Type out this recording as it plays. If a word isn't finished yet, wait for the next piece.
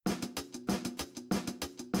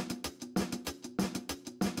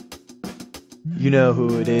You know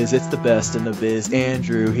who it is, it's the best in the biz.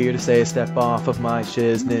 Andrew, here to say a step off of my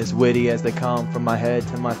shizness. Witty as they come from my head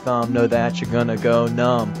to my thumb. Know that you're gonna go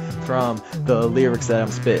numb from the lyrics that I'm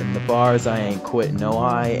spitting. The bars I ain't quitting, no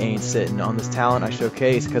I ain't sitting on this talent I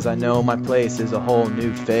showcase. Cause I know my place is a whole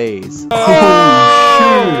new phase.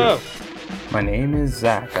 Oh, shoot! My name is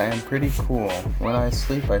Zach. I am pretty cool. When I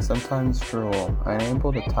sleep, I sometimes drool. I am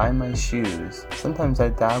able to tie my shoes. Sometimes I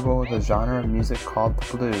dabble with a genre of music called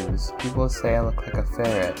the blues. People say I look like a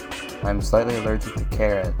ferret. I'm slightly allergic to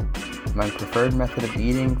carrot. My preferred method of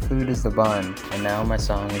eating food is the bun. And now my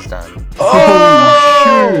song is done.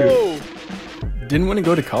 Oh, shoot! Didn't want to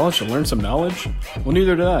go to college to learn some knowledge? Well,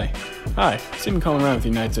 neither did I. Hi, Stephen Colin with the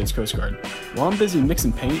United States Coast Guard. While I'm busy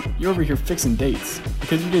mixing paint, you're over here fixing dates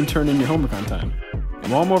because you didn't turn in your homework on time.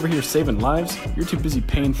 And while I'm over here saving lives, you're too busy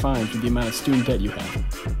paying fines with the amount of student debt you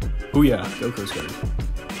have. Oh yeah, go Coast Guard.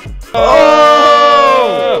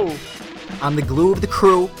 Oh! I'm the glue of the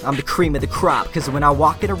crew, I'm the cream of the crop. Cause when I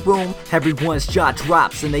walk in a room, everyone's jaw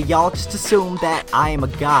drops. And they all just assume that I am a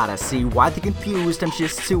god. I see why they're confused, I'm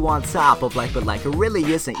just too on top of life. But like it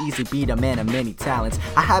really isn't easy beat a man of many talents.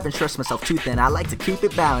 I haven't trust myself too thin, I like to keep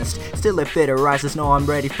it balanced. Still if it arises, know I'm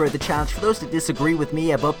ready for the challenge. For those that disagree with me,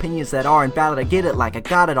 have opinions that are invalid. I get it like I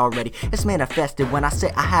got it already, it's manifested. When I say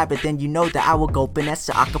I have it, then you know that I will go finesse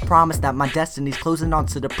it. I can promise that my destiny's closing on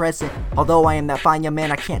to the present. Although I am that fine young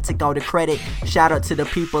man, I can't take all the credit. Shout out to the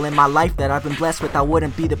people in my life that I've been blessed with. I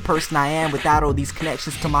wouldn't be the person I am without all these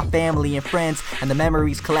connections to my family and friends, and the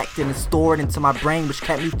memories collected and stored into my brain which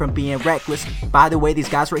kept me from being reckless. By the way, these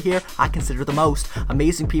guys right here, I consider the most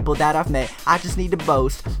amazing people that I've met. I just need to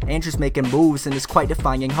boast. Andrew's making moves and is quite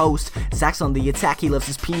defying host. Zach's on the attack, he loves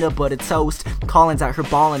his peanut butter toast. Colin's out here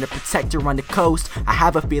balling, a protector on the coast. I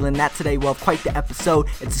have a feeling that today we'll have quite the episode.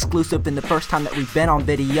 It's exclusive and the first time that we've been on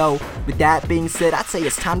video. With that being said, I'd say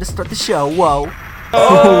it's time to start the show. Whoa.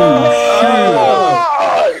 Oh,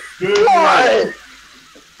 God.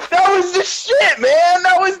 That was the shit, man.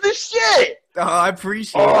 That was the shit. Oh, I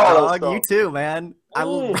appreciate it, dog. You too, man. I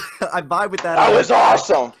vibe with that. That was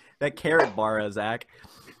awesome. That carrot bar, Zach.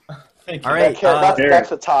 Thank you. All right, that's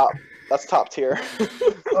the top. That's top tier.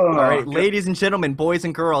 All right, ladies and gentlemen, boys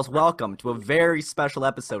and girls, welcome to a very special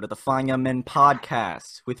episode of the Fine Young Men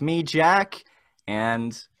podcast with me, Jack,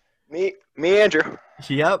 and me, Andrew.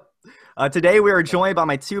 Yep. Today we are joined by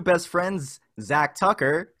my two best friends, Zach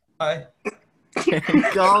Tucker. Hi. And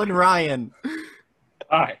Colin Ryan.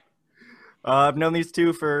 Hi. I've known these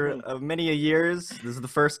two for many a years. This is the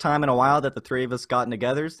first time in a while that the three of us gotten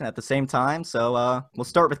together at the same time. So we'll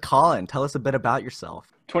start with Colin. Tell us a bit about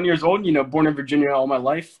yourself. 20 years old, born in Virginia all my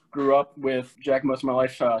life. Grew up with Jack most of my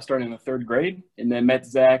life, starting in the third grade. And then met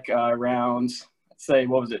Zach around,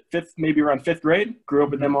 fifth grade. Grew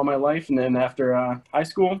up with them all my life. And then after high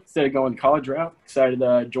school, instead of going the college route, decided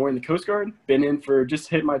to join the Coast Guard. Been in for just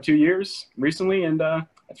hit my 2 years recently, and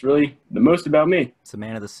that's really the most about me. It's a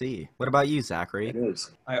man of the sea. What about you, Zachary? It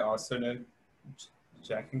is. I also know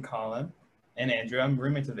Jack and Colin and Andrew. I'm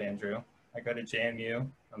roommates with Andrew. I go to JMU.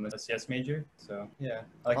 I'm a CS major. So, yeah,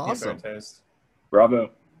 I like awesome. the toast.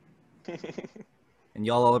 Bravo. And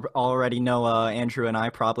y'all already know Andrew and I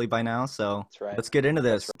probably by now, so right. Let's get into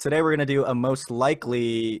this. Today we're going to do a most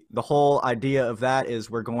likely. The whole idea of that is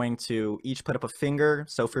we're going to each put up a finger.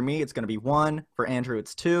 So for me, it's going to be 1. For Andrew,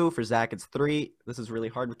 it's 2. For Zach, it's 3. This is really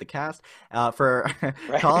hard with the cast. For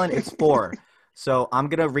Colin, it's 4. So I'm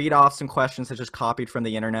going to read off some questions that just copied from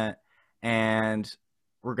the internet, and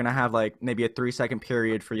we're going to have maybe a 3-second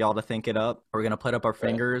period for y'all to think it up. We're going to put up our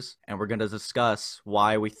fingers, and we're going to discuss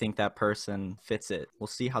why we think that person fits it. We'll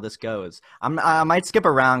see how this goes. I might skip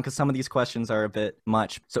around because some of these questions are a bit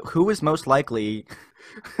much. So who is most likely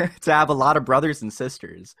to have a lot of brothers and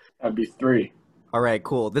sisters? That'd be 3. All right,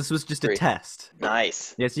 cool. This was just 3. a test.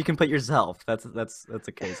 Nice. Yes, you can put yourself. That's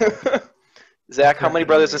a case. Zach, how many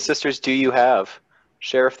brothers and sisters do you have?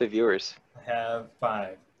 Share with the viewers. I have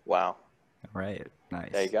 5. Wow. All right. Nice.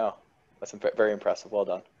 There you go. That's very impressive. Well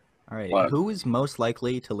done. All right. Wow. Who is most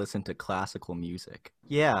likely to listen to classical music?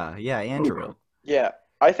 Yeah, Andrew. Yeah,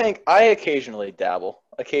 I think I occasionally dabble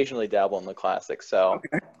in the classics. So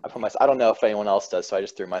Okay. I don't know if anyone else does, so I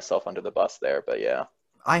just threw myself under the bus there. But yeah.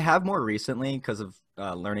 I have more recently because of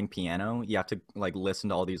learning piano. You have to listen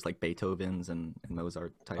to all these Beethovens and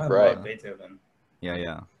Mozart type. I Right. love Beethoven.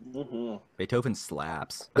 Yeah. Mm-hmm. Beethoven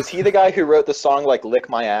slaps. Was he the guy who wrote the song "Lick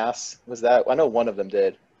My Ass"? Was that? I know one of them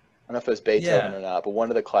did. I don't know if it was Beethoven Yeah. or not, but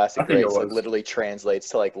one of the classic I think it greats was. literally translates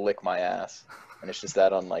to "lick my ass," and it's just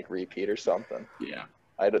that on repeat or something. Yeah.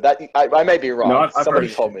 I may be wrong. No, I've Somebody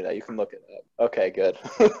heard- told me that. You can look it up. Okay, good.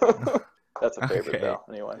 That's a favorite Okay. though.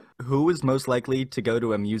 Anyway. Who is most likely to go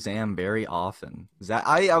to a museum very often? Zach.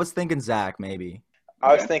 I was thinking Zach maybe.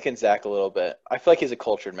 I was thinking Zach a little bit. I feel like he's a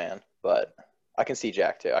cultured man, but I can see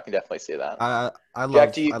Jack too. I can definitely see that. I love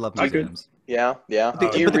Jack, do you- I love I could- museums. Yeah.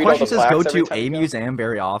 But Do you the read all question says plaques go every to time a you go? museum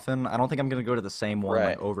very often. I don't think I'm gonna go to the same one like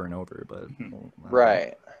Right. over and over, but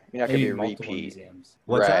Right. You're not gonna Maybe be a multiple repeat. museums.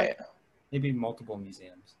 What's right. that? Maybe multiple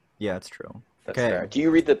museums. Yeah, it's true. That's Okay. fair. Do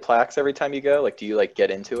you read the plaques every time you go? Like, do you like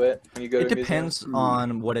get into it when you go It to a museum? depends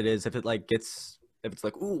on what it is. If it like gets, if it's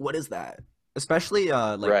like, ooh, what is that? Especially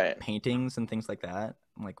like Right. paintings and things like that.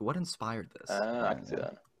 I'm like, what inspired this? I can see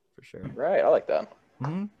that. For sure. Right. I like that.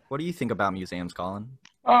 What do you think about museums, Colin?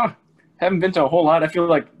 Haven't been to a whole lot. I feel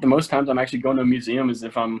like the most times I'm actually going to a museum is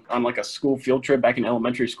if I'm on like a school field trip back in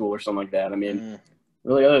elementary school or something like that. I mean,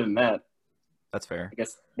 really, other than that, That's fair. I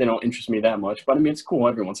guess they don't interest me that much. But I mean, it's cool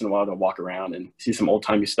every once in a while to walk around and see some old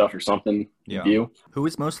timey stuff or something. Yeah. View. Who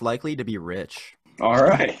is most likely to be rich? All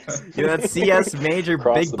right. You had CS major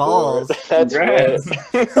Across big the balls. board. That's Congrats.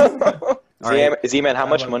 right. All right. Z-Man, how I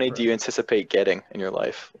much love money it, do you anticipate getting in your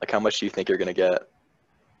life? Like, how much do you think you're gonna get?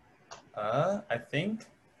 I think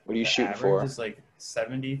What are you the shooting average for? is like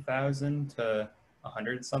 70,000 to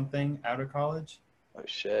 100 something out of college. Oh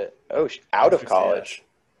shit! Out of That's just college.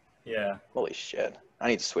 Yeah. Holy shit! I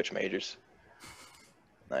need to switch majors.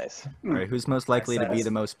 Nice. All right. Who's most likely to be Nice.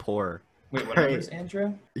 the most poor? Wait, what Right. numbers,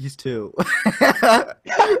 Andrew? He's two.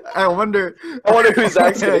 I wonder. I wonder who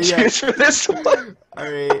Zach's gonna Yeah. choose for this one. All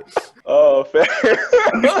right. Oh, fair.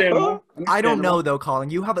 Understandable. I don't know Understandable. though, Colin.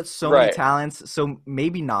 You have so many Right. talents, so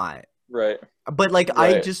maybe not. Right. But like,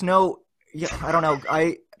 I Right. just know. Yeah, I don't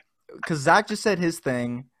know. Because Zach just said his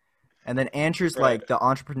thing, and then Andrew's Right. like the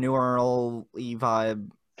entrepreneurial vibe.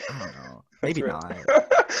 I don't know. Maybe That's not.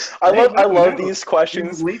 right. I love these You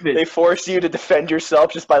questions. believe it. They force you to defend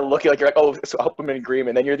yourself just by looking like you're like, oh, so I hope I'm in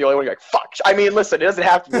agreement. Then you're the only one. You're like, fuck. I mean, listen, it doesn't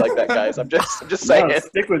have to be like that, guys. I'm just saying. No,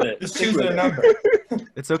 stick with it. Just Stick choose with their it. number.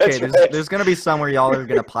 It's okay. That's There's right. there's gonna be some where y'all are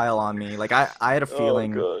gonna pile on me. Like I had a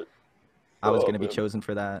feeling Oh, God. I was Oh, gonna be man. chosen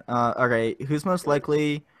for that. All right. Who's most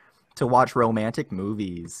likely to watch romantic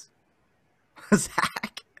movies?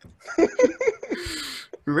 Zach.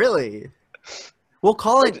 Really? Well,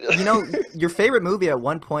 Colin, you know, your favorite movie at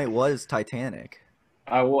one point was Titanic.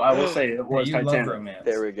 I will say it was you love Titanic. romance.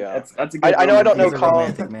 There we go. That's a good I know I don't know He's a Colin.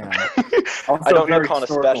 romantic man. Also I don't know very Colin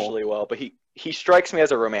historical. especially well, but he strikes me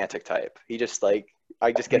as a romantic type. He just like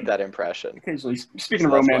I just get that impression. Occasionally, speaking So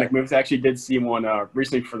of that's romantic why. movies, I actually did see one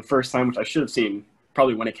recently for the first time, which I should have seen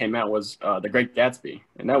probably when it came out. Was The Great Gatsby,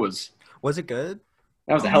 and that was Was it good?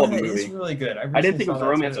 a hell of a It movie. is really good. I didn't think it was a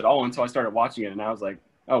romance at all until I started watching it, and I was like,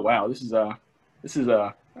 oh wow, this is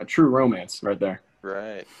a true romance right there.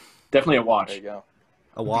 Right. Definitely a There watch. you go.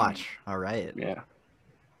 A watch. All right. Yeah.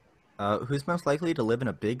 Who's most likely to live in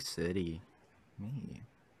a big city? Me.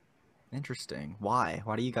 Interesting. Why?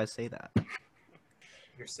 Why do you guys say that?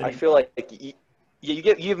 Your I city feel like you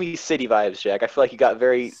give me city vibes, Jack. I feel like you got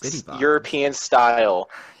very City vibes. European style,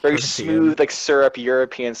 very European. smooth, like syrup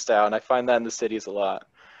European style, and I find that in the cities a lot.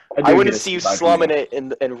 do I wouldn't get a see you vibe from slumming that.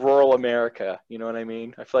 it in rural America. You know what I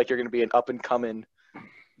mean? I feel like you're going to be an up and coming,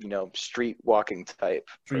 street walking type.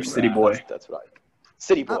 Street person. city boy. That's what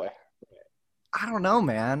city boy. I don't know,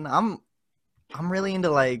 man. I'm really into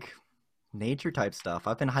like nature type stuff.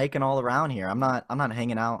 I've been hiking all around here. I'm not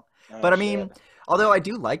hanging out. Oh, But I mean, shit. although I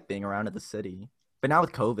do like being around in the city. But now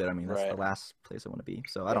with COVID, I mean, that's the Right. last place I want to be.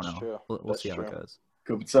 So I don't That's know. true. We'll That's see how it true. goes.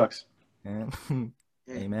 COVID sucks. Yeah.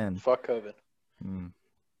 Amen. Fuck COVID.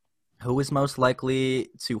 Who is most likely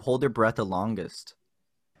to hold their breath the longest?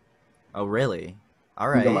 Oh, really? All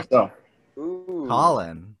I'm going right. myself. Ooh.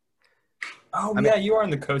 Colin. Oh, I mean- yeah, you are in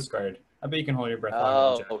the Coast Guard. I bet you can hold your breath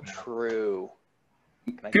longer Oh, than Jack now. true.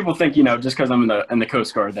 People think, just because I'm in the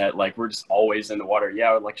Coast Guard that like we're just always in the water.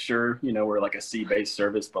 Yeah, like sure, we're like a sea-based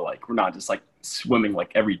service, but like we're not just like swimming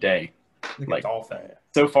like every day. Like, Like- a dolphin.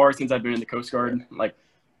 So far since I've been in the Coast Guard, like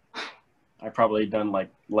I've probably done like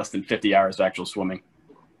less than 50 hours of actual swimming.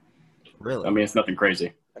 Really? I mean, it's nothing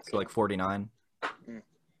crazy. so like 49.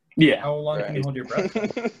 Yeah, How long can you Right. hold your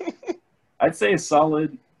breath? I'd say a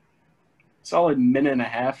solid minute and a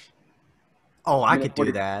half. Oh, I Yeah, could do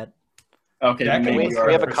 40. that. Okay, Yeah, then Can maybe we, you can we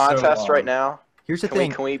are. have a for so contest right long. now? Here's the Can we,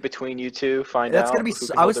 thing. can we between you two find That's out? gonna be. who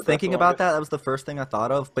can I hold was their breath thinking the about longest? that. That was the first thing I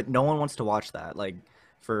thought of. But no one wants to watch that. Like,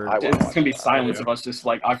 for I would. It's gonna be silence Yeah. of us just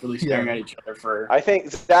like awkwardly staring Yeah. at each other for. I think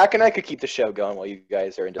Zach and I could keep the show going while you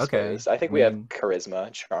guys are indisposed. Okay. I think we have Mm. charisma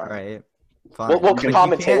and charm. all right. Fine. We'll But you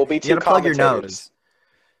commentate. can't- We'll be you two gotta plug your commentators. nose.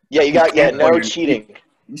 Yeah, you got can't no plug your- cheating.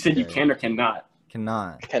 You said you Okay. can or cannot.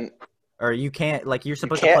 Cannot. Can Or you can't. Like you're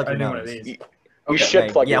supposed can't- to plug I your do one of nose. these. You Okay. should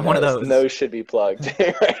Okay, plug yeah, your one of nose. those. The nose should be plugged.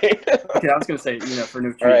 Right? Okay, I was gonna say, for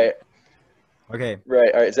new treat. All right. Okay.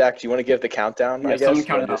 Right. All right. Zach, do you want to give the countdown? Yeah, I guess. someone count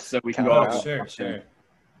You it wanna out just so we can count go it off. out? Sure,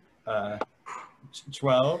 sure.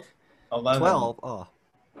 12, 11, 12. Oh.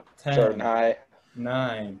 10, Starting high.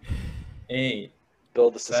 9, 8,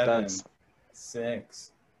 Build the 7, suspense.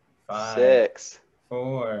 6, 5, 6.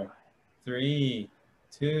 4, 3,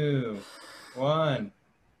 2, 1.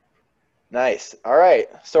 Nice. All right.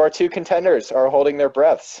 So our two contenders are holding their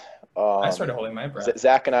breaths. I started holding my breath.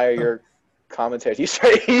 Zach and I are your commentators. You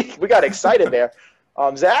started, we got excited there.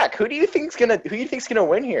 Zach, who do you think's gonna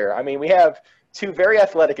win here? I mean, we have two very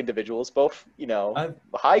athletic individuals, both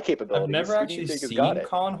high capabilities. I've never Who do you actually think has got seen it?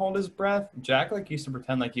 Colin hold his breath. Jack used to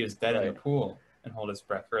pretend like he was dead in the Right. pool and hold his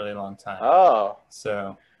breath for a really long time. Oh,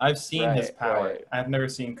 So I've seen his Right, power. right. I've never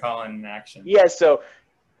seen Colin in action. yeah. So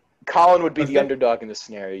Colin would be the Okay. underdog in this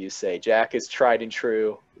scenario. You say Jack is tried and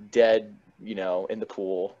true, dead, in the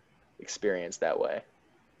pool, experience that way.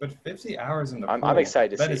 But 50 hours in the I'm pool.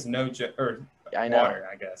 excited to That see. is no joke. Or I know. water,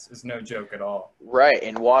 I guess, is no joke at all. Right,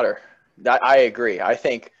 in water. I agree. I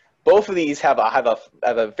think both of these have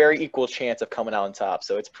a very equal chance of coming out on top.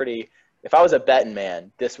 So it's pretty. If I was a betting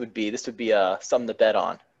man, this would be something to bet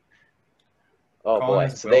on. Oh Colin boy!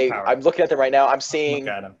 has So willpower. I'm looking at them right now. I'm seeing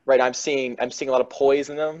Look at him. right. I'm seeing a lot of poise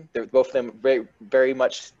in them. They're both of them very very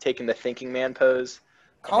much taking the thinking man pose.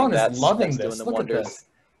 Colin that's is loving doing this. them Look wonders. at this.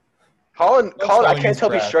 Colin, I holding can't his tell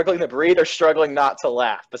if he's breath. struggling to breathe or struggling not to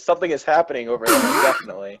laugh, but something is happening over there,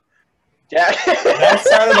 definitely. That Jack,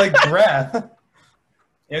 sounded like breath.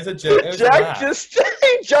 It was a joke. It was a Jack laugh.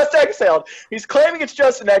 just exhaled. He's claiming it's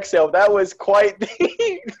just an exhale. That was quite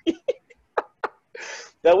the...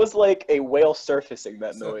 That was like a whale surfacing,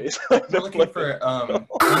 that So, noise. We're looking for inhale,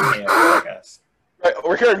 I guess. Right,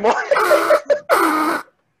 we're hearing more.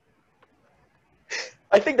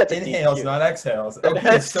 I think that's a Inhales, DQ. not exhales. Oh, he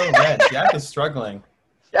is so red. Jack is struggling.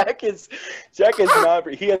 Jack is not.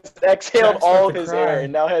 He has exhaled Jack's all about to his cry. air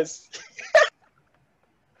and now has.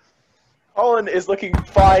 Colin is looking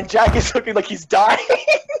fine. Jack is looking like he's dying.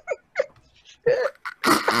 Shit.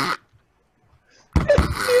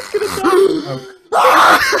 He's gonna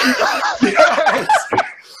die.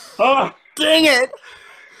 Oh, Dang it!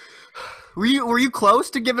 Were you close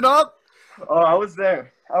to giving up? I was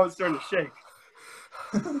there. I was starting to shake.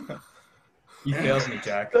 You failed me,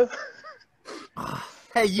 Jack.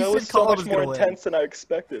 Hey, you That said was so Colin much was more gonna win. intense than I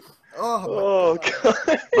expected. Oh, Oh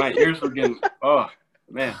god. My ears were getting. Oh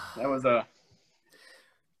man, that was I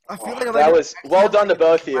feel like I That was well done to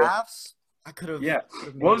both of you. laughs. I could have. Yeah.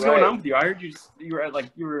 What was going Right. on with you? I heard you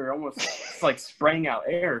were almost like spraying out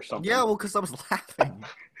air or something. Yeah, well, because I was laughing.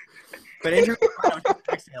 But Andrew, I was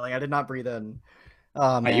exhaling. I did not breathe in.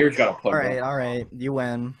 Oh, My man. ears got plugged in. All right, you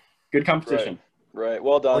win. Good competition. Right.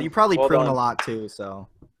 Well done. Well, you probably well prune done. a lot too, so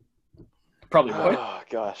Probably what? Oh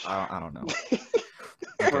gosh. I don't know.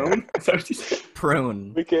 Prune? Is that what you said?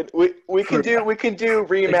 Prune. We can do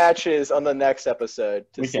rematches on the next episode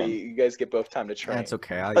to We see can. you guys get both time to train. That's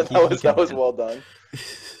okay. That was well done.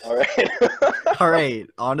 All right. All right,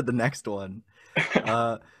 on to the next one.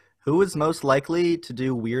 Who is most likely to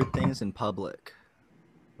do weird things in public?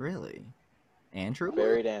 Really? Andrew?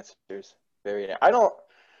 Varied answers. I don't.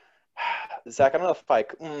 Zach, I don't know if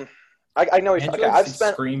I know he's. Andrew Okay, likes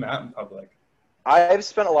to scream out in public. I've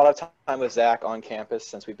spent a lot of time with Zach on campus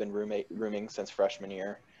since we've been rooming since freshman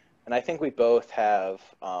year, and I think we both have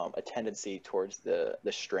a tendency towards the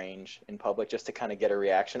strange in public, just to kind of get a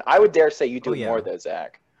reaction. I would dare say you do Oh, it yeah. more though,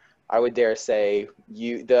 Zach. I would dare say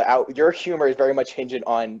your humor is very much hinging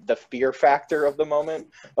on the fear factor of the moment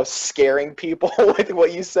of scaring people with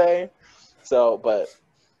what you say. So, but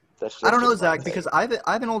that's just I don't know, just my Zach, take. because I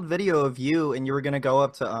have an old video of you, and you were gonna go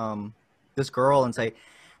up to this girl and say,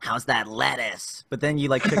 "How's that lettuce?" But then you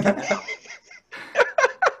like took it.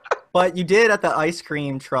 But you did at the ice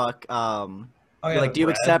cream truck. Oh, You're yeah, like, the do you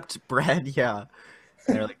bread. accept bread? Yeah.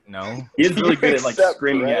 And they're like, no. He is really good at like Except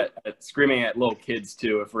screaming bread. screaming at little kids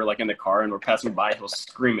too. If we're like in the car and we're passing by, he'll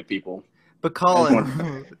scream at people. But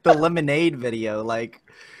Colin, the lemonade video, like,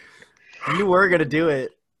 you were gonna do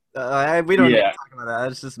it. We don't need to Yeah. talk about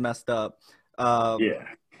that. It's just messed up. Yeah,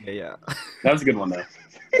 Yeah. that was a good one though.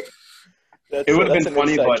 That's It would have that's been an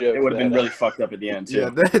funny, inside but joke it would have been that- really fucked up at the end too. Yeah.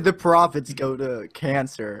 The profits go to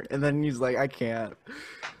cancer, and then he's like, I can't.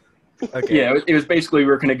 Okay. Yeah, it was basically we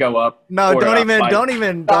were gonna go up. No, or, don't uh, even. fight. Don't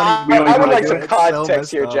even. I we don't would even like do some it. It's so context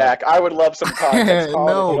messed here, up. Jack. I would love some context.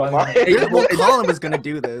 Colin, if you don't No, mind. well, Colin was gonna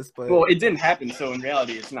do this, but Well, it didn't happen, so in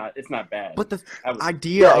reality, it's not bad. but the I was-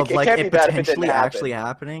 idea Yeah, of it like can't be it bad if it didn't potentially happen. actually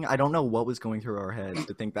happening, I don't know what was going through our heads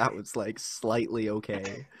to think that was like slightly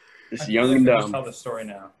okay. just I young feel and like I just dumb. tell the story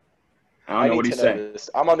now. I don't know what need he's to know saying. this.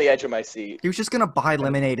 I'm on the edge of my seat. He was just gonna buy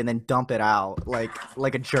lemonade and then dump it out like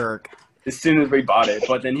a jerk. As soon as we bought it,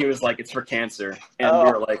 but then he was like, "It's for cancer," and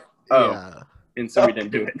we were like, "Oh," Yeah. and so we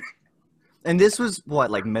didn't do it. And this was what,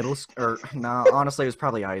 like middle school? Or no, honestly, it was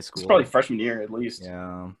probably high school. It's probably freshman year at least.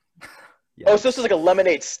 Yeah. Oh, so this is like a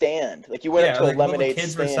lemonade stand. Like you went up to like a lemonade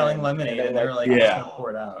kids stand. were selling lemonade, and they were like, Yeah. "I'm just gonna pour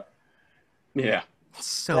it out." Yeah.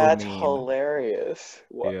 So That's mean. hilarious.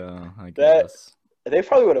 What? Yeah, I That- guess. They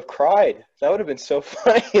probably would have cried. That would have been so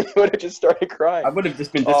funny. They would have just started crying. I would have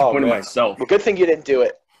just been disappointed man. myself. Well, good thing you didn't do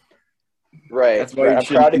it. Right. That's why right. you I'm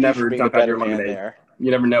should proud of you never for being a dump out better your man lemonade. there.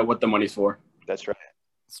 You never know what the money's for. That's right.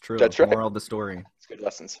 It's true. That's right. Moral of the story. It's good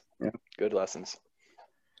lessons. Yeah. Good lessons.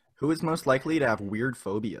 Who is most likely to have weird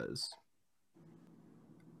phobias?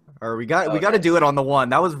 Or we got Okay. to do it on the one.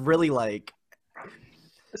 That was really like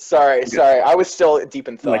Sorry. I was still deep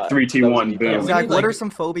in thought. Like 3, 2, 1, boom. Yeah, Zach. need, What like- are some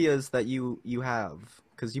phobias that you have?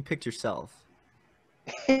 Because you picked yourself.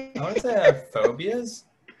 I want to say I have phobias.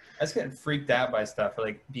 I just get freaked out by stuff, or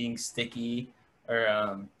like being sticky, or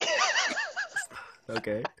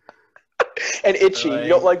Okay. And itchy. Like- You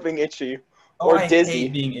don't like being itchy. Or I dizzy.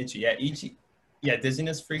 hate being itchy. Yeah, itchy. Yeah,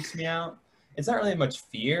 dizziness freaks me out. It's not really much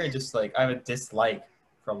fear. It's just like I have a dislike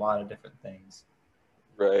for a lot of different things.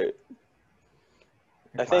 Right.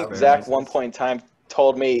 I think Very Zach nice. one point in time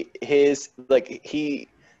told me his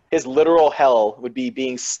literal hell would be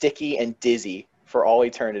being sticky and dizzy for all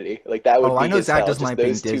eternity. Like that would Oh, be I know his Zach hell, doesn't just like being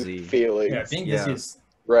those two dizzy. feelings. Yeah, being Yeah. dizzy is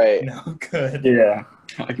Right. no good. Yeah.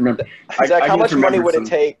 I can remember. Zach, I how can much just money remember would some- it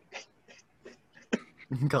take?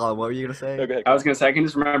 Colin, what were you gonna say? No, go ahead. I was gonna say I can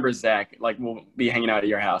just remember Zach, like we'll be hanging out at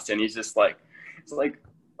your house and he's just like, it's like,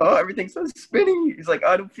 oh, everything's so spinny. He's like,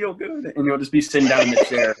 I don't feel good, and he'll just be sitting down in the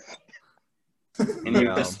chair, and he'll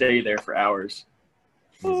Yeah. just stay there for hours.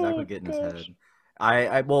 Zach would get in his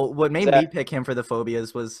head. Well, what made me Zach- pick him for the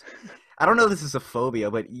phobias was, I don't know if this is a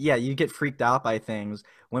phobia, but yeah, you get freaked out by things.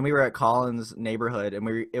 When we were at Colin's neighborhood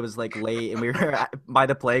and it was like late and we were by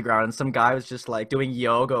the playground and some guy was just like doing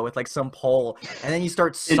yoga with like some pole, and then you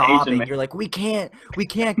start An Asian sobbing. man. You're like, we can't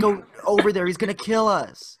go over there. He's gonna kill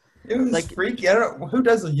us. It was Like- freaky. I don't know who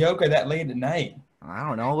does yoga that late at night. I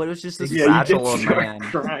don't know, but it was just this Yeah, fragile you did old start man.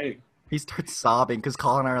 crying. He starts sobbing because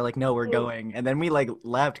Colin and I are like, no, we're going. And then we like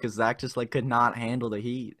left because Zach just like could not handle the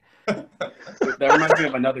heat. That reminds me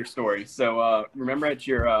of another story. So remember at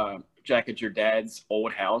your Jack, at your dad's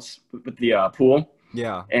old house with the pool,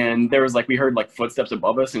 Yeah. and there was like we heard like footsteps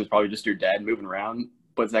above us, and it was probably just your dad moving around.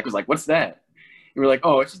 But Zach was like, "What's that?" And we're like,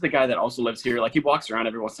 "Oh, it's just the guy that also lives here. Like he walks around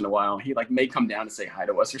every once in a while. He like may come down to say hi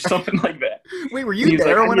to us or something like that." Wait, were He's you like,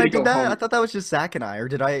 there "I when need I to go did that? home." I thought that was just Zach and I, or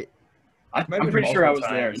did I? I'm Might have pretty been sure I was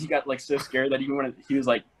multiple there. times. He got like so scared that he was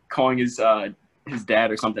like calling his dad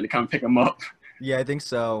or something to come pick him up. Yeah, I think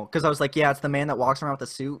so. Because I was like, yeah, it's the man that walks around with a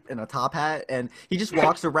suit and a top hat, and he just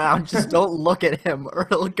walks around. Just don't look at him, or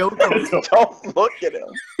he'll go. Don't look at him.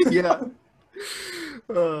 Yeah.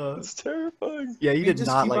 It's terrifying. Yeah, you did just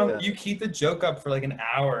not keep like on, that. You keep the joke up for like an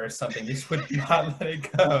hour or something. You just would not let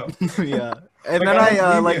it go. Yeah, and Like, then I don't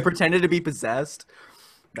I blame like you. pretended to be possessed.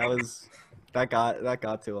 That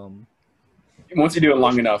got to him. Once you do it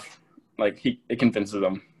long enough, like it convinces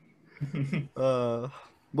them.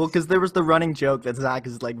 Well, because there was the running joke that Zach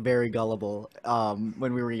is like very gullible.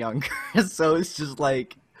 When we were younger, so it's just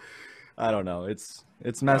like, I don't know. It's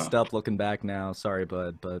messed up looking back now. Sorry,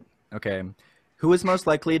 bud, but okay. Who is most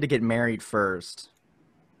likely to get married first?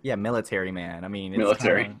 Yeah, military man. I mean, it's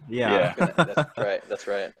Military. kinda- yeah. That's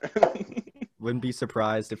right. Wouldn't be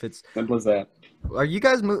surprised if it's. Simple as that. Are you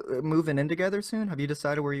guys moving in together soon? Have you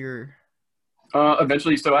decided where you're?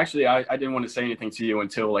 Eventually, so actually, I didn't want to say anything to you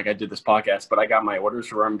until like I did this podcast, but I got my orders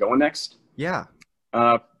for where I'm going next. Yeah.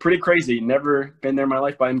 Pretty crazy. Never been there in my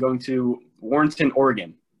life, but I'm going to Warrenton,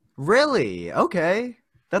 Oregon. Really? Okay.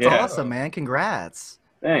 That's Yeah. awesome, man. Congrats.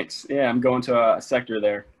 Thanks. Yeah, I'm going to a sector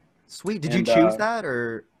there. Sweet. Did you And, choose that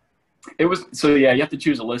or? It was so yeah. You have to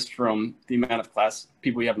choose a list from the amount of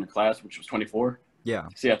people you have in your class, which was 24. Yeah.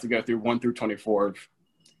 So you have to go through 1 through 24 of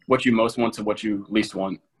what you most want to what you least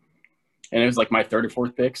want. And it was like my third or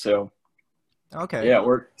fourth pick. So Okay. yeah,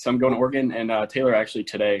 so I'm going to Oregon, and Taylor actually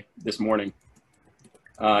this morning,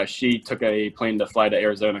 she took a plane to fly to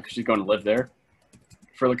Arizona because she's going to live there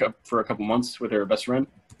for a couple months with her best friend.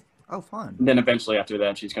 Oh, fun. And then eventually after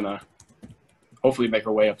that, she's gonna hopefully make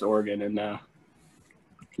her way up to Oregon and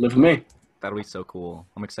live with me. That'll be so cool.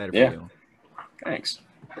 I'm excited for Yeah. you. Thanks.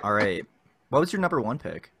 All right. What was your number one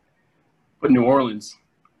pick? But New Orleans,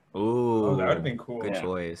 Ooh. Oh, that would've been cool. Good Yeah.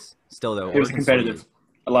 choice. Still though, it was Oregon's competitive. sweet.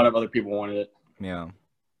 A lot of other people wanted it. Yeah.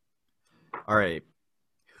 All right.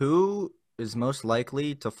 Who is most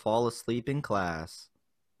likely to fall asleep in class?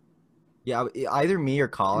 Yeah, either me or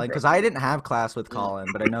Colin, because I didn't have class with Colin,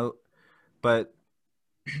 but I know, but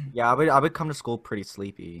yeah, I would come to school pretty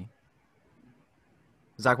sleepy.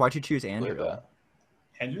 Zach, why'd you choose Believe Andrew? that.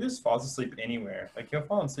 Andrew just falls asleep anywhere. Like he'll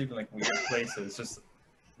fall asleep in like weird places. Just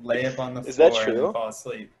lay up on the Is that floor and true? then fall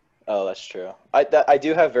asleep. Oh, that's true. I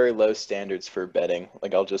do have very low standards for bedding.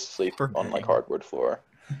 Like I'll just sleep For on like bedding. hardwood floor.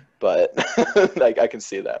 But like I can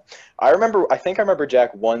see that. I think I remember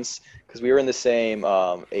Jack once because we were in the same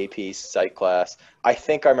AP psych class. I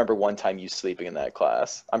think I remember one time you sleeping in that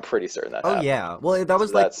class. I'm pretty certain that Oh happened. yeah, well that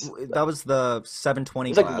was So like that's that was the 7:20 it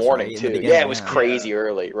was like class, morning right? In too. the Yeah, beginning, it was yeah. crazy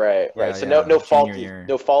early. Right, Yeah, right. So yeah, no fault junior to you, year.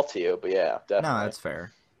 no fault to you, but yeah, No, definitely. that's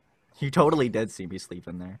fair. You totally did see me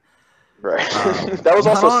sleeping there. Right. That was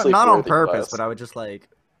also a Not on sleep-worthy purpous, class. but I would just like,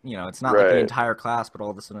 it's not like the Right. entire class, but all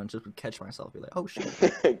of a sudden I just would catch myself, be like, oh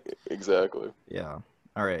shit. Exactly. Yeah.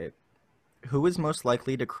 All right. Who is most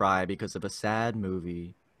likely to cry because of a sad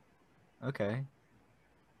movie? Okay.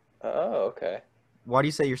 Oh, okay. Why do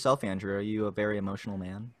you say yourself, Andrew? Are you a very emotional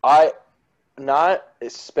man? I not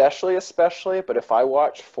especially, but if I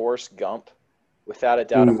watch Forrest Gump, without a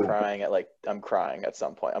doubt, Ooh. I'm crying at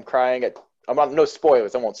some point. I'm not no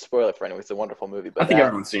spoilers. I won't spoil it for anyone. It's a wonderful movie, I but think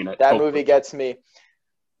everyone's seen it. that hopefully. movie gets me.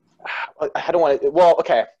 I don't want to. Well,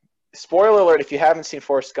 okay. Spoiler alert: if you haven't seen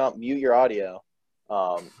Forrest Gump, mute your audio.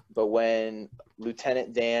 But when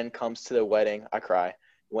Lieutenant Dan comes to the wedding, I cry.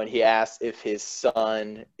 When he asks if his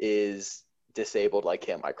son is disabled like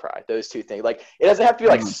him, I cry. Those two things. Like it doesn't have to be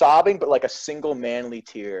like sobbing, but like a single manly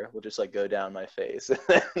tear will just like go down my face.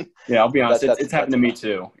 Yeah, I'll be honest. That's It's happened to me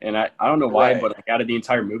too, and I don't know why, Right. but like out of the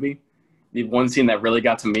entire movie, the one scene that really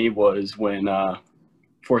got to me was when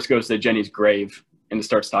Forrest goes to Jenny's grave and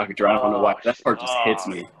starts talking to her. I don't know why. That part just hits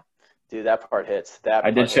me. Dude, that part hits.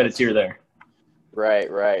 I did shed a tear there. Right.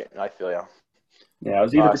 I feel you. Yeah, I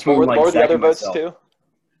was either between what like were the Zach other and votes myself. too?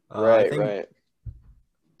 I Right, think, right.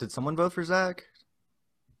 Did someone vote for Zach?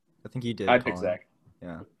 I think he did. I picked Colin. Zach.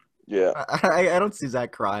 Yeah. Yeah. I don't see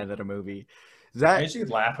Zach crying at a movie. I Zach. usually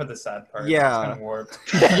laugh at the sad part. Yeah. It's kind of warped.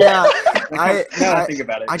 Yeah. Now that I I think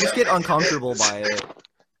about it, I just get uncomfortable by it.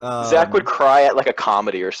 Zach would cry at like a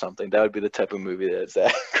comedy or something. That would be the type of movie that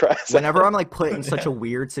Zach cries at. Whenever I'm like put in such a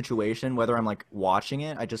weird situation, whether I'm like watching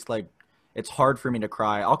it, I just like it's hard for me to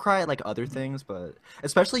cry. I'll cry at like other things, but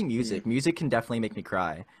especially music. Music can definitely make me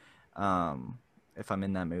cry. If I'm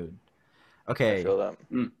in that mood. I Okay. feel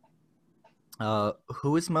that.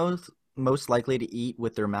 Who is most likely to eat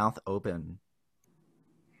with their mouth open?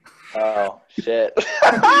 Oh shit.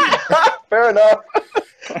 Fair enough.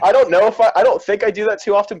 I don't think I do that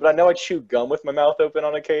too often, but I know I chew gum with my mouth open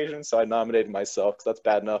on occasion, so I nominated myself because that's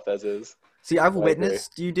bad enough as is. See, I've I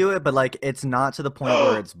witnessed you do it, but like it's not to the point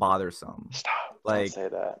where it's bothersome. Stop. Like Don't say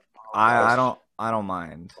that. I don't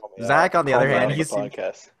mind. Call me Zach, out. on the Call other me out hand, on he the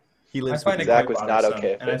podcast. I lives find with it Zach quite was not bothersome,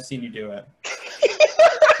 okay and with I've seen you do it.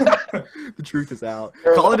 the truth is out.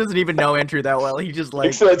 Fair Colin enough. doesn't even know Andrew that well. He just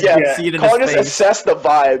like So, yeah, you can see it in Colin his just face. assessed the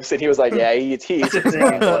vibes, and he was like, "Yeah, he eats That's the his thing.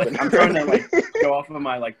 mouth open." I'm trying to like go off of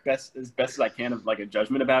my like best as I can of like a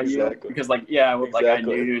judgment about you Exactly. because like I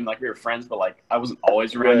Exactly. knew you and like we were friends, but like I wasn't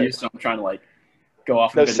always around Right. you, so I'm trying to like go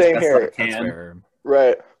off No, of it as same best here. as I That's can. fair.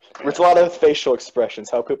 Right. It's a lot of facial expressions,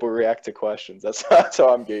 how people react to questions. That's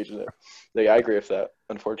how I'm gauging it. Yeah, I agree with that,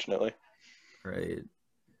 unfortunately. Right.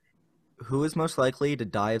 Who is most likely to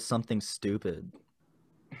die of something stupid?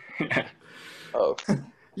 Oh.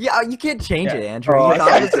 Yeah, you can't change Yeah. it, Andrew. Oh, You I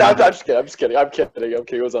thought I'm it was just kidding. I'm just kidding. I'm kidding.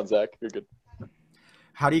 Okay, it was on Zach. You're good.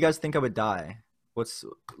 How do you guys think I would die? What's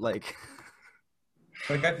like?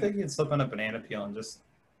 Like I think you'd slip on a banana peel and just,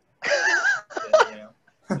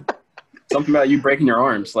 Something about you breaking your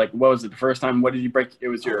arms. Like, what was it? The first time, what did you break? It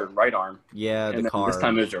was your right arm. Yeah, And the then car. this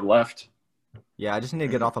time it was your left. Yeah, I just need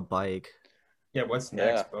to get off a bike. Yeah. What's next?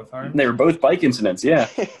 Yeah. Both arms. They were both bike incidents. Yeah.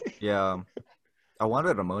 Yeah. I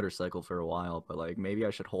wanted a motorcycle for a while, but like maybe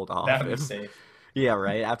I should hold off. That would be safe. Yeah,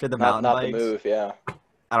 right. After the not mountain the bikes. move, yeah.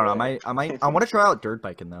 I don't know. Right. I want to try out dirt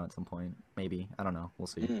biking though at some point. Maybe. I don't know. We'll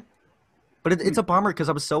see. Mhm. But it's a bummer because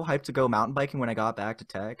I was so hyped to go mountain biking when I got back to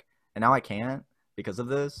tech, and now I can't because of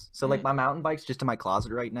this. So like my mountain bike's just in my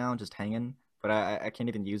closet right now, just hanging. But I can't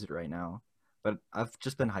even use it right now. But I've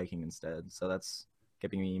just been hiking instead, so that's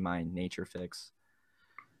giving me my nature fix.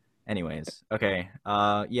 Anyways, okay.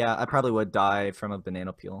 Yeah, I probably would die from a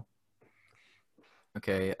banana peel.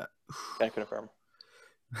 Okay, Can I confirm?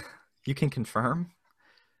 you can confirm.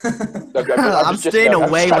 Okay, I'm just staying joking.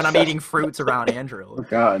 away when I'm eating fruits around Andrew. Oh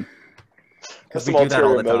God. That's we some do that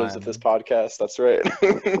all ulterior the motives time. of this podcast. That's right.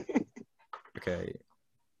 Okay.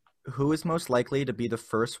 Who is most likely to be the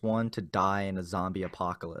first one to die in a zombie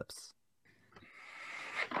apocalypse?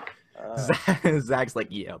 Zach's like,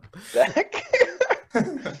 yep. Zach. I See,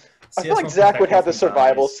 feel that's like what Zach would have the protecting from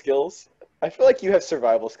survival zombies. skills. I feel like you have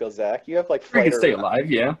survival skills, Zach. You have like I fight can or, stay alive,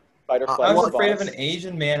 yeah. fight or I flight I was response. afraid of an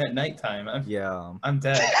Asian man at nighttime. Yeah, I'm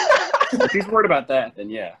dead. If he's worried about that, then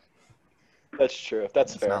yeah. That's true.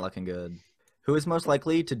 That's it's fair. not looking good. Who is most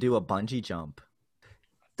likely to do a bungee jump?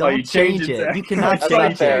 Oh, you Don't change changed it. Zach. You cannot That's change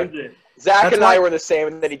not fair. it. Zach That's and why- I were the same,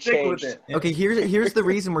 and then he Stick with changed. it. Okay, here's the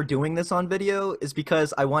reason we're doing this on video is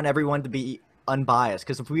because I want everyone to be unbiased.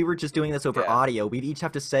 Because if we were just doing this over Yeah. audio, we'd each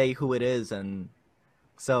have to say who it is, and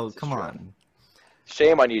so This is come true. on.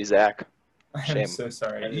 Shame on you, Zach. I'm Shame. so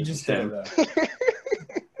sorry. You just Shame. did it though.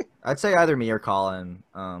 I'd say either me or Colin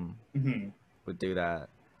Mhm. would do that.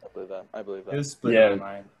 I believe that. I believe It that. was split Yeah. in my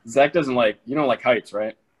mind. Zach doesn't like, you don't like heights,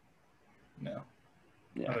 right? No.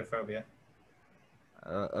 Yeah. Other phobia.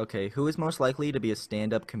 Okay, who is most likely to be a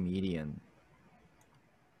stand-up comedian?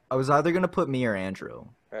 I was either gonna put me or Andrew.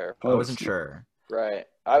 Fair. I wasn't sure. Right.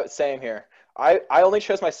 Same here. I only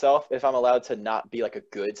chose myself if I'm allowed to not be like a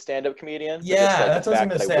good stand-up comedian. but just, Yeah, like, that's the what I was fact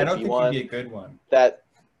gonna that say. I would don't be think one, you'd be a good one. that.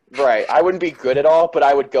 Right. I wouldn't be good at all, but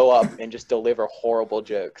I would go up and just deliver horrible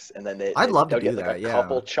jokes, and then I'd love to they'll do get like that, a yeah.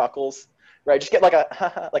 couple chuckles. Right. Just get like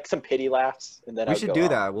a like some pity laughs, and then We I'd should go do on.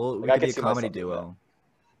 that. We I could could be a see comedy myself doing duo.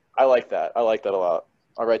 I like that. I like that a lot.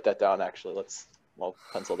 I'll write that down. Actually, we'll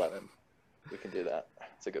pencil that in. We can do that.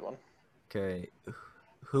 It's a good one. Okay,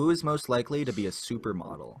 who is most likely to be a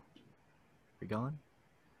supermodel? We going?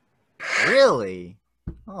 Really?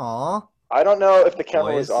 Aw. I don't know if the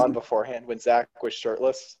camera was Boys. on beforehand when Zach was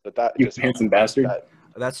shirtless, but that You just handsome bastard. that-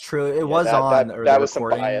 That's true. It yeah, was that, on. That, or that the was some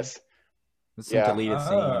recording. bias. With some Yeah. deleted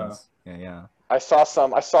Ah. scenes. Yeah. I saw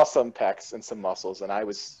some pecs and some muscles, and I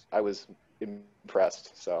was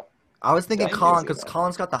impressed. So I was thinking Zach, Colin you can because see that.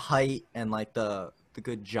 Colin's got the height and like the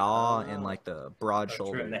good jaw and like the broad That's true.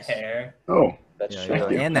 shoulders. And the hair. Oh, that's Yeah, true.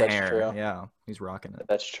 yeah, and the That's hair. True. Yeah, he's rocking it.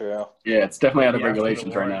 That's true. yeah, it's definitely out of Maybe after the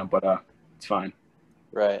regulations right war. now, but it's fine.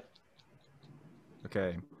 Right.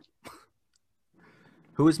 Okay.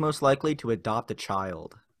 Who is most likely to adopt a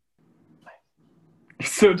child?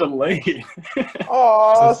 It's so delayed.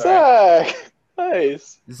 Oh, So sorry. Zach.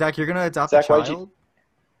 Nice. Zach, you're gonna adopt Zach, a why'd you- child?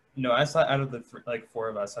 No, I thought out of the four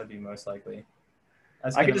of us, I'd be most likely.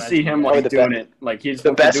 I could just see him Probably like the doing be- it, like he just The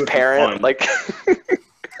wants to best do it for parent, fun. like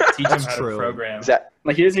teach him That's how true. to program. Zach.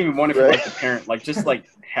 Like he doesn't even want to be Right. like the parent, like just like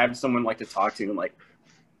have someone like to talk to and like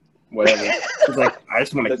whatever. He's like, I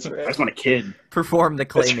just want That's to, right. I just want a kid. Perform the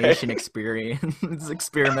That's right. claymation experience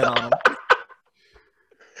experiment on him.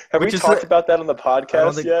 Have we Which is talked a- about that on the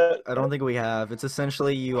podcast think- yet? I don't think we have. It's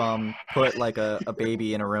essentially you put like a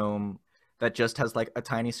baby in a room that just has like a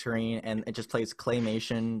tiny screen and it just plays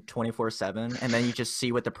claymation 24/7 and then you just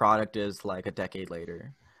see what the product is like a decade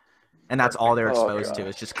later. And that's all they're Oh, exposed to God.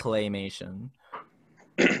 is just claymation.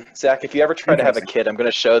 Zach, if you ever try to have a Interesting. kid, I'm going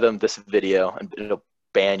to show them this video and it'll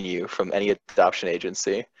ban you from any adoption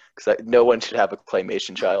agency because no one should have a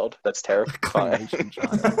claymation child. That's terrifying. Claymation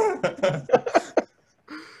child.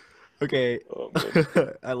 Okay. Oh,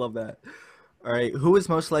 man. I love that. All right, who is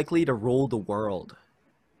most likely to rule the world?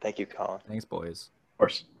 Thank you, Colin. Thanks, boys. Of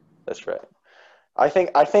course. That's right. I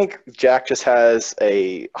think Jack just has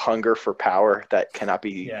a hunger for power that cannot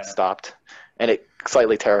be Yeah. stopped, and it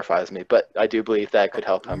slightly terrifies me. But I do believe that could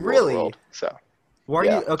help him rule Really? the world. So Why are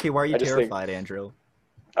Yeah. you okay? Why are you I just think- terrified, Andrew?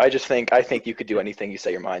 I think you could do anything you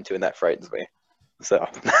set your mind to, and that frightens me. So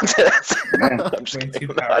that's it. Man. I'm just Way kidding.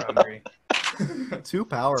 too power hungry. Too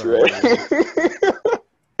power. That's right.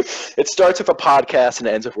 It starts with a podcast and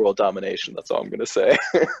ends with world domination. That's all I'm gonna say.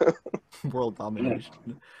 World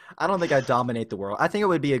domination. I don't think I'd dominate the world. I think it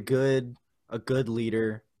would be a good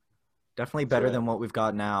leader. Definitely better right. than what we've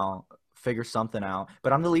got now. Figure something out.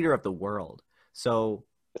 But I'm the leader of the world. So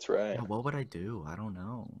That's right. yeah, what would I do? I don't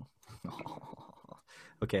know.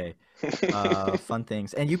 Okay. Fun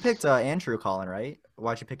things. And you picked Andrew, Colin, right?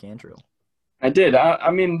 Why'd you pick Andrew? I did.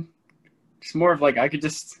 I mean, it's more of like I could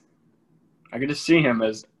just see him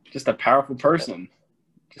as just a powerful person.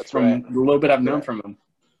 Just That's from right. the little bit I've known Right. from him.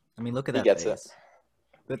 I mean, look at He that gets face. it.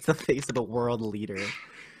 That's the face of a world leader.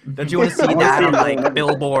 Don't you want to see I wanna that see on him like doing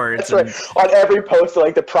billboards? That's right. and- On every poster,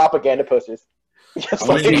 like the propaganda posters. Just I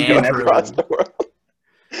wanna like see him doing across everything. the world.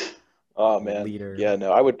 Oh man. Leader. Yeah,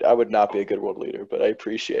 no, I would not be a good world leader, but I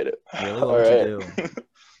appreciate it. Really? What All would right. you do?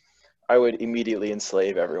 I would immediately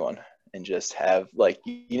enslave everyone and just have like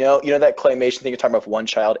you know that claymation thing you're talking about, one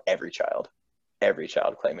child, every child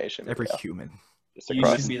claymation. Every video. human. Just You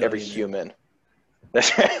across should be the every leader. human.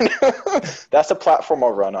 That's right. That's the platform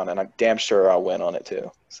I'll run on, and I'm damn sure I'll win on it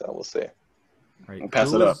too. So we'll see. All right.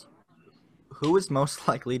 Pass it up. Who is most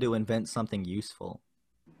likely to invent something useful?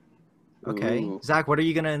 Okay. Ooh. Zach, what are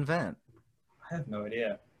you gonna invent? I have no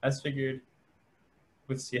idea. I just figured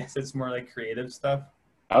with CS, it's more like creative stuff.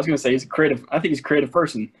 I was gonna say he's creative. I think he's a creative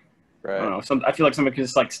person. I don't Right. know. I feel like someone can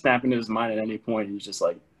just like snap into his mind at any point. And he's just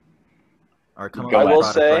like, Or come up Go with a ahead.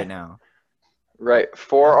 product say- right now. Right.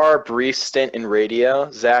 For our brief stint in radio,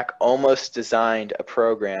 Zach almost designed a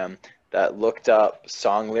program that looked up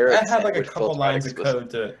song lyrics. I had and like a would couple filter out lines of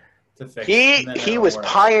explicit- code to fix. He and then he it'll was work.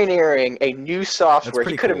 pioneering a new software. He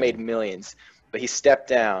pretty could have cool. made millions, but he stepped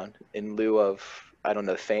down in lieu of, I don't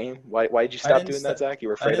know, fame. Why did you I stop didn't doing that, step- Zach? You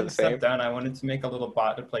were I afraid of didn't the step fame? down. I wanted to make a little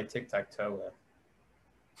bot to play tic-tac-toe with.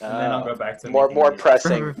 And then I'll go back to more making music.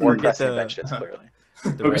 pressing, more Forget pressing the- inventions, clearly.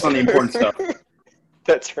 focus on the important stuff.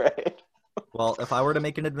 That's right. Well, if I were to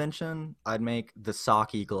make an invention, I'd make the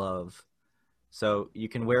socky glove. So you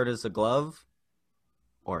can wear it as a glove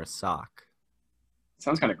or a sock.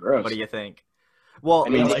 Sounds kind of gross. What do you think? Well, I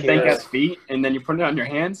mean, Like like thing your- has feet, and then you put it on your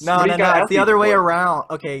hands. no, What do no, you no. got It's the athletes other way for? around.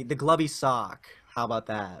 Okay, the glovey sock. How about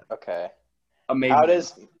that? Okay.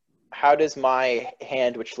 Amazing. How does my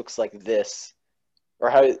hand, which looks like this, or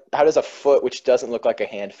how does a foot which doesn't look like a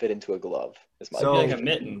hand fit into a glove? Is my So- Like a question.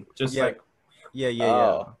 mitten, just Yeah. like Yeah.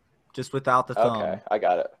 Oh. Just without the thumb. Okay, I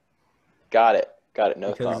got it. Got it.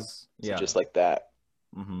 No thumb. Because So just like that.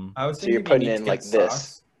 hmm I was So you're thinking putting you need in to like get this.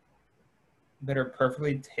 socks that are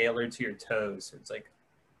perfectly tailored to your toes. So it's like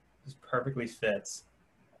just perfectly fits.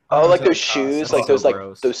 Oh, like Onto those the top, shoes, so like it's those so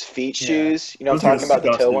gross. those feet Yeah. shoes. You know what Those I'm are talking about, the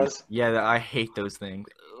toe disgusting. ones? Yeah, I hate those things.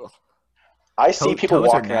 Ugh. I see people toes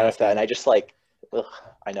are walking around with that, nasty. and I just like, ugh,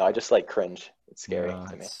 I know, I just like cringe. It's scary Yeah,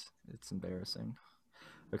 to me. it's embarrassing.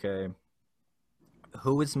 Okay.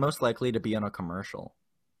 Who is most likely to be on a commercial?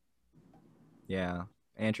 Yeah,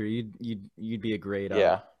 Andrew, you'd be a great.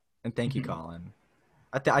 Yeah, And thank you, Mhm. Colin.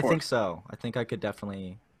 I think so. I think I could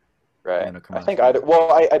definitely. right. in a I think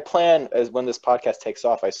commercial. I plan, as when this podcast takes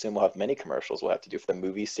off, I assume we'll have many commercials we'll have to do for the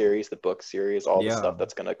movie series, the book series, all the Yeah. stuff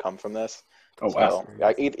that's going to come from this. Oh wow.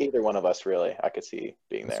 So either one of us, really, I could see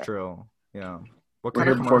being That's there. true. Yeah. What We're kind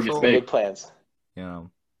of here before it gets commercial? big. Big plans. Yeah.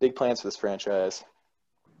 Big plans for this franchise.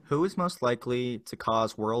 Who is most likely to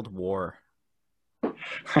cause world war?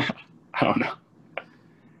 I don't know.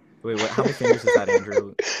 Wait, what? How many fingers is that,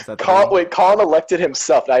 Andrew? Is that Colin elected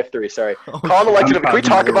himself. I have 3, sorry. Oh, Colin shit. elected him. Can we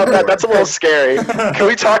talk about that? That's a little scary. Can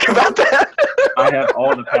we talk about that? I have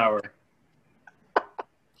all the power.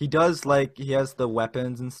 He does he has the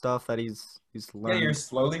weapons and stuff that he's yeah, learned. you're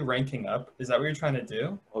slowly ranking up. Is that what you're trying to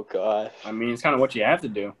do? Oh gosh. I mean, it's kind of what you have to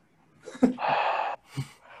do.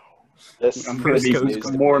 This I'm First going to goes be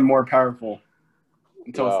to- more and more powerful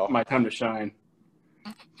until Wow. it's my time to shine.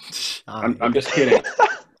 Shine. I'm just kidding.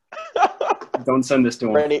 Don't send this to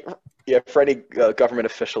him. For any government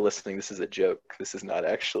official listening, this is a joke. This is not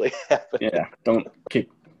actually happening. Yeah, don't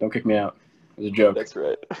kick me out. It was a joke. That's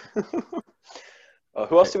right.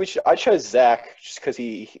 Who else did we? I chose Zach just because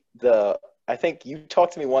I think you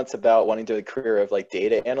talked to me once about wanting to do a career of like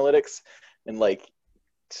data analytics and like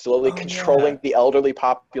slowly Oh, controlling yeah. the elderly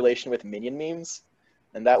population with minion memes,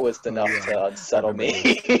 and that was enough yeah. to unsettle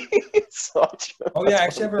me. So Oh yeah, I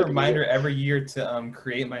actually have a reminder every year to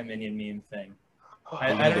create my minion meme thing. I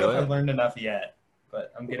don't know if I've learned enough yet,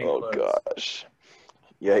 but I'm getting Oh close. gosh.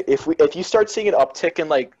 Yeah, if you start seeing an uptick in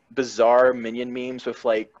like bizarre minion memes with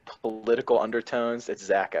like political undertones, it's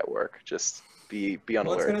Zach at work. Just be on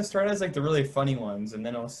Well, it's alert. gonna start as like the really funny ones, and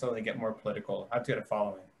then it'll slowly get more political. I have to get a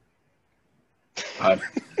following.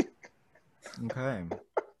 Okay.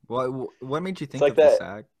 Well, what made you think like of this,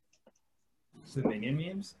 that- Zach? The minion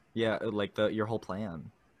memes. Yeah, like your whole plan.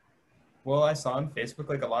 Well, I saw on Facebook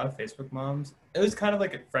like a lot of Facebook moms. It was kind of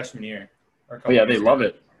like a freshman year. Or a couple Oh yeah, they years love ago.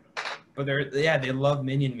 it. But they love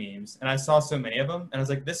minion memes, and I saw so many of them, and I was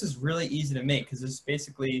like, this is really easy to make because it's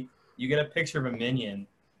basically you get a picture of a minion,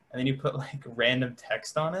 and then you put like random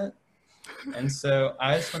text on it, and so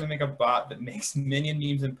I just want to make a bot that makes minion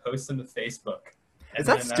memes and posts them to Facebook. Is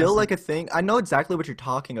that still like a thing? I know exactly what you're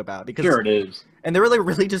talking about because Sure it is. and they're like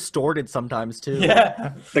really distorted sometimes too.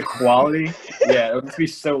 Yeah. The quality, yeah, it would be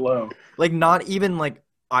so low. Like not even like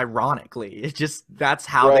ironically. It's just that's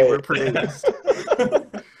how they were Right. produced.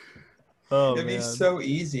 Oh It'd be man. so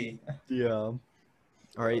easy. Yeah. All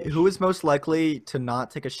right. Who is most likely to not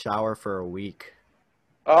take a shower for a week?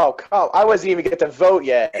 Oh, come! I wasn't even get to vote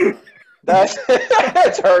yet. That's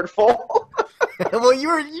hurtful. Well,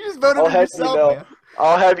 you just voted I'll for have you yourself, know. man.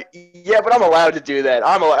 I'll have but I'm allowed to do that.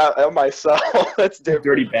 I'm allowed myself. That's different.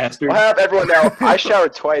 Dirty bastard. I'll have everyone know. I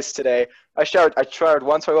showered twice today. I showered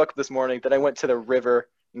once when I woke up this morning. Then I went to the river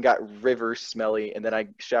and got river smelly, and then I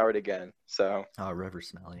showered again. So Oh, river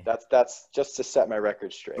smelly. that's just to set my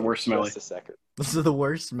record straight. The worst smelly. Just a second. This is the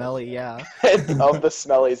worst smelly, yeah. Of the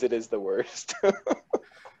smellies, it is the worst.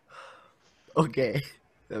 Okay,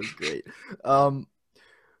 that was great.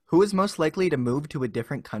 Who is most likely to move to a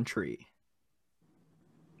different country?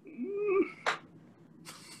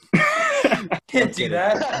 Can't do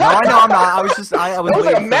that. No, I know I'm not. I was just I was That was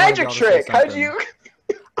like a waiting for magic y'all to say trick. How'd something. you?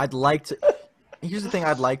 I'd like to. Here's the thing.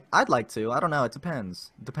 I'd like to. I don't know. It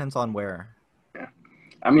depends. It depends on where.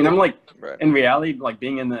 I mean, I'm like, Right. in reality, like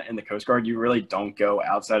being in the Coast Guard, you really don't go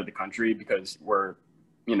outside of the country because we're,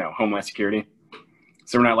 Homeland Security.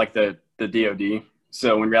 So we're not like the DoD.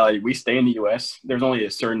 So in reality, we stay in the U.S. There's only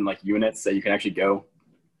a certain like units that you can actually go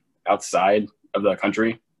outside of the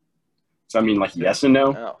country. So I mean, like yes and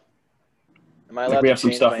no. Oh. Am I Like, allowed we to have some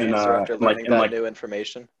change stuff my in, answer after like- learning in, that like- new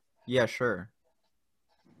information? Yeah, sure.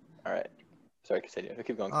 All right. Sorry, continue.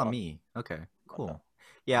 Keep going. Oh, Colin. me. Okay, cool.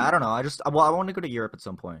 Yeah, I don't know. I want to go to Europe at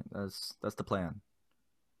some point. That's the plan.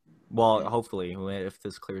 Well, hopefully, if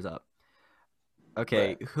this clears up. Okay,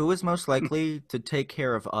 Right. who is most likely to take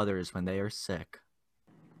care of others when they are sick?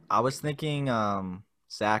 I was thinking,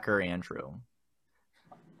 Zach or Andrew.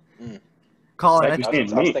 Mm. Colin, Zach, I you're I saying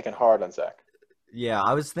was, I was me. thinking hard on Zach. yeah,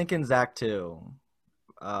 I was thinking Zach too.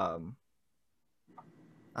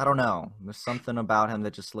 I don't know. There's something about him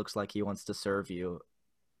that just looks like he wants to serve you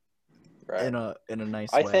Right. in a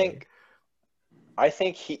nice I way. think the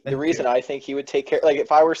Thank reason you. I think he would take care, like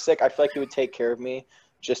if I were sick, I feel like he would take care of me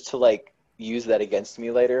just to like use that against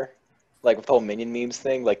me later. Like with the whole minion memes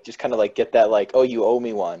thing, like just kind of like get that like, oh, you owe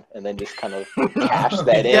me one, and then just kind of cash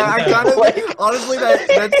that in. Yeah, I kind of like, honestly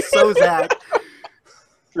that's so Zach.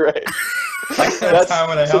 right. That's how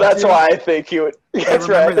when I So helped that's you. why I think he would. That's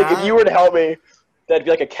right. I remember think if that? you were to help me, that'd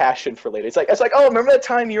be like a cash in for later. It's like, oh, remember that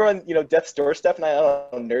time you were on, death's doorstep and I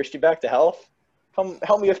nursed you back to health? Come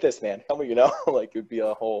help me with this, man. Help me, like it would be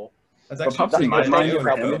a whole. That's Well, actually Pops, in my pretty mind, good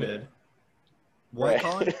you're with probably- COVID. What, Right.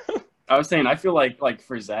 Colin? I was saying, I feel like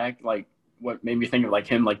for Zach, like what made me think of like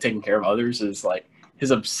him like taking care of others is like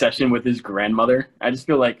his obsession with his grandmother. I just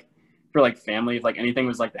feel like for like family, if like anything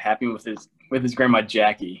was like happening with his grandma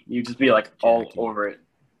Jackie, you'd just be like all Jackie. over it.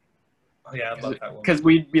 Oh yeah, I love that one. Because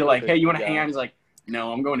we'd be like, hey, you want to Yeah. hang out? He's like,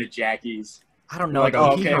 no, I'm going to Jackie's. I don't know. Like,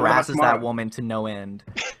 though. oh, He okay, what about harasses that tomorrow? woman to no end.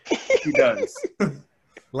 He does.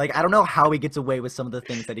 Like, I don't know how he gets away with some of the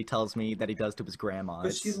things that he tells me that he does to his grandma.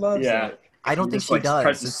 But she It's- loves Yeah. it. I don't He think just, she like, tries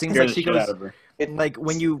does. to It seems scare like the she shit goes out of her. like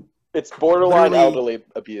when you. It's borderline Literally- elderly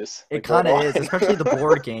abuse. It Like, kind of is, borderline. especially the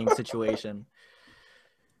board game situation.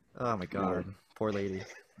 Oh my god, poor lady.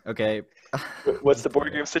 Okay. What's the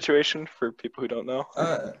board game situation for people who don't know?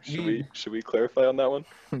 Should we clarify on that one?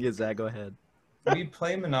 Yeah, Zach, go ahead. We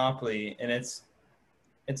play Monopoly, and it's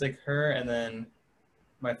like her and then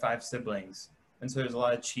my 5 siblings, and so there's a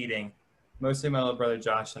lot of cheating. Mostly my little brother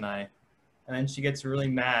Josh and I, and then she gets really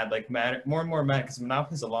mad, more and more mad because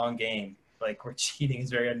Monopoly's a long game. Like where cheating is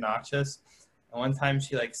very obnoxious. And one time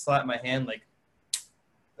she like slapped my hand like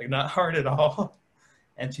not hard at all,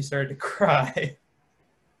 and she started to cry.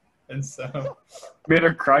 And so Made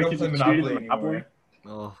her cry I don't because play you cheated Monopoly in Monopoly.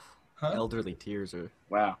 anymore. Oh, Huh? elderly tears are.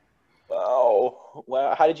 Wow.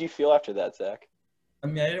 Wow. How did you feel after that, Zach? I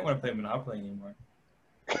mean, I didn't want to play Monopoly anymore.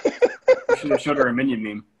 You should have showed her a minion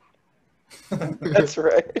meme. That's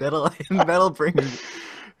right. That'll bring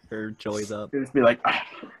her joys up. You'd just be like,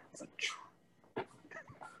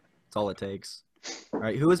 That's all it takes. All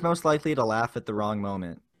right, who is most likely to laugh at the wrong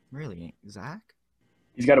moment? Really, Zach?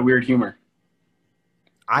 he's got a weird humor.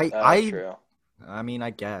 True. I mean, I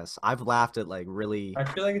guess I've laughed at like really. I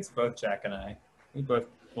feel like it's both Jack and I. We both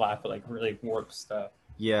laugh at like really warped stuff.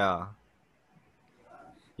 Yeah.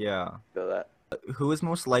 Feel that. Who is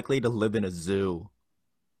most likely to live in a zoo?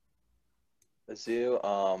 The zoo.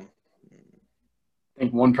 I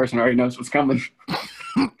think one person already knows what's coming.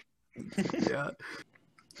 Yeah.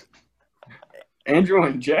 Andrew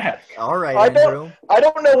and Jack. All right, I Andrew.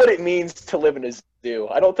 don't know what it means to live in a zoo.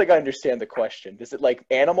 I don't think I understand the question. Is it like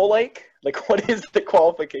animal-like? Like, what is the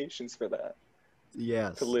qualifications for that?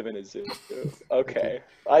 Yes. To live in a zoo. Okay.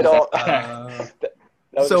 I don't. That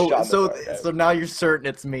was a shot in the dark. So now you're certain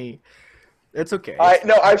it's me. It's okay.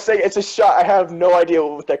 No, I'm saying it's a shot. I have no idea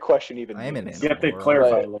what that question even I am an means. You have to Right. clarify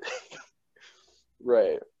a Right. little.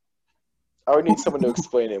 Right. I would need someone to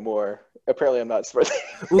explain it more. Apparently, I'm not supposed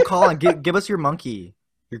to. Ooh, Colin, give us your monkey.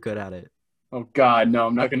 You're good at it. Oh God, no!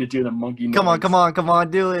 I'm not gonna do the monkey. Come on,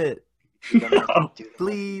 do it, Do the monkey,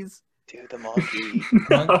 please. do the monkey.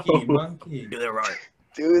 Monkey, monkey. Do it right.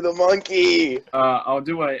 Do the monkey. I'll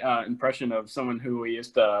do a impression of someone who we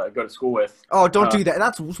used to go to school with. Oh, don't do that.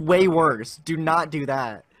 That's way worse. Do not do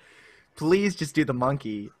that. Please just do the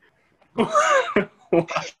monkey. Come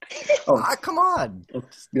on.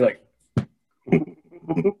 Just be like.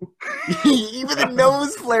 Even the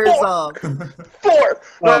nose flares up. 4.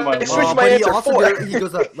 Oh my I switched God. my But he answer. also 4. he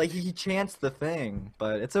goes up like he chants the thing,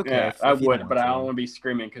 but it's okay. Yeah, if I you would, don't but I want don't want to be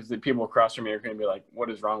screaming because the people across from me are going to be like, "What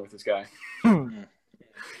is wrong with this guy?" to.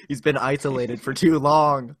 He's been isolated for too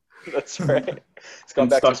long. That's right. It's Been gone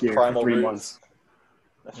back to stuck his here for primal 3 roots. months.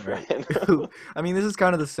 That's right. I mean, this is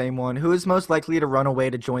kind of the same one. Who is most likely to run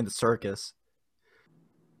away to join the circus?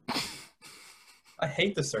 I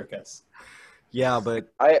hate the circus. Yeah,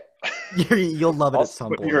 but I you'll love it at some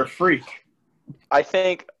But point. you're a freak.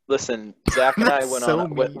 think. Listen, Zach and I That's went so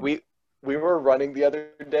on. mean. We were running the other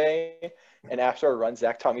day, and after our run,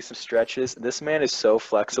 Zach taught me some stretches. This man is so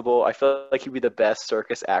flexible. I feel like he'd be the best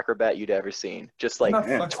circus acrobat you'd ever seen. Just like I'm not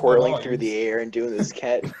Yeah. flexible at twirling all. through the air and doing this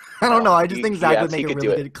cat. I don't know. I just think Zach yeah, would make he a could do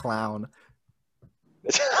really it. good clown,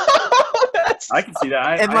 That's I can see that.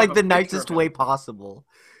 I and have like a the picture nicest of him. way possible.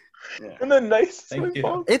 Yeah. in the nicest Thank way you.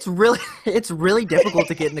 possible. It's really difficult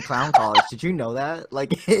to get into clown college. Did you know that?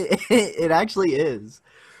 Like, it actually is.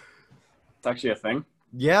 It's actually a thing.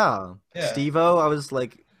 Yeah. Yeah. Steve-O, I was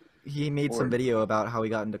like, he made some Word. video about how he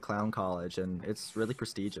got into clown college, and it's really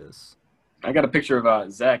prestigious. I got a picture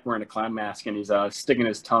of Zach wearing a clown mask and he's sticking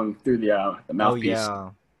his tongue through the Oh mouthpiece. yeah,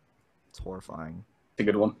 it's horrifying. It's a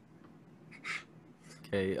good one.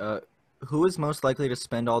 Okay, who is most likely to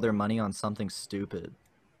spend all their money on something stupid?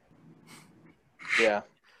 Yeah,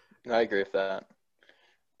 I agree with that.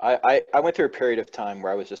 I went through a period of time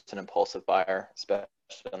where I was just an impulsive buyer, especially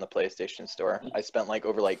on the PlayStation Store. I spent like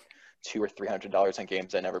over like $200 or $300 on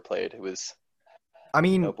games I never played. It was I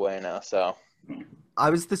mean, no bueno. So I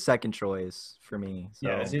was the second choice for me. So,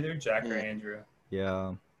 Yeah, it's either Jack or Yeah. Andrew.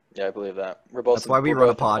 yeah. yeah, I believe that. We're both. That's why we we're run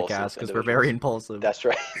a both impulsive podcast, because we're very individuals. impulsive. That's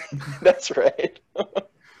right. That's right.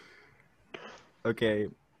 Okay,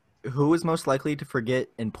 who is most likely to forget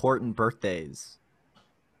important birthdays?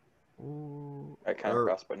 Ooh, I kind of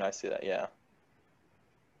crossed, but I see that. Yeah.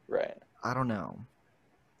 Right. I don't know.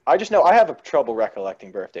 I just know I have trouble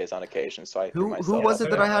recollecting birthdays on occasion, so I threw Who myself was off. it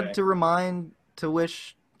that I had Okay. to remind to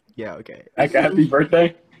wish? Yeah, okay. Like, happy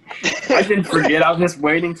birthday. I didn't forget. I was just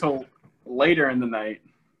waiting till later in the night.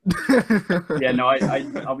 Yeah, no,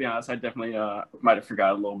 I'll be honest. I definitely might have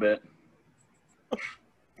forgot a little bit.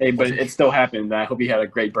 Hey, but it still happened. I hope you had a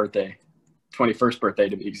great birthday. 21st birthday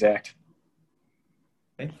to be exact.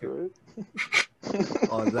 Thank you.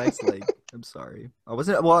 Oh, Zach's like, I'm sorry.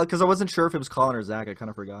 Because I wasn't sure if it was Colin or Zach. I kind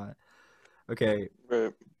of forgot. Okay,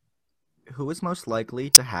 Right. who is most likely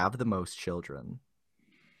to have the most children?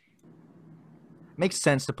 Makes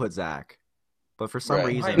sense to put Zach, but for some Right.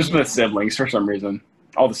 reason, Just the siblings for some reason.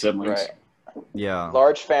 All the siblings. Right. yeah.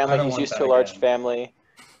 Large I family. don't He's want used that to a large again. family.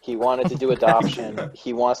 He wanted to do adoption.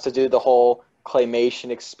 He wants to do the whole claymation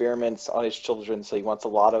experiments on his children, so he wants a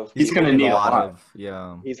lot of. He's people gonna need a involved. lot.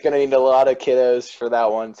 Yeah. He's gonna need a lot of kiddos for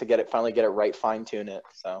that one to finally get it right, fine tune it.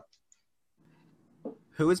 So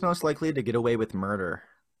Who is most likely to get away with murder?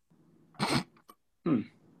 Hmm.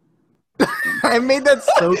 I made that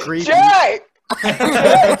so creepy. Jack!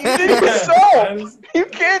 Jack, you did it yourself. You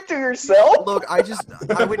can't do yourself. Look, I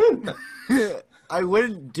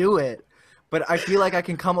wouldn't do it, but I feel like I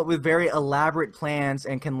can come up with very elaborate plans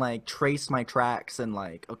and can like trace my tracks and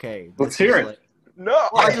like, okay. Let's this is, hear it. like- No,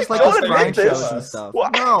 Well, I just like don't those grind admit this. shows and stuff.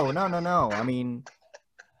 What? No. I mean,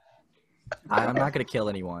 I'm not gonna kill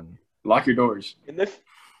anyone. Lock your doors.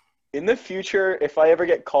 In the future, if I ever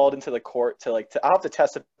get called into the court I'll have to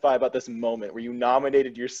testify about this moment where you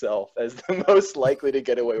nominated yourself as the most likely to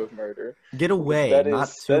get away with murder. Get away, That not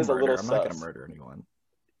is- to that is a murder. little I'm not gonna sus. murder anyone.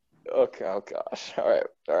 Okay, oh gosh. All right.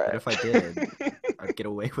 But if I did, I'd get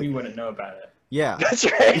away with We it. wouldn't know about it. Yeah. That's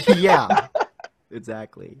right. Yeah.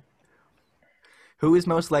 Exactly. Who is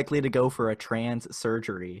most likely to go for a trans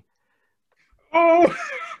surgery? Oh!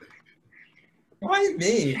 Why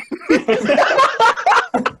me?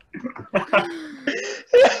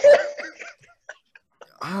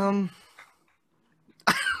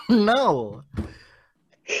 No.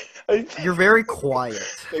 You're very quiet.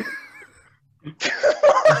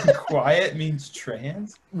 Quiet means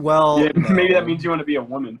trans? Well, Yeah, maybe that no. means you want to be a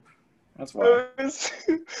woman. That's why.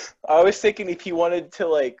 I was thinking if he wanted to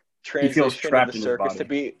like feels transition in trapped the in his circus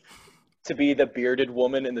body. to be the bearded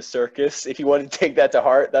woman in the circus, if he wanted to take that to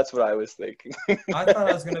heart, that's what I was thinking. I thought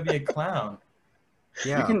I was gonna be a clown.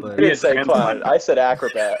 Yeah, You can but I didn't say trans clown. woman. I said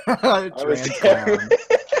acrobat. I was trans clown.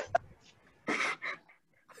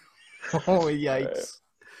 Oh yikes.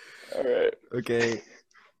 All right. Okay.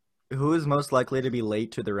 Who is most likely to be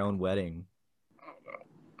late to their own wedding?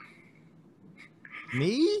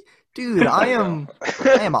 Me? Dude, I am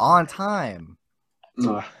on time. I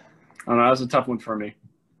don't know. That was a tough one for me.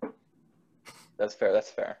 That's fair. That's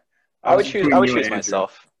fair. I I was would between choose you and Andrew.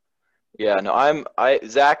 myself. Yeah, no,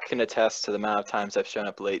 Zach can attest to the amount of times I've shown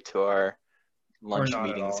up late to our lunch not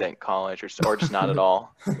at meetings all. at college, or just not at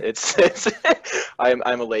all. It's I'm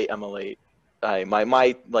a late.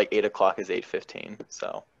 My like 8 o'clock is 8:15,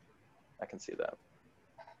 so I can see that.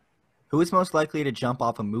 Who is most likely to jump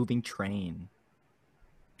off a moving train?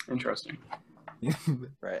 Interesting.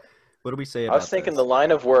 Right. What do we say I about was thinking this? the line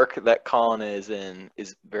of work that Colin is in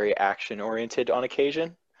is very action oriented on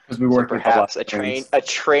occasion. Because we So work with perhaps lot of trains. a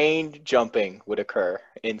train jumping would occur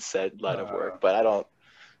in said line of work, but I don't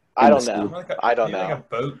know. More like a, I don't maybe know. like a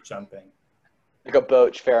boat jumping. Like a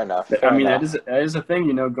boat, fair enough. Fair enough. That is a thing,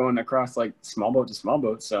 you know, going across like small boat to small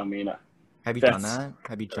boat. So I mean, Have you done that's- that?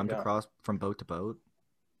 Have you jumped go. across from boat to boat?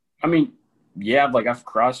 I mean, yeah, like I've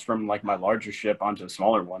crossed from like my larger ship onto a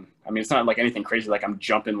smaller one. I mean, it's not like anything crazy. Like I'm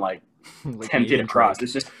jumping like Like 10 feet Nathan across.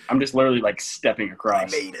 Drake. I'm just literally like stepping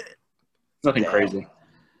across. it. It's nothing Damn. crazy.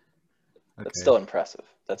 That's Okay. still impressive.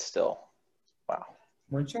 That's still wow.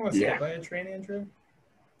 Weren't you almost Yeah. hit by a train, Andrew?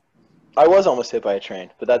 I was almost hit by a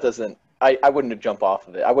train, but that doesn't. I wouldn't jump off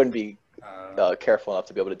of it. I wouldn't be careful enough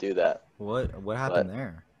to be able to do that. What happened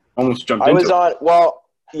there? Almost jumped I into was it. on. Well,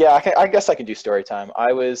 yeah. I guess I can do story time.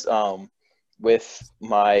 I was with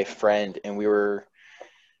my friend, and we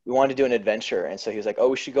wanted to do an adventure, and so he was like, "Oh,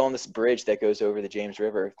 we should go on this bridge that goes over the James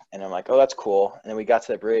River." And I'm like, "Oh, that's cool." And then we got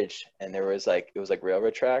to the bridge, and it was like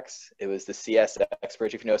railroad tracks. It was the CSX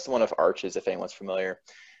bridge, if you know, it's the one with arches, if anyone's familiar.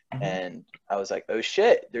 Mhm. And I was like, "Oh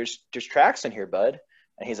shit, there's tracks in here, bud."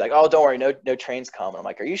 And he's like, "Oh, don't worry, no trains come." And I'm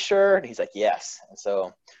like, "Are you sure?" And he's like, "Yes." And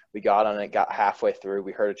so we got on it, got halfway through,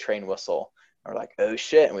 we heard a train whistle, and we're like, "Oh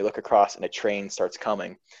shit!" And we look across, and a train starts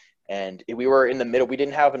coming. And we were in the middle. We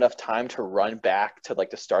didn't have enough time to run back to like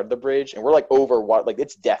the start of the bridge, and we're like over what, like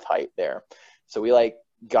it's death height there. So we like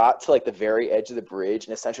got to like the very edge of the bridge,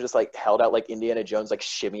 and essentially just like held out like Indiana Jones, like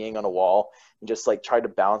shimmying on a wall, and just like tried to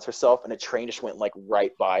balance herself. And a train just went like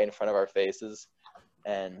right by in front of our faces.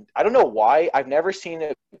 And I don't know why. I've never seen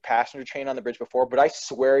a passenger train on the bridge before, but I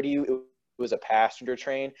swear to you, it was a passenger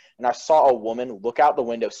train. And I saw a woman look out the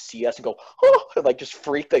window, see us, and go, "Oh!" and like just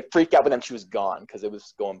freak out, but then she was gone because it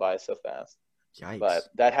was going by so fast. Yikes. But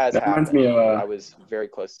that has That reminds happened. me of, I was very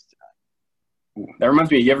close to that. That reminds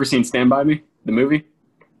me. You ever seen Stand By Me, the movie?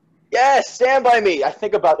 Yes, Stand By Me. I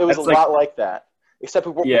think about it was That's a like- lot like that. Except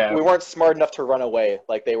we Yeah. weren't smart enough to run away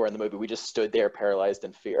like they were in the movie. We just stood there paralyzed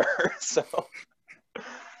in fear. So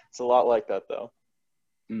it's a lot like that, though.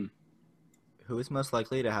 Who is most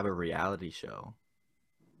likely to have a reality show?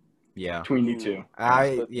 Yeah. Between you two.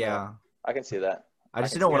 I can see that. I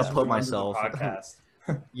just can didn't see want that. to put Members of the myself.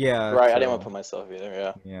 podcast. Yeah. Right, I true. didn't want to put myself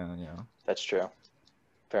either. Yeah, Yeah. that's true.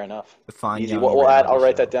 Fair enough. The fine Easy. young We'll add. I'll reality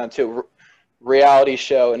write that show. down too. Reality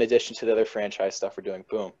show in addition to the other franchise stuff we're doing.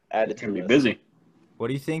 Boom. Added It's to gonna the be list. busy. What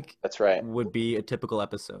do you think That's right. would be a typical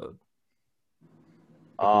episode?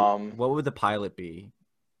 Um. What would the pilot be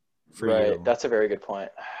for Right. you? That's a very good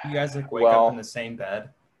point. You guys like wake Well- up in the same bed,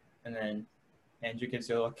 and then Andrew gives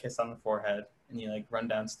you a little kiss on the forehead, and you like run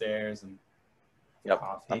downstairs and Yep.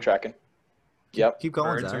 coffee. I'm tracking. Yep. Keep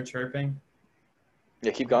going, Birds are Zach. chirping.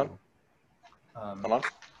 Yeah. Keep going. Come on.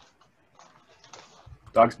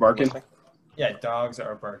 Dogs barking. Yeah, dogs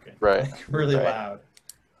are barking. Right. Like, really Right. loud.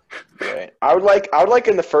 Right. I would like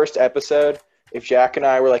in the first episode if Jack and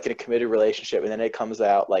I were like in a committed relationship, and then it comes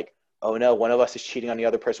out like, oh no, one of us is cheating on the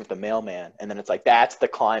other person with the mailman, and then it's like that's the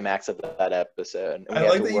climax of that episode. And we I have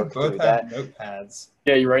like to that you work both through have that. notepads.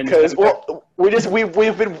 Yeah, you're right. Because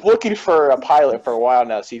we've been looking for a pilot for a while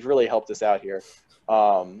now, so you've really helped us out here.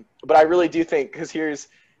 But I really do think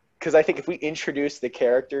because I think if we introduce the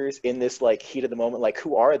characters in this like heat of the moment, like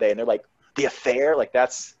who are they, and they're like the affair, like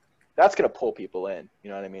that's gonna pull people in. You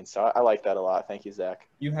know what I mean? So I like that a lot. Thank you, Zach.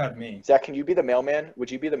 You had me. Zach, can you be the mailman? Would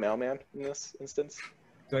you be the mailman in this instance?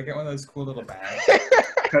 Do I get one of those cool little bags?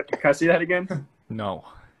 Can I see that again? No.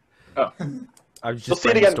 Oh. I was You'll just see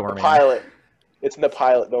it again. The brainstorming. pilot. It's in the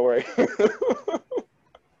pilot. Don't worry.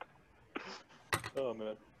 Oh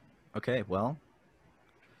man. Okay, well,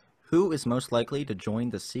 who is most likely to join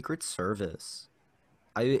the Secret Service?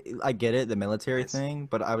 I get it, the military Nice. thing,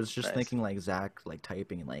 but I was just Nice. thinking like Zach, like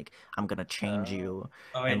typing like I'm gonna change you.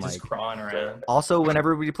 Oh, and And, just like- crawling around. Also,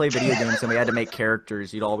 whenever we play video games and we had to make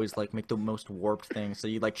characters, you'd always like make the most warped thing. So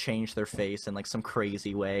you'd like change their face in like some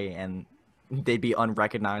crazy way, and they'd be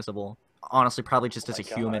unrecognizable. Honestly, probably just as a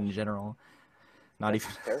my human in gosh. general, not That's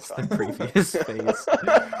even terrifying. the previous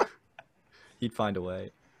face. He'd find a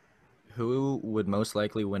way. Who would most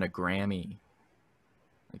likely win a Grammy?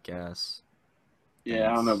 I guess.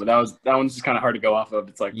 Yeah, I don't know, but that one's just kind of hard to go off of.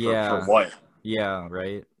 It's like for what? Yeah,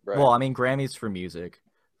 right? Right. Well, I mean, Grammys for music,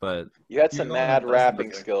 but You had You're some the one mad that does rapping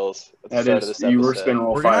music. skills at the That start of is, this you were episode. spinning a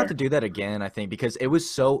little we're gonna have fire. to do that again, I think, because it was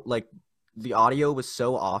so like the audio was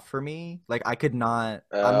so off for me. Like I could not.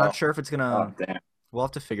 I'm Oh. not sure if it's gonna. Oh damn! We'll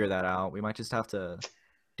have to figure that out. We might just have to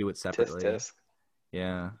do it Tisk separately. tisk.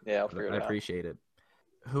 Yeah, Yeah, I'll but figure it I out. appreciate it.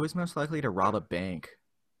 Who is most likely to rob a bank?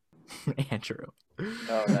 Andrew.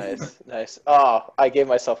 Oh, nice. Oh, I gave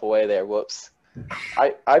myself away there. Whoops.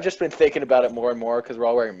 I've just been thinking about it more and more because we're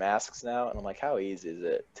all wearing masks now, and I'm like, how easy is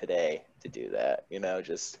it today to do that? You know,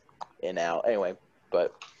 just in out. Anyway,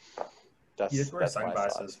 but that's You just wear that's my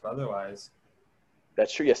sunglasses, thought. but otherwise.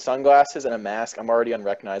 That's true. Yeah, sunglasses and a mask. I'm already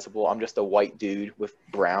unrecognizable. I'm just a white dude with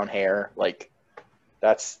brown hair. Like,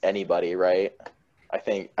 that's anybody, right? I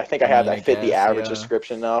think I fit the guess, average yeah.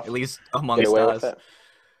 description enough. At least Get amongst away us. with it.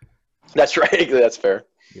 That's right. That's fair.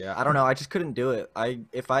 Yeah, I don't know. I just couldn't do it.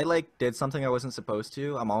 If I like did something I wasn't supposed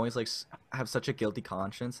to, I'm always like have such a guilty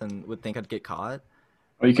conscience and would think I'd get caught.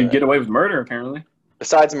 Well, you could get away with murder apparently.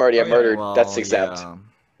 Besides murder, yeah, Oh, yeah. murder. Well, that's exempt.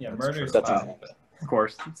 Yeah, That's murder is true. That's fine. Of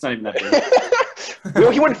course, it's not even that big.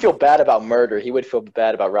 Well, he wouldn't feel bad about murder. He would feel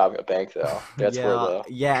bad about robbing a bank, though. That's yeah, where the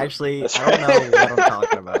yeah. Actually, That's I don't right. know what I'm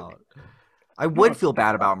talking about. I would feel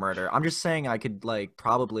bad about murder. I'm just saying I could like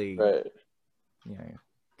probably right.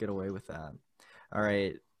 get away with that. All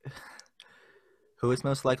right. Who is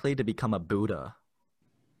most likely to become a Buddha?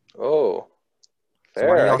 Oh, So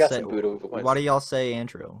why do fair. y'all I got say- some Buddha points. Why do y'all say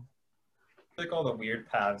Andrew? Like all the weird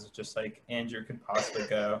paths, just like Andrew could possibly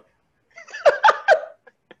go.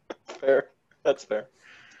 Fair. That's fair.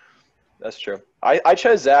 That's true. I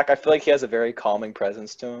chose Zach. I feel like he has a very calming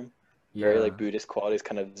presence to him. Very like Buddhist qualities,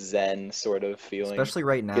 kind of Zen sort of feeling. Especially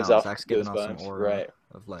right now. Gives off Zach's giving those off some vibes. aura Right.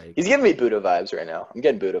 of like. He's giving me Buddha vibes right now. I'm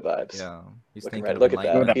getting Buddha vibes. Yeah. He's Looking thinking right. of Look at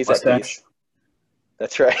enlightenment. that. That He's at mustache. peace.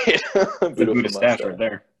 That's right. The Beautiful Buddha stash mustache. right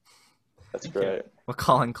there. That's Thank you. right. What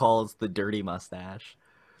Colin calls the dirty mustache.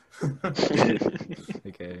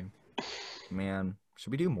 Okay. Man,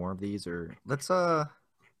 should we do more of these or let's We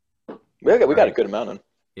got a Alright. good amount of them.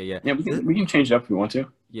 yeah. Yeah, we can change it up if we want to.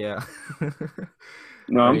 Yeah.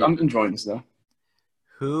 No, Right. I'm enjoying this though.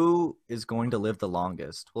 Who is going to live the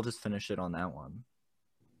longest? We'll just finish it on that one.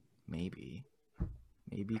 Maybe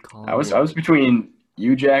Colin. I was between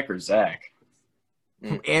you, Jack, or Zach.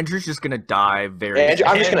 Andrew's just gonna die very Andrew,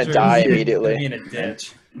 I'm just gonna Andrew's die gonna immediately. be in a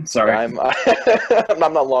ditch. Sorry. I'm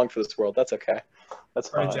not long for this world. That's okay. That's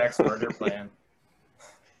Part fine. of Jack's murder plan.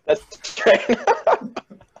 That's right.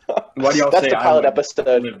 Why do y'all That's say the I pilot would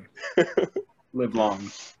episode. live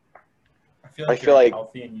long? I feel like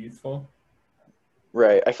healthy and youthful.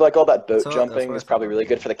 Right. I feel like all that boat That's jumping what I is probably thought. really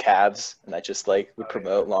good for the calves, and that just like would Oh, yeah.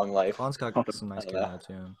 promote long life. Colin's got some nice I kid don't know. now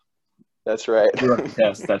too. That's right. You're up to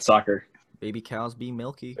test. That's soccer. Baby cows be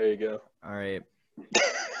milky. There you go. All right.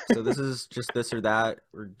 So this is just this or that.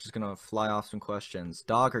 We're just gonna fly off some questions.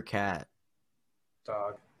 Dog or cat?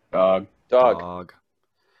 Dog. Dog. Dog.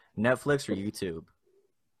 Netflix or YouTube?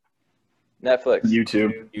 Netflix.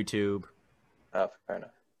 YouTube. YouTube. Oh, fair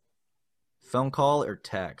enough. Phone call or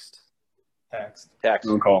text? Text. Text.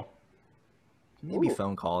 Phone call. Maybe Ooh.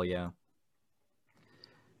 phone call, yeah.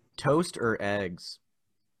 Toast or eggs?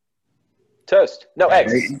 Toast. No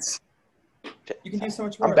eggs. Eggs. You can do so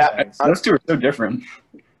much I'm more. bad- with eggs. Those two are so different.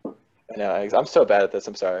 No eggs. I'm so bad at this.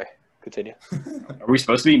 I'm sorry. Continue. Are we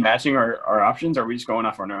supposed to be matching our options, or are we just going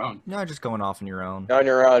off on our own? No, just going off on your own. You're on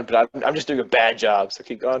your own, but I'm just doing a bad job. So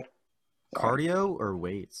keep going. Cardio or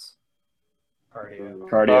weights? Cardio.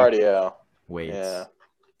 Cardio. Cardio. Weights. Yeah.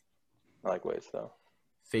 I like weights though.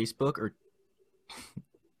 Facebook or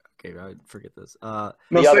okay, I forget this. No,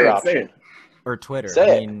 The say other it, say option. it. Or Twitter.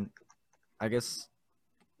 Say I it. mean, I guess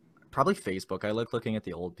probably Facebook. I like looking at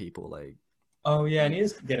the old people. Like Oh yeah, I need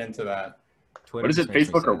to get into that. Twitter. What is just it? makes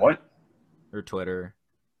me Facebook or sad. what? Or Twitter.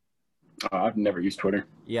 Oh, I've never used Twitter.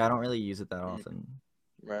 Yeah, I don't really use it that often,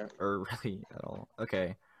 Right. or really at all.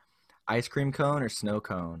 Okay, ice cream cone or snow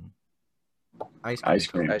cone? Ice cream. Ice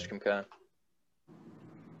cream. Ice cream cone.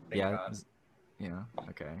 Thank Yeah. God. Yeah.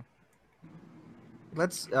 Okay.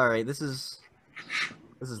 All right. This is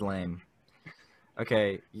lame.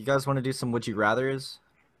 Okay, you guys want to do some would you rather's?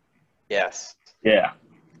 Yes. Yeah.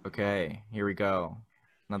 Okay, here we go.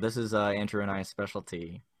 Now this is Andrew and I's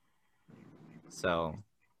specialty. So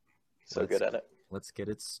So good at it. let's get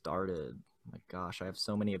it started. My gosh, I have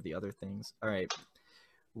so many of the other things. All right.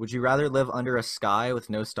 Would you rather live under a sky with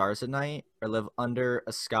no stars at night or live under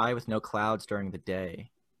a sky with no clouds during the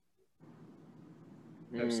day?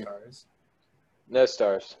 No Mm, stars. no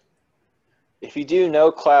stars. If you do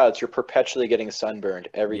no clouds, you're perpetually getting sunburned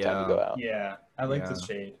every time you go out. Yeah, I like the Yeah.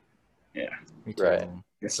 shade. Me too. Right. The But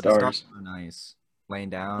the stars stars. are nice. Laying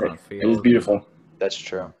down on a field. It is beautiful. That's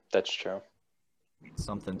true. That's true.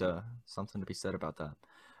 Something to be said about that.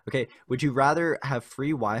 Okay, would you rather have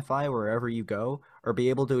free Wi-Fi wherever you go, or be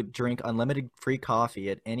able to drink unlimited free coffee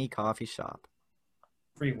at any coffee shop?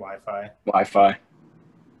 Free Wi-Fi. Wi-Fi.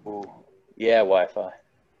 Ooh. Yeah, Wi-Fi.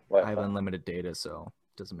 I have unlimited data, so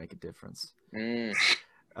it doesn't make a difference.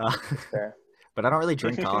 Uh, Fair. but I don't really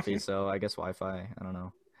drink coffee, so I guess Wi-Fi. I don't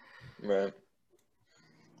know. Right.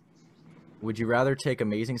 Would you rather take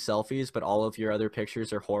amazing selfies, but all of your other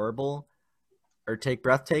pictures are horrible, or take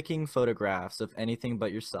breathtaking photographs of anything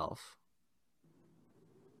but yourself?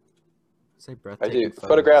 Say I breathtaking do.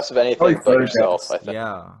 Photographs of anything Probably but yourself, photographs. I think.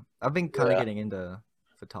 Yeah, I've been kind of Yeah. getting into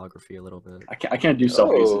photography a little bit. I can't do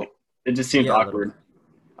selfies. Oh. It just seems Yeah, a little awkward.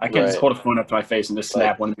 I can't just Right. hold a phone up to my face and just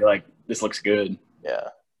snap one and be like, "This looks good." Yeah.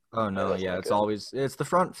 Oh no, that's yeah, not it's good. always it's the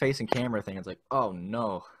front facing camera thing. It's like, oh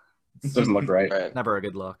no, It doesn't look right. Right. never a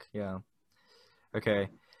good look. Yeah. Okay.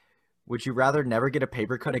 Would you rather never get a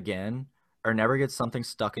paper cut again, or never get something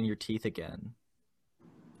stuck in your teeth again?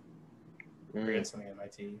 Never get something in my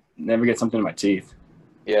teeth. Never get something in my teeth.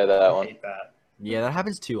 Yeah, that I one. hate that. Yeah, that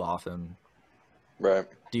happens too often. Right.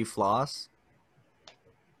 Do you floss?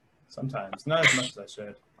 Sometimes, not as much as I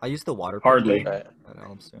should. I use the water. Hardly. picker. Right. That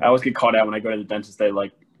helps. I always get called out when I go to the dentist. They're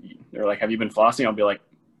like, "Have you been flossing?" I'll be like,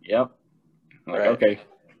 "Yep." I'm like, Right. "Okay,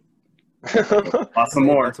 floss some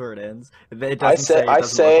more." That's where it ends. It I doesn't say- it I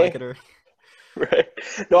doesn't say- look like it. Or... Right.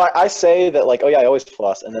 No, I say that like, oh yeah, I always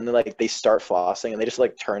floss, and then they start flossing, and they just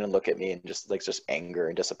like turn and look at me, and just anger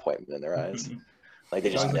and disappointment in their eyes. Like they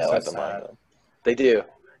just Sounds know so I've been lying sad. to them. They do.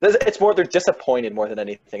 It's more they're disappointed more than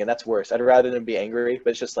anything, and that's worse. I'd rather them be angry,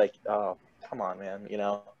 but it's just like, oh, come on, man, you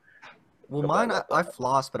know. Well, Feel mine, bad I about that.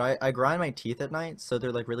 floss, but I grind my teeth at night, so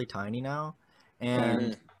they're like really tiny now.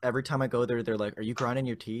 And every time I go there, they're like, "Are you grinding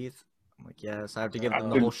your teeth?" I'm like, "Yes." I have to give them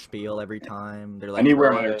the whole spiel every time. They're I like, need to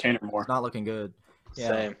wear my Right. retainer more. "It's not looking good."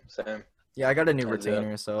 Yeah. Same. Yeah, I got a new Hands up.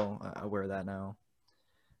 retainer, so I wear that now.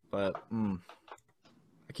 But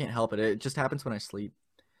I can't help it. It just happens when I sleep.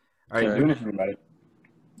 All Can't right, do anything about it.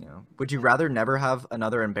 would you rather never have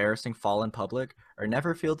another embarrassing fall in public, or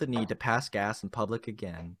never feel the need to pass gas in public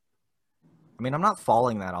again? I mean, I'm not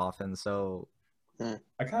falling that often, so I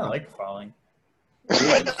kind of like falling.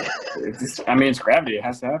 It's gravity. It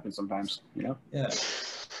has to happen sometimes. Yeah,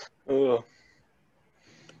 Ooh.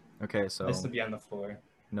 okay. So nice to be on the floor.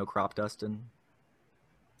 no crop dusting.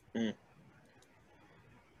 Mm.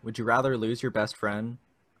 Would you rather lose your best friend,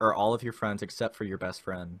 or all of your friends except for your best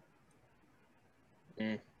friend?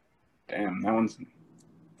 Damn, that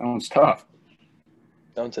one's tough.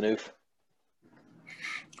 That one's an oof.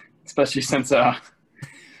 Especially since there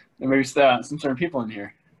may be some certain people in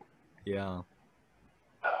here. Yeah.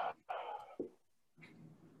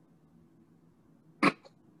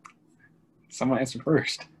 Someone answer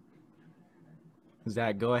first.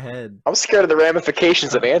 Zach, go ahead. I'm scared of the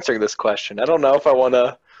ramifications of answering this question. I don't know if I want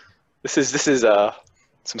to. This is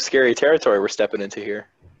some scary territory we're stepping into here.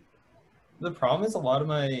 The problem is a lot of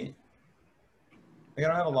my. Like, I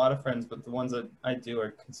don't have a lot of friends, but the ones that I do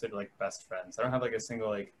are considered like best friends. I don't have like a single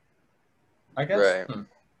like. I guess. Right.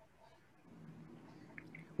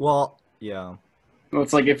 Well, yeah. Well,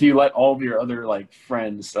 it's like if you let all of your other like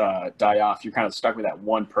friends die off, you're kind of stuck with that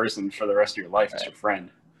one person for the rest of your life as your friend.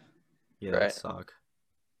 Yeah, Right. that suck.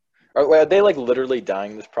 Are they like literally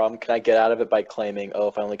dying this problem? Can I get out of it by claiming, oh,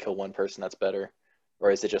 if I only kill one person, that's better?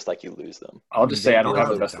 Or is it just like you lose them? I'll just say I don't They have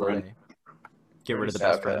a will best die. friend. Get rid of the Yeah,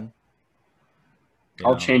 best okay. friend.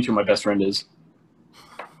 I'll Yeah. change who my best friend is.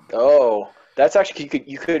 Oh, that's actually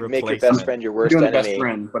you could make your Replace best them. friend your I'm worst doing the enemy. best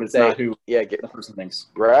friend, but it's Say, not who yeah, the person thinks.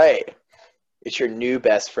 right. It's your new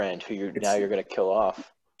best friend who It's- now you're gonna kill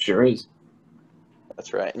off. Sure is.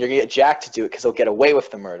 That's right. And you're gonna get Jack to do it because he'll get away with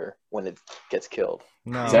the murder when it gets killed.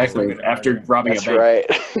 No. Exactly. Good After murder. robbing That's a bank.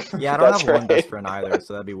 right. Yeah, I don't That's have one best right. friend either,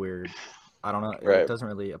 so that'd be weird. I don't know. Right. It doesn't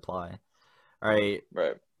really apply. All right.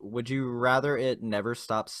 Right. Would you rather it never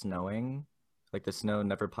stops snowing, like the snow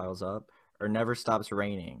never piles up, or never stops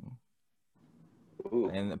raining,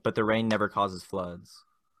 but the rain never causes floods?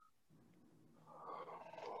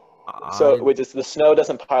 So wait, the snow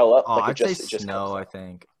doesn't pile up? Oh, like I'd say it just snow. comes I up?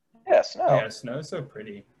 think. Yeah, snow. Yeah, snow is so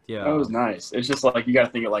pretty. Yeah. That was nice. It's just like you got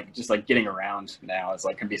to think of like just like getting around now. It's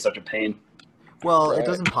like can be such a pain. Well, it Right.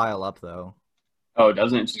 doesn't pile up though. Oh, it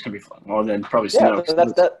doesn't. It's just gonna be fun. Well, then probably Yeah, snow.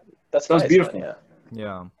 that's Snow's nice, beautiful. Yeah.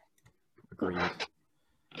 Yeah. Agreed.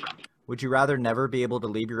 Would you rather never be able to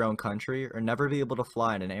leave your own country, or never be able to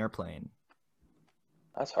fly in an airplane?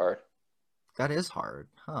 That's hard. That is hard,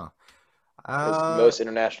 huh? Because most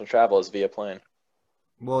international travel is via plane.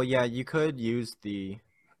 Well, yeah, you could use the.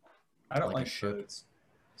 I don't Like a like ship. boats,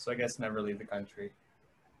 so I guess never leave the country.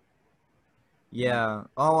 Yeah.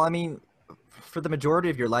 Oh, I mean, for the majority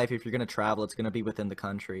of your life, if you're gonna travel, it's gonna be within the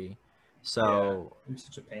country. So Yeah, it's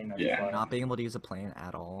such a pain not Yeah. to fly. not being able to use a plane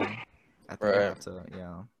at all, I think Right. I have to,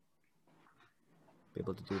 yeah, be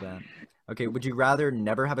able to do that. Okay, would you rather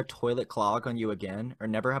never have a toilet clog on you again, or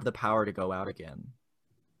never have the power to go out again?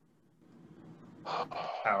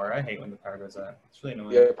 Power. I hate when the power goes out. It's really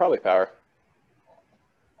annoying. Yeah, probably power.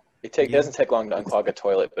 It Yeah. doesn't take long to unclog a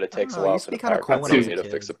toilet, but it takes a know, it while used for to the be kinda power cool when I was a company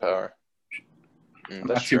to fix kid. the power. I'm That's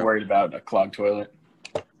not too true. worried about a clogged toilet.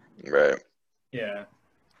 Right. Yeah.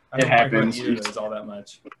 I It don't worry about happens. either of those all that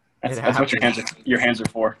much. That's what your hands are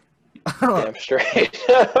for. Damn straight.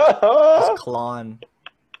 Just clawing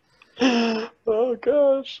Oh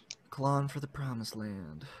gosh. for the promised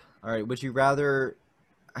land. All right, would you rather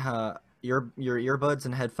your earbuds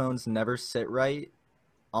and headphones never sit right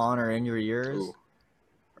on or in your ears, Ooh.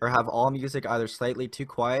 or have all music either slightly too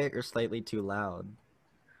quiet or slightly too loud?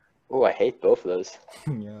 Oh, I hate both of those.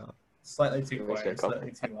 Yeah. Slightly too It makes me quiet,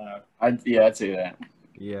 slightly too loud. I'd say that.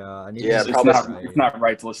 Yeah, I need Yeah, to It's probably- not right. it's not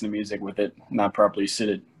right to listen to music with it not properly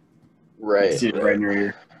seated Right. right in your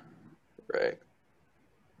ear. Right.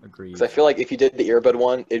 Agreed. Because I feel like if you did the earbud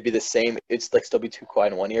one, it'd be the same. It's like still be too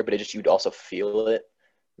quiet in one ear, but you'd also feel it.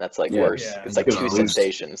 That's like Yeah. worse. Yeah. It's like It two goes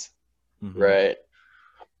sensations. Mhm. Right.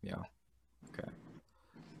 Yeah. Okay.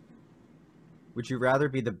 Would you rather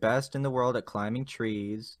be the best in the world at climbing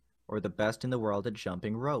trees or the best in the world at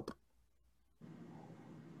jumping rope?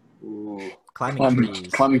 Ooh. Climbing trees.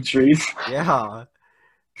 Climbing trees. Yeah.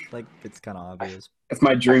 Like, it's kind of obvious. It's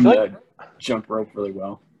my dream feel to jump rope really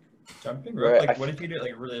well. Jumping rope, Right, like, what if you do it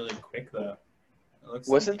like really quick though? It looks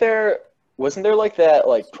Wasn't there like that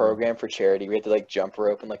like program for charity? We had to like jump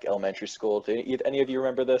rope in like elementary school. Do any of you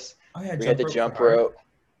remember this? Oh yeah, We had to jump for heart. rope.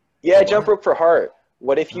 Yeah, For jump what? rope for heart.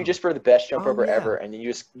 What if you Oh. just were the best jump Oh, roper yeah. ever, and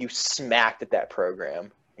you smacked at that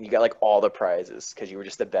program, and you got like all the prizes because you were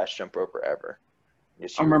just the best jump roper ever?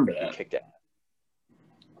 I remember that. You kicked ass.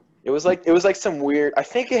 It was like some weird. I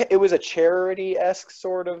think it was a charity-esque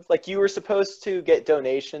sort of like you were supposed to get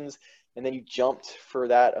donations, and then you jumped for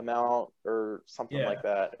that amount or something Yeah. like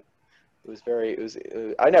that. It was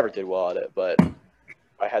I never did well at it, but if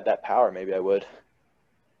I had that power, maybe I would.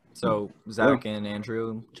 So, Zach and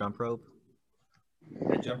Andrew, jump rope?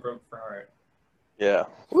 I jump rope for heart. Yeah.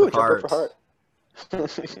 Ooh, jump rope for heart.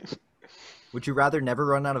 heart. Would you rather never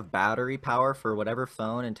run out of battery power for whatever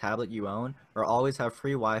phone and tablet you own, or always have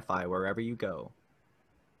free Wi-Fi wherever you go?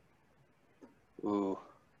 Ooh.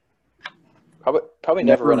 Probably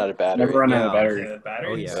never run out of battery. Never run out of Yeah. battery. Yeah, the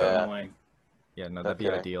battery is Oh, so yeah. annoying. Yeah, no, that'd be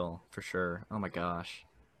Okay. ideal for sure. Oh my gosh,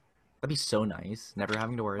 that'd be so nice. Never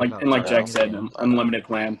having to worry Like about. and like Jack charging said, again. unlimited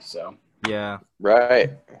plan. So Yeah.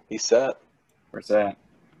 Right. He's set. where's that?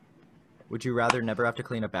 Would you rather never have to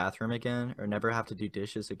clean a bathroom again, or never have to do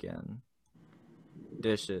dishes again?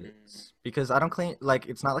 Dishes, because I don't clean. Like,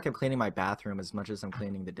 it's not like I'm cleaning my bathroom as much as I'm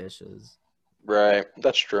cleaning the dishes. Right.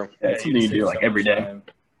 That's true. Yeah, it's something you save do like so every much day. time.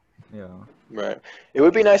 Yeah. Right. It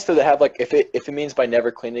would be nice though to have like if it means by never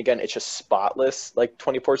cleaning again, it's just spotless like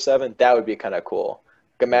 24/7. That would be kind of cool.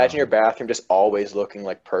 Like, imagine your bathroom just always looking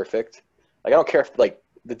like perfect. Like I don't care if like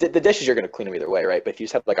the dishes you're gonna clean them either way, right? But if you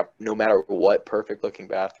just have like a no matter what perfect looking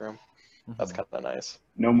bathroom, that's Mhm. kind of nice.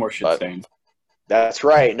 No more shit But- stains. That's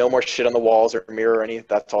right. No more shit on the walls or mirror or anything.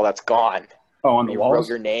 That's all that's gone. Oh, on the You wrote walls.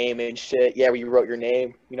 your name and shit. Yeah, where you wrote your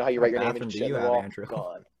name. You know how you What write your name bathroom and do shit you on the have, wall? Andrew?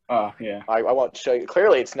 Gone. Oh yeah, I won't show you.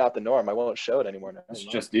 Clearly, it's not the norm. I won't show it anymore. Now. it's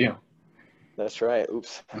just you. That's right.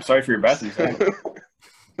 Oops. I'm sorry for your bathroom, Zach.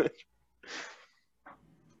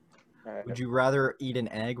 All right. Would you rather eat an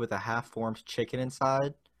egg with a half-formed chicken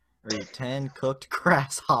inside, or eat 10 cooked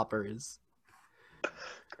grasshoppers?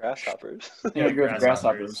 Grasshoppers. Yeah, go with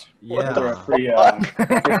grasshoppers. What the Yeah.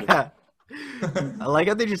 Pretty, fuck? I like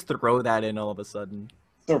how they just throw that in all of a sudden.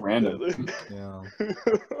 so random. Yeah.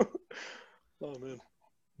 Oh man.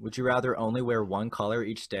 Would you rather only wear one color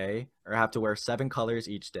each day, or have to wear 7 colors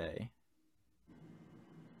each day?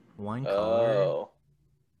 One color? Oh.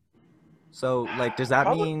 So, like, does that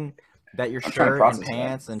Probably- mean that your I'm trying to shirt and process that.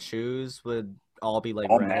 pants and shoes would all be like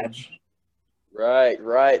All red? match.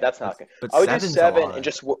 Right. That's not good. But I would do seven's a 7 lot. and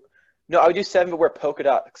just no. I would do 7 but wear polka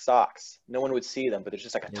dot socks. No one would see them, but there's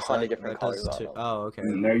just like a Yes, ton that- of different that does colors on too. them. Oh, okay.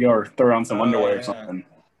 And there you go. Or throw on some Oh, underwear or yeah. something.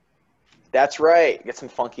 That's right. Get some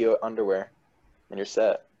funky underwear, and you're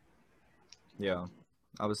set. Yeah.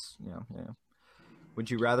 Yeah. Would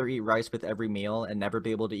you rather eat rice with every meal and never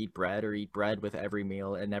be able to eat bread, or eat bread with every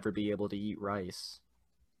meal and never be able to eat rice?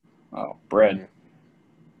 Oh, bread.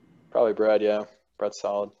 Probably bread, yeah. Bread's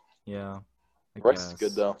solid. Yeah. I Rice is guess.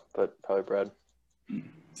 good though, but probably bread.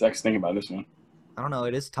 Zach's thinking about this one. I don't know.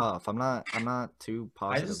 It is tough. I'm not too I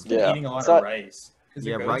positive. just been Yeah. eating a lot It's of not- rice. Because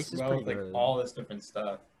Yeah, it goes rice is well pretty with like good. all this different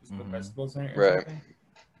stuff. Just put Mhm. vegetables in it or Right. something.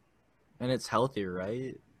 And it's healthier,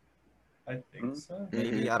 right? I think so.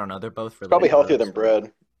 Maybe. I don't know. They're both really Probably healthier good, than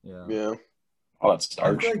bread. Yeah. Yeah. All that I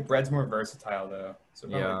starch. feel like bread's more versatile though. So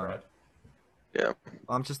probably Yeah. bread. Yeah.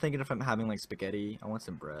 Well, I'm just thinking if I'm having like spaghetti, I want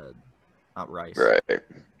some bread, not rice. Right.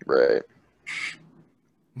 Right.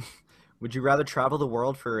 Would you rather travel the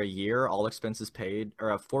world for a year, all expenses paid,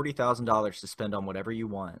 or have $40,000 to spend on whatever you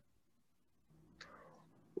want?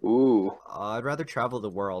 Ooh. I'd rather travel the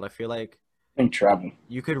world. I feel like I think travel.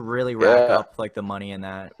 you could really rack Yeah. up like the money in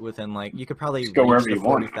that within like you could probably Just go reach wherever the you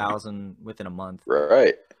want. 40,000 within a month.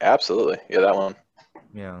 Right. Absolutely. Yeah, that one.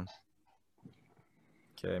 Yeah.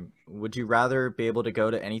 Okay. Would you rather be able to go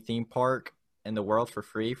to any theme park in the world for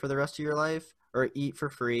free for the rest of your life, or eat for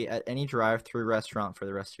free at any drive-through restaurant for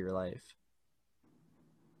the rest of your life?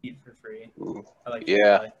 Eat for free. Ooh. I like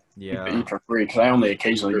Yeah. Chick-fil-A. Yeah. Eat for free because I only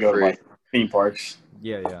occasionally For go to free. like theme parks,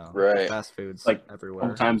 Yeah. Right. Fast foods like everywhere.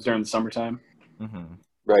 sometimes during the summertime. Mm-hmm.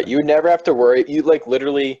 Right. You would never have to worry. You like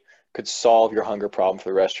literally could solve your hunger problem for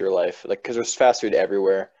the rest of your life. Like, because there's fast food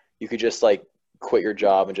everywhere. You could just like quit your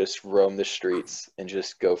job and just roam the streets and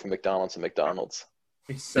just go from McDonald's to McDonald's.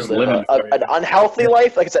 It's so Just Live living good. an unhealthy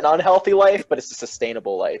life. Like, it's an unhealthy life, but it's a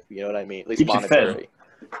sustainable life. You know what I mean? At least Keeps you fed. monetary.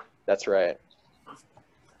 That's right.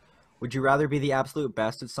 Would you rather be the absolute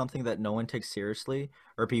best at something that no one takes seriously,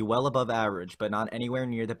 or be well above average but not anywhere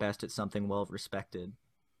near the best at something well respected?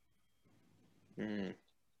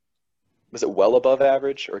 Was it well above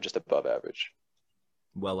average or just above average?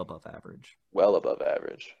 Well above average. Well above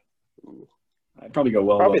average. Ooh. I'd probably go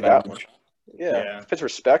well Probably above that average. Yeah. Yeah. If it's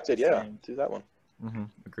respected, yeah, Same. do that one. Mm-hmm.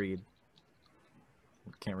 Agreed.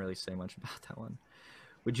 Can't really say much about that one.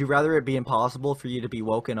 Would you rather it be impossible for you to be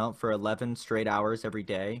woken up for 11 straight hours every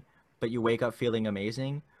day, but you wake up feeling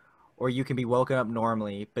amazing, or you can be woken up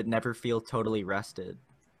normally but never feel totally rested?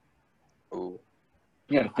 Ooh.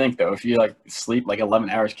 You gotta think though, if you like sleep like 11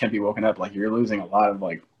 hours, can't be woken up, like you're losing a lot of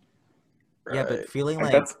like. Yeah, but Right. feeling Like,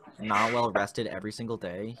 like that's- not well rested every single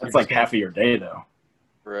day. That's like half of your day though.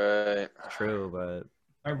 Right. True, but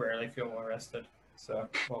I rarely feel well rested. So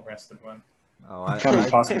well rested one. I Kind of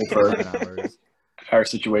impossible for 11 hours. our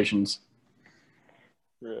situations.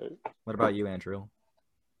 Right. What about you, Andrew?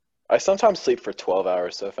 I sometimes sleep for 12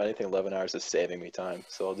 hours, so if anything, 11 hours is saving me time,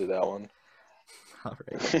 so I'll do that one. All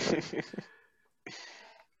right.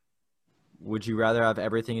 Would you rather have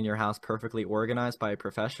everything in your house perfectly organized by a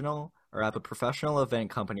professional, or have a professional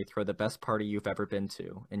event company throw the best party you've ever been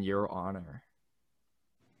to in your honor?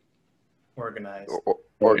 Organized.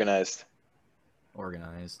 Organized.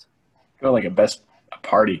 Organized. Feel like a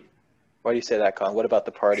party. Why do you say that, Colin? What about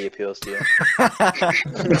the party appeals to you?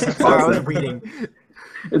 Sorry, I was reading.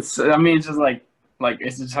 It's it's just like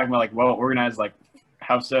it's just talking about like well organized, like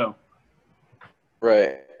how so?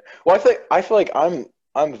 Right. Well, I feel like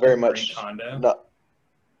I'm very much condo. not.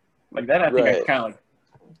 Like that I think I Right. kind of like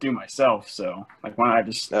do myself, so like why not I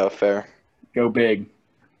just No, fair. go big?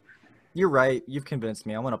 You're right. You've convinced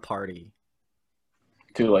me. I want a party.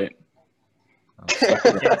 Too late. Oh,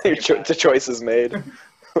 The choice is made.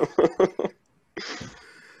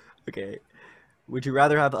 okay. Would you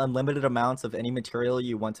rather have unlimited amounts of any material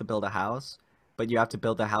you want to build a house, but you have to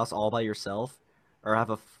build the house all by yourself, or have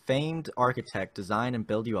a famed architect design and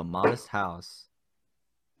build you a modest house?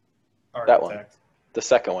 That one. Architect. The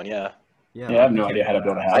second one, yeah. Yeah. Yeah, I have no idea how to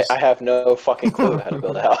build a house. I have no fucking clue how to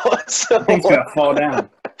build a house. Things gonna fall down.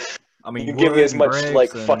 I mean, You can give me wood as and much bricks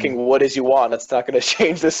like and- fucking wood as you want. That's not going to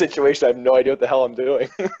change the situation. I have no idea what the hell I'm doing.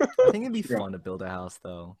 I think it'd be fun to build a house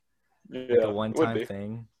though, like Yeah, a one-time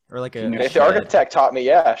thing, or like a Yeah. If the shed. architect taught me,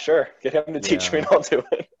 yeah, sure. Get him to teach me and I'll do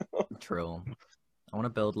it. True. I want to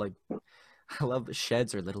build like I love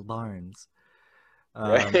sheds or little barns.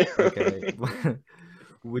 Right. Okay.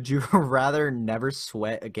 Would you rather never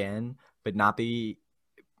sweat again, but not be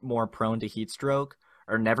more prone to heat stroke,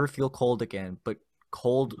 or never feel cold again, but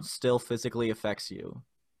cold still physically affects you?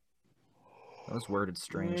 That was worded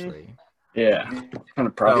strangely. Yeah, kind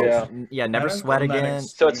of probably. Yeah. Yeah, never Haven't sweat gone that again,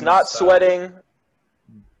 So it's not stuff. sweating.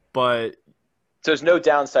 but So there's no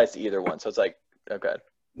downsides to either one. So it's like, okay.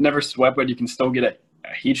 Never sweat, but you can still get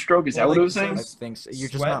a heat stroke. Is that what it was saying? I think so. You're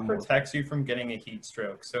just Sweat not more. protects you from getting a heat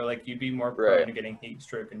stroke. So like you'd be more prone Right. to getting heat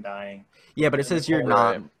stroke and dying. Yeah, but it in says the you're cold.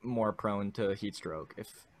 not Right. more prone to heat stroke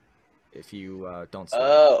if you don't sweat.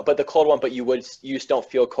 Oh, but the cold one, but you just don't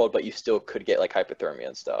feel cold, but you still could get like hypothermia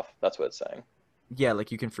and stuff. That's what it's saying. Yeah,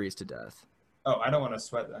 like you can freeze to death. Oh, I don't want to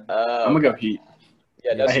sweat then. I'm gonna go heat.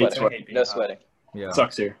 Yeah, no I hate sweating. sweating. No sweating. Yeah. It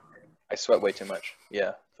sucks here. I sweat way too much.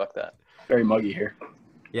 Yeah, fuck that. Very muggy here.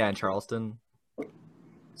 Yeah, in Charleston.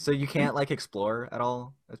 So you can't like explore at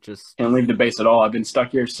all? It's just Can't leave the base at all. I've been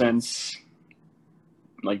stuck here since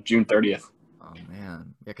like June 30th. oh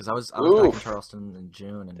man. Yeah, because I was back in Oof. Charleston in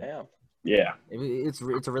June and Damn. Yeah. it's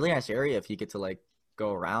a really nice area if you get to like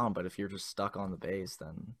go around, but if you're just stuck on the base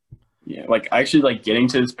then Yeah. Like actually like getting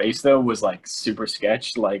to this base though was like super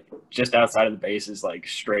sketch. Like just outside of the base is like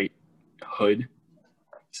straight hood.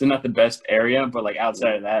 So not the best area, but like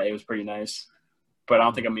outside of that it was pretty nice. But I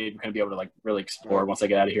don't think I'm even gonna be able to like really explore once I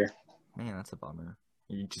get out of here. man, that's a bummer.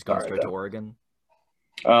 You just going Alright, straight to though. Oregon?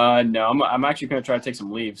 No, I'm actually gonna try to take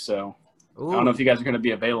some leave, so Ooh. I don't know if you guys are gonna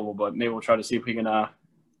be available, but maybe we'll try to see if we can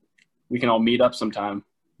all meet up sometime.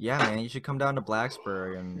 Yeah, man, you should come down to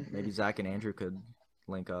Blacksburg and maybe Zach and Andrew could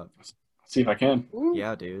link up. See if I can.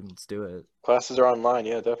 Yeah, dude, let's do it. Classes are online.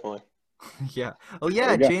 Yeah, definitely. Yeah. Oh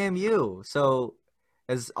yeah, There you JMU. So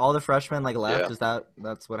has all the freshmen like left? Yeah. Is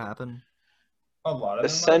that's what happened? A lot of them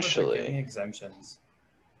Essentially. are getting exemptions.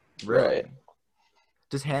 Right.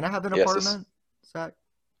 Does Hannah have an Yes, apartment, Zach?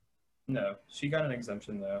 No, she got an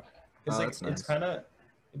exemption though. Because Oh, like that's nice.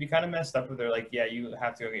 it'd be kind of messed up if they're like, yeah, you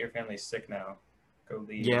have to go get your family sick now. Go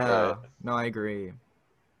leave. Yeah. Right. No, I agree.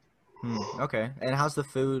 Okay. And how's the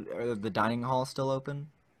food or the dining hall still open?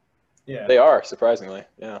 Yeah. They are, surprisingly.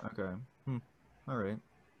 Yeah. Okay. All right.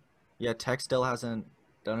 Yeah, tech still hasn't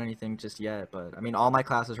done anything just yet, but I mean, all my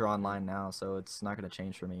classes are online now, so it's not going to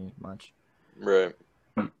change for me much. Right.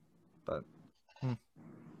 But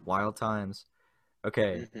wild times.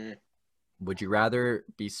 Okay. Mhm. Would you rather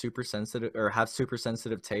be super sensitive or have super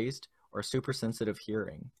sensitive taste or super sensitive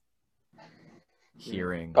hearing?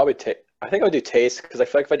 Hearing. Probably I think I would do taste because I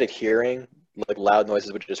feel like if I did hearing, like loud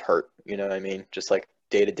noises would just hurt. You know what I mean? Just like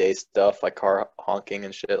day-to-day stuff, like car honking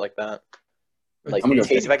and shit like that. Like I'm gonna go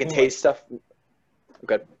taste. If I can cool. taste stuff.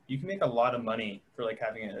 Good. You can make a lot of money for like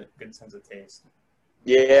having a good sense of taste.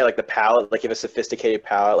 Yeah, like the palate. Like you have a sophisticated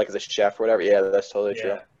palate, like as a chef or whatever. Yeah, that's totally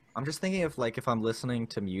true. I'm just thinking of like if I'm listening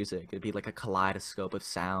to music, it'd be like a kaleidoscope of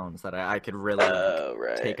sounds that I could really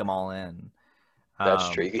Right. take them all in. That's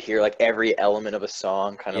true. You could hear like every element of a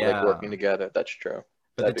song kind of like Yeah. working together. That's true.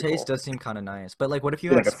 But That'd the be taste cool. does seem kind of nice. But like, what if you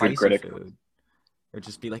Feel had like a food spicy critic. food? It'd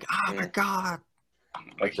just be like, oh my god,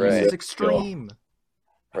 Like Right. this is extreme.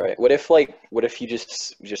 Right. What if you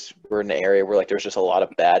just were in an area where like there's just a lot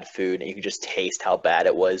of bad food and you could just taste how bad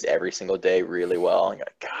it was every single day really well and you're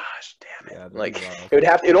like, gosh, damn it. Yeah, that'd Like be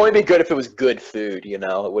rough. it'd only be good if it was good food, you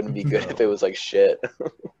know? It wouldn't be good if it was like shit.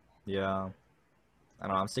 Yeah. I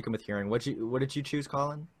don't know. I'm sticking with hearing. What did you choose,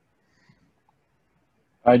 Colin?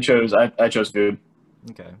 I chose food.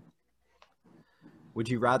 Okay. Would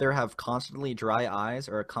you rather have constantly dry eyes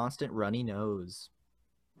or a constant runny nose?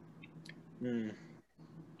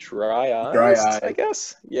 Dry eyes, Dry eyes. I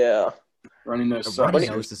guess. Yeah. Running nose A sucks. runny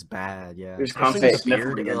nose is bad. Yeah. There's Especially constant with the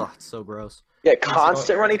beard. sniffling. Ugh, it's so gross. Yeah,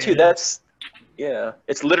 constant running too. irritated. That's yeah.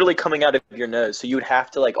 It's literally coming out of your nose, so you would have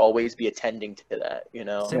to like always be attending to that, you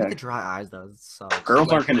know? Same Yeah. with the dry eyes though. It sucks.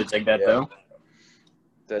 Girls aren't gonna dig that Yeah. though.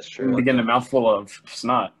 That's They're true. getting a mouthful of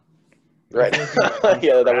snot. Right.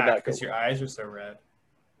 Yeah, that would not go. Because your eyes are so red.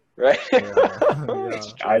 Right. Yeah. Yeah.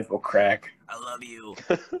 Eyes will crack. I love you.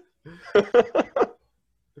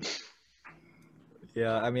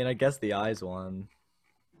 Yeah, I mean, I guess the eyes one.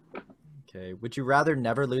 Okay. Would you rather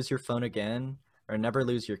never lose your phone again or never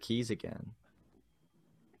lose your keys again?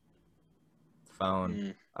 Phone.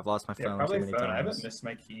 Mm. I've lost my Yeah, phone probably too many phone. I times. haven't missed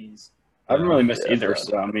my keys. I haven't really missed Yeah, either, phone.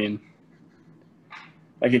 so I mean,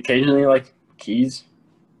 like occasionally, like keys.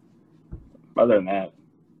 Other than that,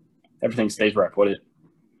 everything stays where I put it.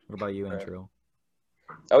 What about you, Right. Andrew?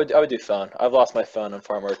 I would do phone. I've lost my phone on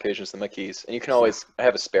far more occasions than my keys. And you can always I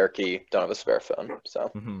have a spare key, don't have a spare phone.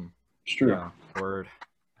 So Mm-hmm. It's true. Yeah, word.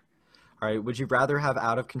 All right, would you rather have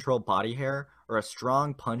out of control body hair or a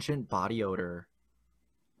strong, pungent body odor?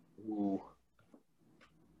 Ooh.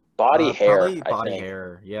 Body hair. Probably I body think.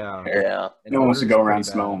 hair, yeah. Yeah. And No one wants to odor's go pretty around bad.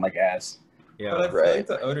 smelling like ass. Yeah. But I feel Right. like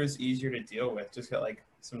the odor is easier to deal with. Just get like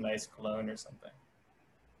some nice cologne or something.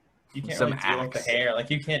 You can't Some really deal with the Axe. hair. Like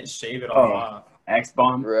you can't shave it all Oh. off. Axe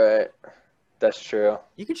bomb. Right. That's true.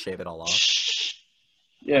 You could shave it all off.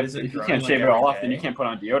 Yeah, Is it if you growing, can't like, shave it all every off, then you day? can't put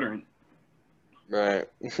on deodorant. Right.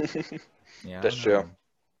 Yeah, I That's don't true. know.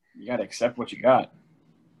 You gotta accept what you got.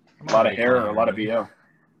 I'm A lot of already hair kinda or a lot of horny. BO.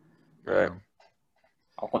 Right.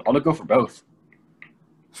 I'll go for both.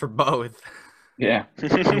 For both. Yeah.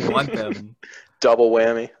 You want them. Double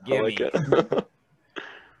whammy. I Gimme. like it.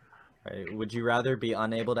 Right. Would you rather be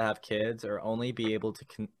unable to have kids or only be able to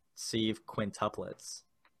conceive quintuplets?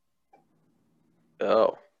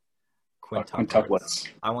 Oh. Quintuplets.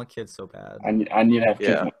 I want kids so bad. I need to have kids.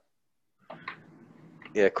 Yeah.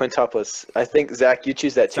 Yeah, quintuplets. I think, Zach, you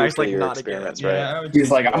choose that too Zach's for like, your not experiments, again. right? Yeah, I would He's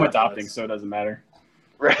choose like, I'm quintuplets. adopting, so it doesn't matter.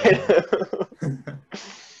 Right.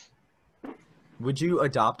 Would you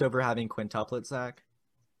adopt over having quintuplets, Zach?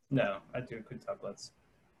 No, I do quintuplets.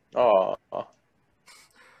 Oh.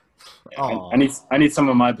 Yeah, I need some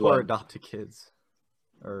of my Poor blood. adopted kids.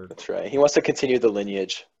 Or That's right. He wants to continue the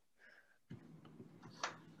lineage.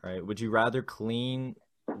 right? Would you rather clean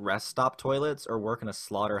rest stop toilets or work in a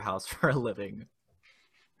slaughterhouse for a living?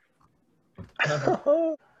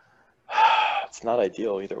 It's not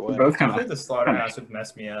ideal either way. Both I kind think of. the slaughterhouse would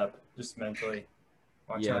mess me up just mentally.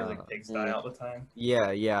 Watching all Yeah. these like pigs die all the time.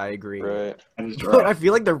 Yeah, I agree. Right. But I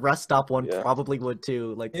feel like the rest stop one Yeah. probably would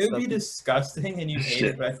too. Like, It would be stuff- disgusting and you hate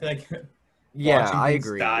it, but I feel like yeah, watching I things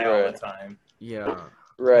agree. die all Right. the time. Yeah,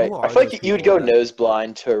 Right. Who I are feel like those you'd people go that- nose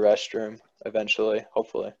blind to a restroom eventually,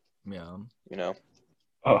 hopefully. yeah. You know.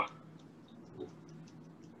 Oh,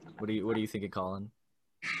 What do you thinking, Colin?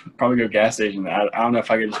 probably go gas station. I don't know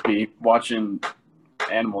if I could just be watching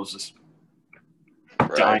animals just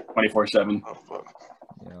dying 24/7. Oh, fuck.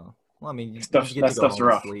 Yeah. Well, I mean, you Stuff- get that to go stuff's home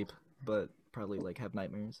rough. and sleep, but probably like have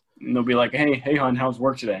nightmares. And they'll be like, hey, hon, how's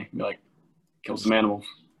work today? Be like, kill some animals.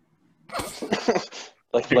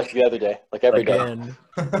 like the other day. Like every Like, day.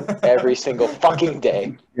 Again. Every single fucking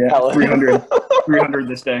day. Yeah, Hell. 300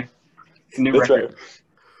 this day. It's a new That's record.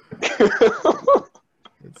 right.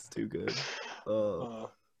 It's too good.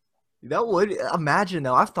 That would imagine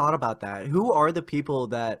though. I've thought about that. Who are the people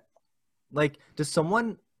that, like, does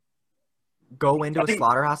someone go into I a think-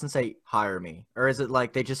 slaughterhouse and say, "Hire me," or is it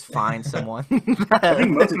like they just find someone? I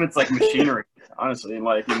think most of it's like machinery, honestly.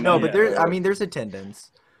 Like, No, but Yeah. there's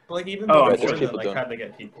attendance. But like even Oh, before there's then, people like doing- how'd they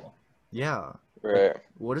get people? Yeah. Right.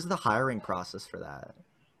 What is the hiring process for that?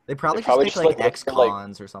 They probably, probably just just, take like like,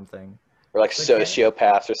 ex-cons or something. Or like Like, yeah.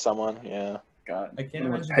 sociopaths or someone. Yeah. God, I can't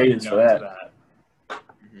no one imagine pays being for known that.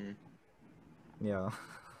 Mhm. Yeah.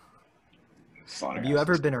 Slaughterhouse. Have you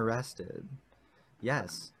ever been arrested?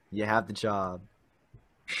 Yes. You have the job.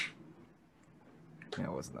 Yeah,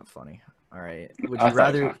 it wasn't that funny. All right. Would I you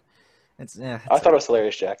thought it was rather? fine. It's I thought it was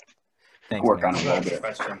hilarious, Jack. Thanks, Work on man. it a little bit.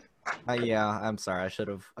 Question. Yeah, I'm sorry. I should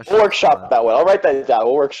have. We'll workshop that one. I'll write that down.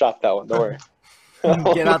 We'll workshop that one. Don't worry.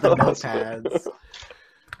 Get out the notepads.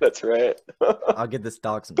 That's right. I'll give this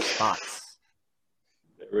dog some spots.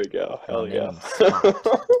 There we go. Hell My yeah. name's Spot.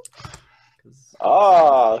 'Cause-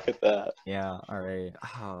 Ah, look at that. Yeah. All right.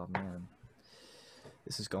 Oh man,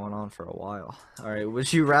 this is going on for a while. All right.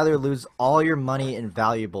 Would you rather lose all your money and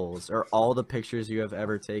valuables or all the pictures you have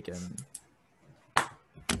ever taken?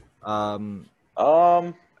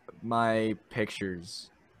 My pictures.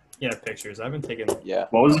 Yeah, pictures. I've been taking. Yeah.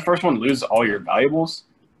 What was the first one? Lose all your valuables?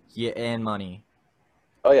 Yeah, and money.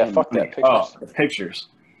 Oh yeah. Fuck that. Pictures. Oh, the pictures.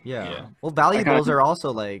 Yeah. Yeah. Well, valuables kinda- are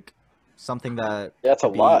also like something that Yeah, that's a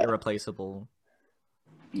could be lot. irreplaceable.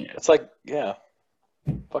 Yeah. It's like, yeah.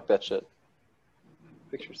 Fuck that shit.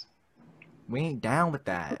 Pictures. We ain't down with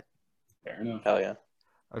that. Fair enough. Hell yeah.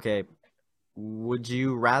 Okay. Would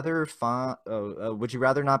you rather would you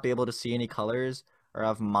rather not be able to see any colors or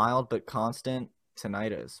have mild but constant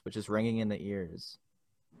tinnitus, which is ringing in the ears?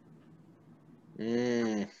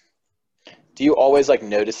 Mm. Do you always like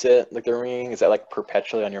notice it, like the ringing? Is that like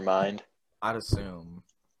perpetually on your mind? I'd assume.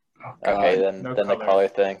 Oh, God. Okay, then no the color. color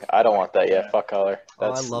thing. I don't want that. Yeah, Yeah. fuck color. Oh, I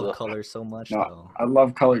That's love ugh. colors so much No, though. I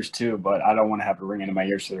love colors too, but I don't want to have it ringing in my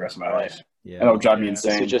ears for the rest of my Right. life. Yeah. That'll drive me Yeah.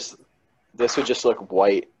 insane. This would just look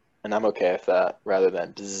white, and I'm okay with that rather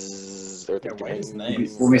than bzzz or the Yeah, white is ding.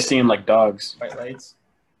 nice. We'll be seeing like dogs, White lights.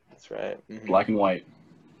 That's right. Mhm. black and white.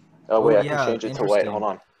 Oh wait, Oh, I yeah, can change it to white. interesting. Hold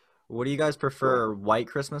on. What do you guys prefer, white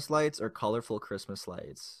Christmas lights or colorful Christmas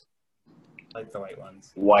lights? Like the white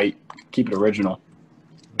ones. White. Keep it original.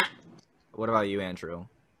 What about you, Andrew?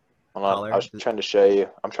 Hold on. Color? I was trying to show you.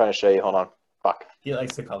 I'm trying to show you. Hold on. Fuck. He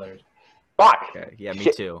likes the colored. Fuck. Okay, yeah, me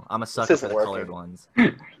Shit. too. I'm a sucker for isn't the working. colored ones.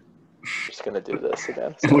 Just gonna do this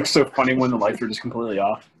again. It looks so funny when the lights are just completely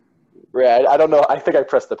off. Yeah, I don't know. I think I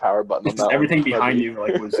pressed the power button. on Just that everything one. behind Maybe. you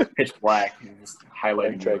like was pitch black and just I'm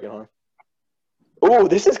highlighting. dragging on. Oh,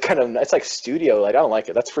 this is kind of nice. It's like studio light. I don't like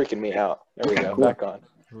it. That's freaking me out. There we go. Cool. Back on.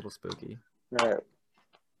 A little spooky. All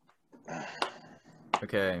right.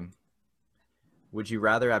 Okay. Would you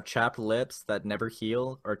rather have chapped lips that never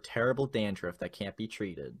heal or terrible dandruff that can't be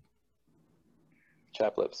treated?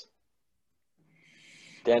 Chap lips.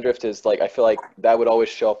 Dandruff is like, I feel like that would always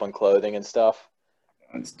show up on clothing and stuff.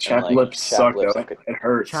 Chapped like, lips chapped suck lips, though. I could- It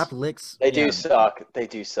hurts. Chapped lips. They yeah, do suck. They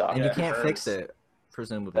do suck. And Yeah, you it can't fix hurts. it,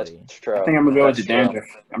 presumably. That's true. I think I'm gonna go That's into true. dandruff.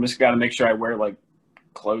 I'm just gotta make sure I wear like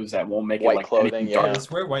clothes that won't make White it like clothing, anything yeah. Yeah, dark.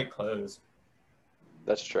 just wear white clothes.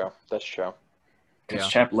 That's true. That's true. Because Yeah.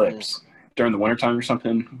 chapped lips during the wintertime or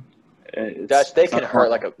something. It's They it's can not hurt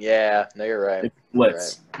normal. like a. Yeah, no, you're right. It You're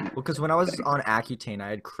splits. Well, because when I was on Accutane, I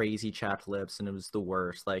had crazy chapped lips, and it was the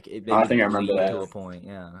worst. Like, they I would think I remember bleed that. to a point.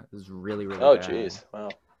 Yeah, it was really, really Oh, bad. jeez. Wow.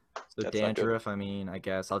 So That's not good. dandruff, I mean, I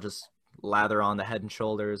guess I'll just lather on the Head and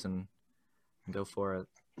Shoulders and go for it.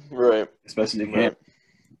 Right. As best as you can. Right.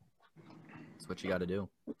 That's what you got to do.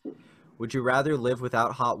 Would you rather live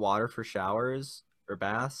without hot water for showers or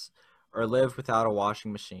baths, or live without a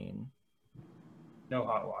washing machine? No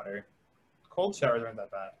hot water. Cold showers aren't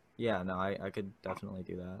that bad. Yeah, no, I could definitely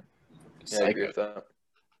do that. Yeah, I agree with that.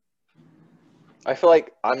 I feel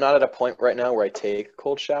like I'm not at a point right now where I take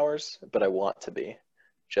cold showers, but I want to be,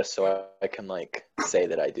 just so I can like say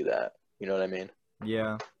that I do that. You know what I mean?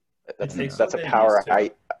 Yeah, It takes That's a getting power used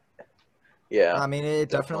to. Yeah. I mean, it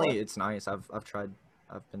definitely. definitely, it's nice. I've tried,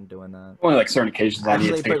 I've been doing that. Only like certain occasions I need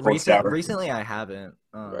Actually, to take a but cold shower. recently I haven't.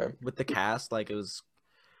 Right. With the cast, like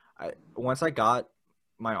once I got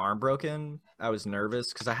my arm broken, I was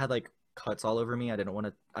nervous because I had like cuts all over me. I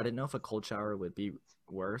didn't know if a cold shower would be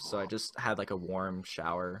worse, so I just had like a warm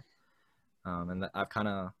shower. And I've kind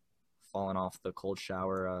of fallen off the cold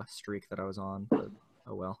shower streak that I was on, but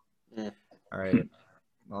oh well. Mm. All right,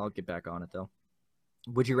 I'll get back on it though.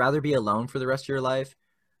 Would you rather be alone for the rest of your life,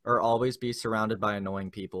 or always be surrounded by annoying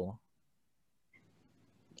people?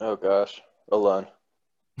 Oh gosh, alone.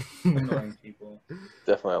 Annoying people.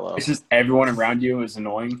 Definitely alone. It's just everyone around you is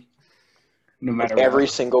annoying, no matter Every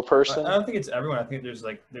what. single person. I don't think it's everyone. I think there's No,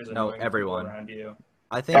 annoying everyone. people around you.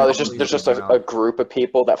 I think Oh, there's just a group of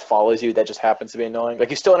people that follows you that just happens to be annoying. Like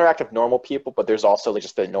you still interact with normal people, but there's also like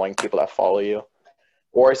just the annoying people that follow you.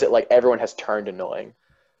 Or is it like everyone has turned annoying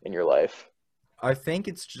in your life? I think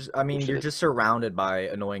it's just. I mean, Which you're is- just surrounded by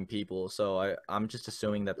annoying people, so I'm just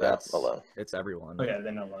assuming that Yeah, that's alone. it's everyone. Oh yeah,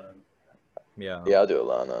 then alone. Yeah. Yeah, I'll do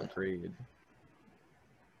alone then. Agreed.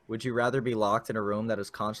 Would you rather be locked in a room that is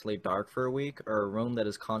constantly dark for a week, or a room that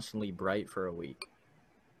is constantly bright for a week?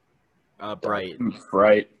 Bright.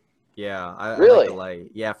 Right. Yeah, I Really? like the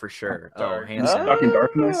light. Yeah, for sure. Dark. Hands down. Stuck in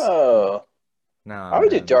darkness? Oh, No, I would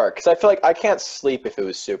do man. dark because I feel like I can't sleep if it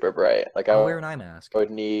was super bright. Like I I'll wear an eye mask.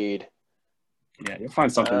 would need. Yeah, you'll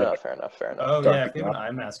find something that Fair enough. Fair enough. Oh Dark yeah, if you have enough. an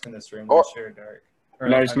eye mask in this room, Or- then sure, dark. you're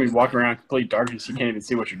not just gonna be walking around in complete darkness. You can't even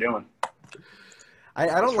see what you're doing. I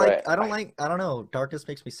don't That's like. right. I don't know. Darkness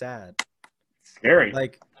makes me sad. Scary.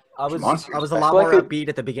 Like I was Monsters. I was a I lot feel more like upbeat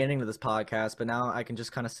at the beginning of this podcast, but now I can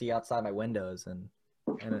just kind of see outside my windows and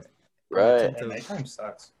it, Right. Yeah, nighttime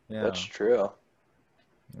sucks. yeah. That's true.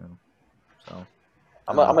 Yeah. So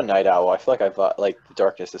I'm a night owl. I feel like I've like the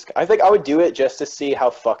darkness is. I think I would do it just to see how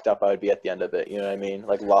fucked up I would be at the end of it. You know what I mean?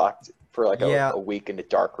 Like locked for like Yeah. a week in a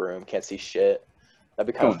dark room, can't see shit.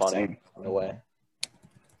 That'd be kind of Go funny insane. in a way.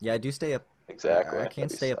 yeah, I do stay up. Exactly. I can't That'd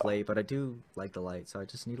be stay up so- late, but I do like the light, so I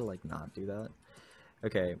just need to like not do that.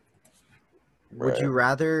 Okay. Would Right. you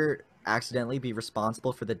rather accidentally be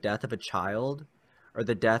responsible for the death of a child or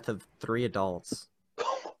the death of 3 adults?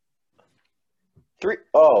 Three.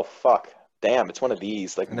 Oh fuck! Damn, it's one of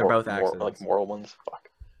these. Like And they're both like accidents. moral ones. Fuck.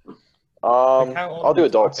 Like, how old I'll are do we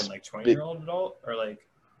adults. talking, like 20-year-old adult or like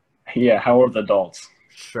Yeah, how old are the adults?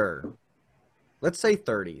 Sure. Let's say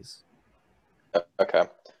 30s. Okay.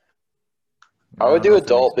 I I would don't do know if that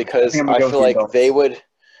adult makes because I'm gonna I go feel with like adults.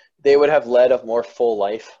 they would have led a more full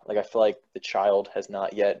life. Like I feel like the child has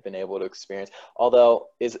not yet been able to experience. Although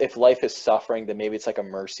if life is suffering, then maybe it's like a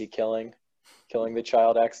mercy killing the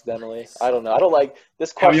child accidentally. I don't know. I don't like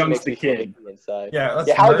this How question young is makes the me feel kid? icky inside. yeah. Let's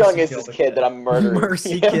Yeah, how mercy young is kill this the kid that I'm murdering?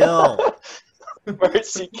 Mercy Yeah. kill.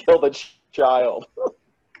 Mercy kill the child.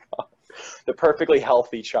 The perfectly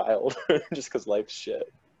healthy child, just because life's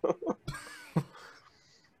shit.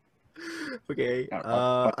 Okay. Yeah,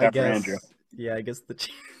 fuck I that for guess. Andrew. Yeah, I guess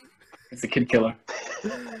It's a kid killer.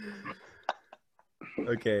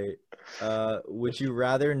 Okay. Would you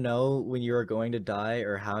rather know when you are going to die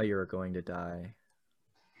or how you are going to die?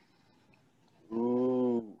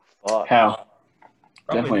 Ooh, fuck. How?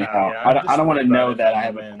 Probably Definitely how, how. yeah. I I'm don't just want to worried about know it that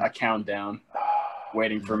I being have when. a countdown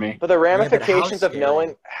waiting for me. But the but how ramifications of scary.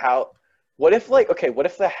 knowing how. What if what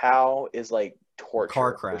if the how is like torture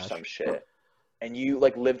Car or crash. some shit, and you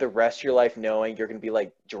like live the rest of your life knowing you're gonna be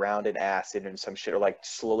like drowned in acid and some shit, or like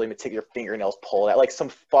slowly take your fingernails pulled out, like some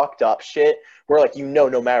fucked up shit where like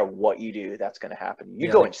no matter what you do, that's gonna happen. You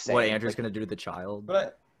Yeah, go like insane. what Andrew's Like, gonna do to the child?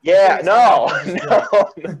 But yeah, It's no,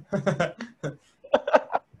 like- no.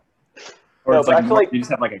 Or No, it's but I like feel like- you just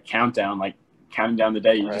have like a countdown, like counting down the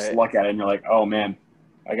day. You just Right. look at it and you're like, oh man,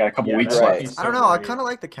 I got a couple Yeah, weeks that would Right. be left. so I don't know. I worried. kind of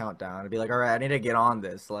like the countdown. I'd be like, all right, I need to get on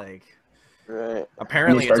this. Like, Right.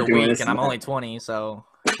 Apparently, start it's a doing week, this and and I'm that. only 20, so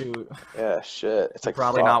shoot. Yeah, shit. It's like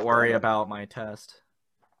Probably not fuck, worry man. about my test.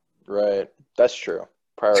 Right. That's true. It's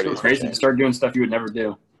Priorities crazy to change. start doing stuff you would never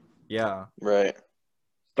do. Yeah. Right.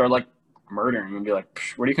 Start like murdering and be like,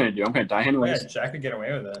 "Psh, what are you gonna do? I'm gonna die Oh, anyways. yeah, Jack could get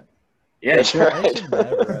away with it. Yeah, That's yeah. I right. should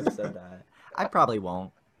never have said that. I probably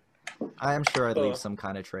won't. I am sure I'd leave some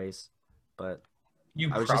kind of trace, but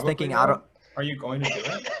You I was probably just thinking won't? out of. Are you going to do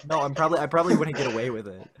it? No, I probably wouldn't get away with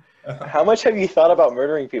it. How much have you thought about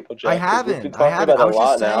murdering people, Jack? I 'Cause we've been haven't. talking about I it a was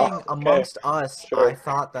lot just now. saying, Okay. amongst us, Sure. I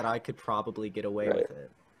thought that I could probably get away Right. with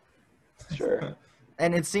it, Sure.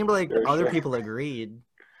 and it seemed like Sure, other sure. people agreed.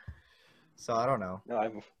 So I don't know. No,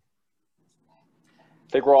 I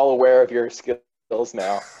think we're all aware of your skills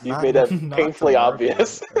now. You've Not- made that not to painfully work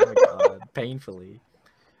obvious. with. Oh my god, painfully.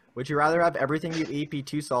 Would you rather have everything you eat be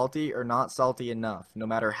too salty or not salty enough, no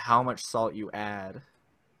matter how much salt you add?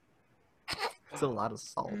 It's a lot of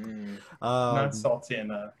salt. Not salty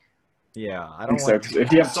enough. Yeah, I I don't think so. want 'Cause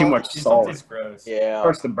if you have too much salt, Salty's gross. it Yeah.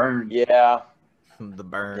 starts to burn. Yeah. the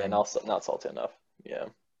burn. Yeah, not salty enough. Yeah.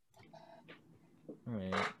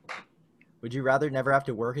 Alright. Would you rather never have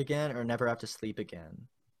to work again or never have to sleep again?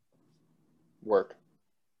 Work.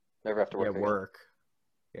 Never have to work Yeah, again. work.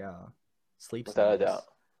 Yeah. Sleep's Without a nice. doubt.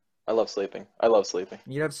 I love sleeping. I love sleeping.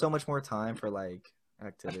 You'd have so much more time for like That's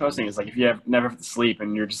activities. what I was thinking. It's like if you have never have to sleep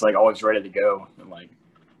and you're just like always ready to go, and like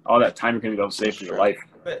all that time you're gonna be able to save for your Sure. life.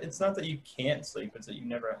 But it's not that you can't sleep, it's that you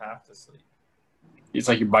never have to sleep. It's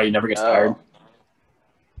like your body never gets Oh. tired.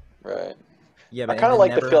 Right. Yeah, I but kind of and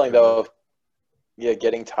like then the never feeling have to though work. of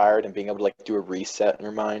getting tired and being able to like do a reset in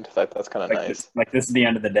your mind. That's kind of Like nice. this is the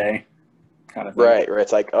end of the day, kind of thing. Right.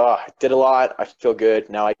 It's like, oh, I did a lot. I feel good.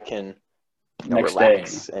 Now I can Next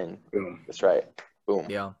relax day, and boom. that's right. Boom.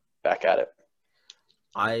 Yeah. Back at it.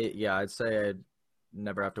 I'd say I'd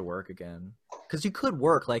never have to work again. Cause you could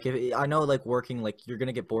work, like if I know like working, like you're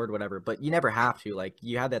gonna get bored, whatever, but you never have to. Like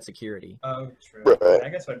you have that security. Oh, true. Right. I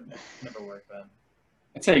guess I'd never work then.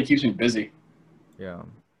 I'd say it keeps me busy, Yeah.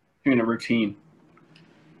 doing a routine.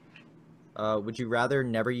 Would you rather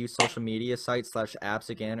never use social media sites / apps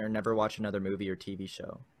again, or never watch another movie or TV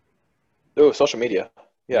show? Oh, social media.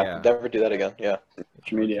 Yeah. Yeah. Never do that again. Yeah.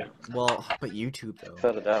 Social media. Well, but YouTube though.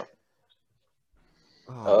 Without a doubt.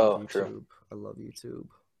 Oh, I Oh, love true. YouTube. I love YouTube.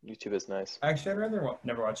 YouTube is nice. Actually, I'd rather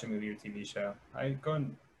never watch a movie or TV show. I go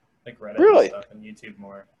on like Reddit Really? and stuff and YouTube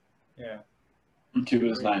more. Yeah. YouTube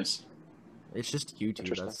is nice. It's just YouTube.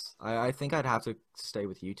 Interesting. I think I'd have to stay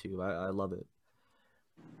with YouTube. I love it.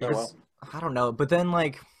 Oh, Because, I don't know, but then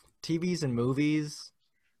like TVs and movies,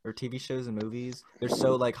 or TV shows and movies, they're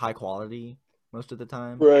so like high quality most of the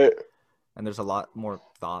time, Right. and there's a lot more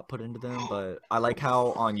thought put into them. But I like how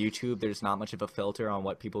on YouTube there's not much of a filter on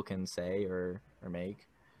what people can say or make.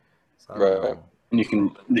 So I don't Right. know. And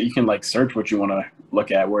you can like search what you want to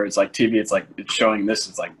look at. Where it's like TV, it's like it's showing this.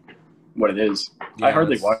 It's like what it is. Yeah, I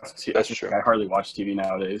hardly it's- watch. That's true. I hardly watch TV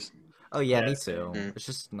nowadays. Oh yeah, me Yeah, too. Mm. It's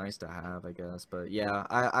just nice to have, I guess. But yeah,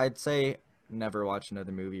 I'd say never watch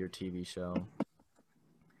another movie or TV show.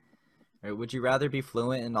 Alright, would you rather be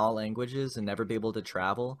fluent in all languages and never be able to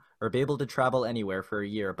travel, or be able to travel anywhere for a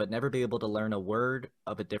year but never be able to learn a word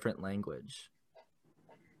of a different language?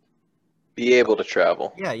 Be able to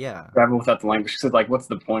travel. Yeah. Travel without the language. Because like, what's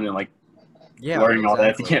the point in like Yeah. learning all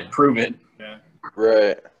that if you exactly. can't prove it? Yeah.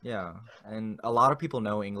 Right. Yeah, and a lot of people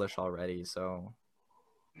know English already, so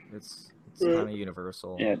it's Right. kind of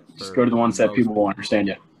universal. Yeah, just for go to the ones that most people will understand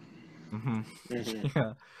you. Mhm. Mhm.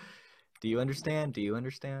 Yeah. Do you understand?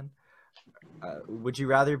 Would you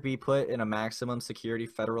rather be put in a maximum security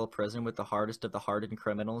federal prison with the hardest of the hardened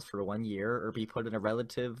criminals for 1 year, or be put in a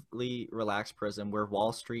relatively relaxed prison where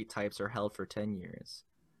Wall Street types are held for 10 years?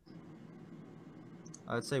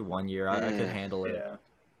 I would say 1 year. I could handle it. Yeah.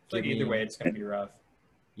 Like Give either me- way, it's gonna be rough.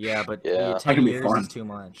 Yeah, but Yeah. 10 can be years fun. is too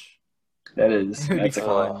much. That is. It'd be That's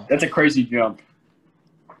fun. that's a crazy jump.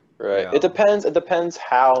 Right. Yeah. It depends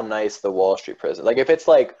how nice the Wall Street prison. Like if it's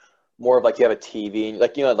like more of like you have a TV and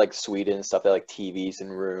like like Sweden and stuff, they have like TVs and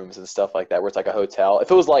rooms and stuff like that where it's like a hotel.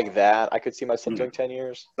 If it was like that, I could see myself doing 10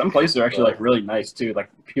 years. Some places are actually like really nice too. Like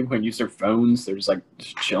people can use their phones. They're just like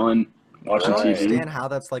just chilling, watching I don't Right. TV. understand how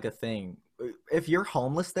that's like a thing. If you're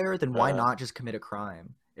homeless there, then why Uh. not just commit a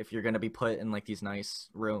crime if you're gonna be put in like these nice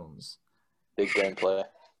rooms? Big brain play.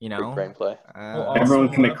 You Big know? brain play. Well, Uh, also, Everyone a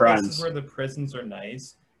lot commit of places crimes. where the prisons are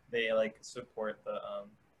nice, they like support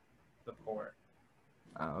the poor.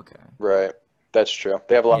 oh, okay. Right. That's true.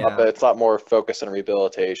 They have a lot Yeah. but it's a lot more focused on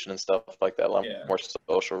rehabilitation and stuff like that. A lot Yeah. more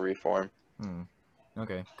social reform.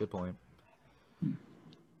 Okay, good point.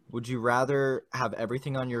 Would you rather have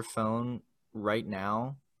everything on your phone right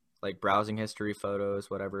now like browsing history, photos,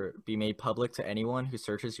 whatever, be made public to anyone who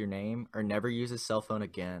searches your name, or never use a cell phone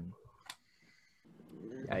again.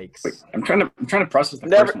 Yikes. Wait, I'm trying to process the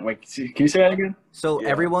Never- first one. Wait, can you say that again? So Yeah.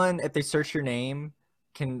 everyone, if they search your name,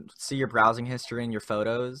 can see your browsing history and your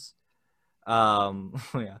photos.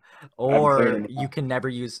 Yeah. Or cleared it you can never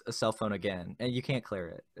use a cell phone again, and you can't clear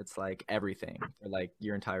it. It's like everything for like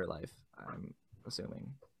your entire life, I'm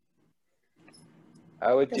assuming.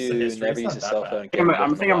 I would Guess the do history, never it's use not a that cell bad. phone.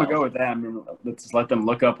 I'm gonna go with that. I mean, let's let them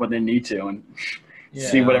look up what they need to and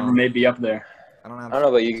see Yeah. whatever may be up there. I don't have I don't know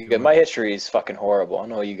about you too guys. much- My history is fucking horrible. I don't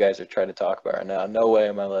know what you guys are trying to talk about right now. No way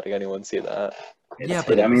am I letting anyone see that. Yeah, It's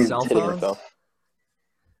but hidden. mean, cell It's hidden phones, info.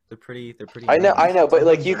 they're pretty I know, nice. but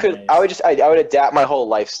like Phones you are could, nice. I would adapt my whole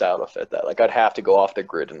lifestyle to fit that. Like I'd have to go off the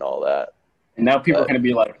grid and all that. And now people are But- gonna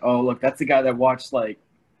be like, "Oh, look, that's the guy that watched like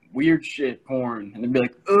weird shit porn," and they'd be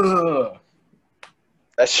like, "Ugh."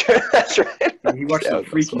 That's true. That's right. He watched Yeah, some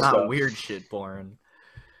freaky Not stuff. weird shit porn.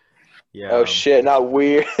 Yeah. Oh shit, not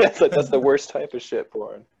weird. That's the worst type of shit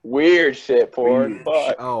porn. Weird shit porn. Weird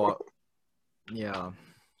Fuck. Oh, yeah.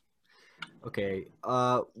 Okay.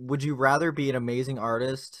 Would you rather be an amazing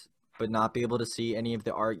artist but not be able to see any of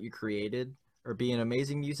the art you created, or be an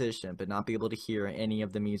amazing musician but not be able to hear any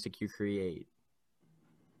of the music you create?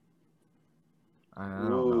 I don't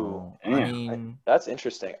know. I damn. mean, That's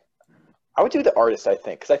interesting. I would do the artist, I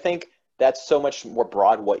think, because I think that's so much more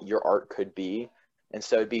broad what your art could be, and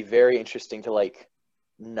so it'd be very interesting to like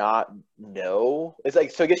not know. It's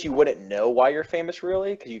like, so I guess you wouldn't know why you're famous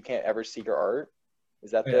really because you can't ever see your art.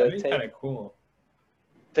 Is that Yeah, the that'd be take? kind of cool.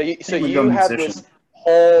 So would you go have musician. this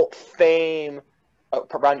whole fame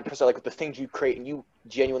around your person, like the things you create, and you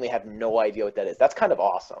genuinely have no idea what that is. That's kind of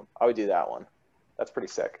awesome. I would do that one. That's pretty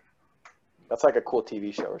sick. That's like a cool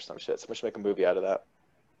TV show or some shit. Someone should make a movie out of that.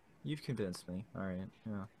 you've convinced me. All right.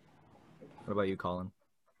 Yeah. What about you, Colin?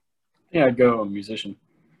 Yeah, I'd go musician.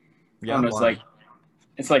 Yeah. It's why?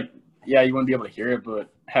 like, yeah, you wouldn't be able to hear it, but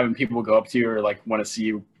having people go up to you or like want to see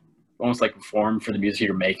you almost like perform for the music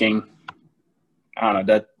you're making, I don't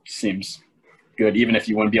know, that seems good, even if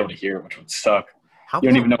you wouldn't be able to hear it, which would suck. How you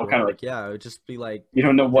don't would even it know what kind of, work? like, Yeah, it would just be like, you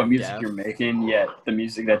don't know what You're music deaf. you're making, yet the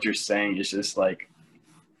music that you're saying is just like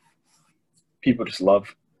people just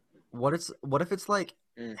love. what if it's like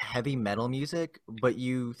Mm. heavy metal music, but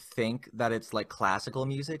you think that it's like classical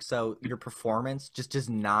music, so your performance just does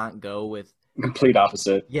not go with. Complete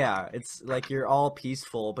opposite. Yeah, it's like you're all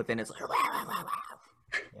peaceful, but then it's like,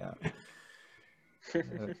 yeah,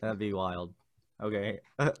 that'd be wild. Okay.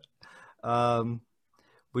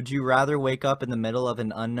 Would you rather wake up in the middle of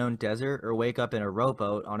an unknown desert or wake up in a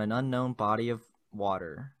rowboat on an unknown body of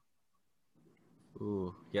water?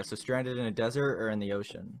 Ooh, yeah. So stranded in a desert or in the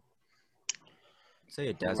ocean? Say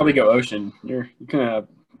a desert. Probably go ocean. You're gonna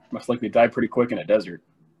most likely die pretty quick in a desert.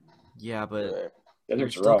 Yeah, but Right. you're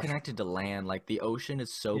Desert's still rough. connected to land. Like the ocean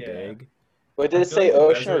is so Yeah. big. But did I it feel say like the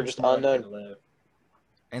ocean or desert's just more likely unknown? to live.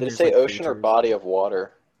 And Did it there's, say like, ocean or creatures. body of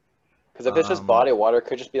water? Because if it's just Um, body of water, it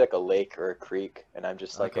could just be like a lake or a creek, and I'm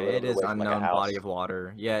just like a Okay, little it bit is away from like a unknown house. body of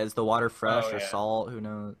water. Yeah, is the water fresh Oh, or yeah. salt? Who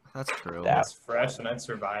knows? That's true. That- It's fresh and I'd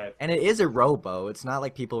survive. And it is a rowboat. It's not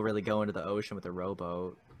like people really go into the ocean with a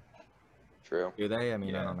rowboat, True. do they? I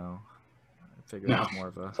mean, I Yeah. don't know. I figured No. it was more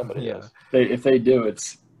of a Somebody yeah. does. If they do,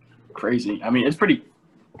 it's crazy. I mean, it's pretty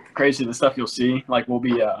crazy the stuff you'll see. Like we'll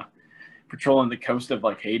be patrolling the coast of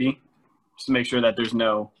like Haiti just to make sure that there's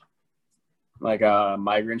no like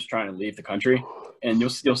migrants trying to leave the country. And you'll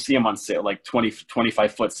see them on sail, like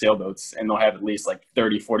 25-foot sailboats, and they'll have at least like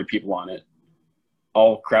 30, 40 people on it,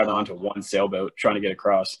 all crowded onto one sailboat trying to get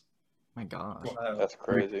across. My gosh. Wow. That's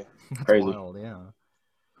crazy. That's Crazy. wild, yeah.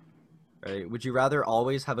 Right. Would you rather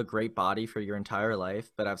always have a great body for your entire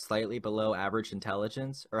life, but have slightly below average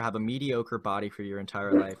intelligence, or have a mediocre body for your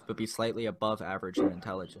entire life, but be slightly above average in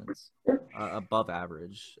intelligence? Above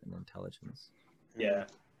average in intelligence. Yeah.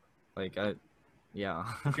 Like, yeah.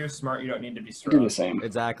 If you're smart, you don't need to be Do strong. the same.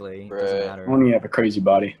 Exactly. Right. Doesn't matter. When you have a crazy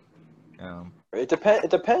body. It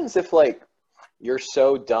depends if like you're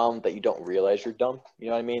so dumb that you don't realize you're dumb. You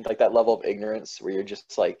know what I mean? Like that level of ignorance where you're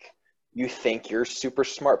just like you think you're super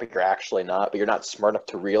smart, but you're actually not. But you're not smart enough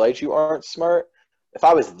to realize you aren't smart. If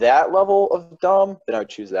I was that level of dumb, then I would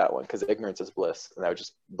choose that one because ignorance is bliss, and that would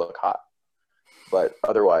just look hot. But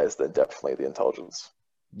otherwise, then definitely the intelligence.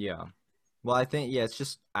 Yeah. Well, I think, yeah, it's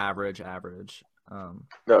just average.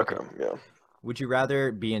 Okay, yeah. Would you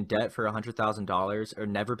rather be in debt for $100,000 or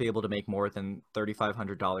never be able to make more than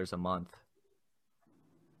 $3,500 a month?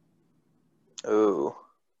 Ooh.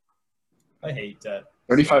 I hate debt.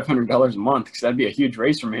 $3,500 a month, because that'd be a huge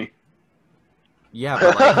raise for me. Yeah,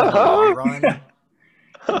 but like in the long run,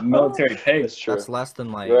 Military pay. That's true. That's less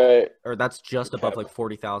than like, Right. or that's just above Okay. like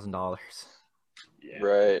 $40,000. Yeah.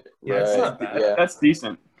 Right. Yeah, it's right. not bad. Yeah. That's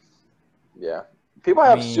decent. Yeah. People I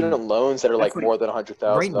have mean, student loans that are like that's like- more than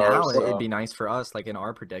 $100,000. Right now, so. it'd be nice for us, like in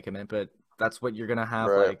our predicament, but that's what you're gonna have,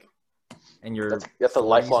 Right. like, in your That's a 40s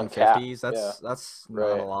lifelong and cap. 50s. That's not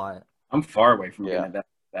Right. a lot. I'm far away from Yeah. getting at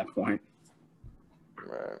that point.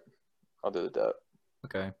 Right. I'll do the debt.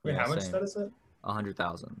 Okay. Wait, Yeah, how much same. that is it?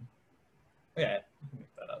 100,000. Yeah, you can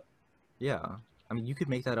make that up. Yeah. I mean, you could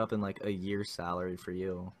make that up in like a year's salary for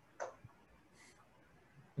you.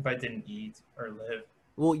 If I didn't eat or live.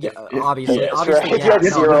 Well, yeah, If- obviously, Yes, obviously, right. If yeah. you had No,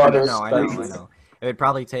 zero no, no, other no, I know. expenses. It would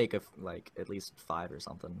probably take like at least 5 or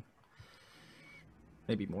something,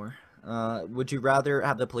 maybe more. Would you rather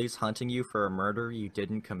have the police hunting you for a murder you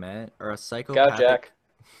didn't commit, or a Got it, psychopathic? Jack.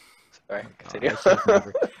 Sorry. Oh, God, Continue. I should've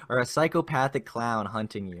never- or a psychopathic clown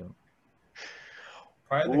hunting you?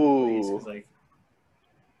 Probably the police, Ooh. because like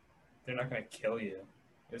they're not gonna kill you.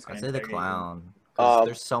 They're just I'd gonna say the interrogate you. clown. 'Cause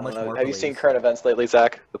there's so I much don't know. more. Have you seen police. current events lately,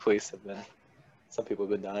 Zach? The police have been. Some people have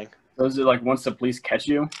been dying. Those are like once the police catch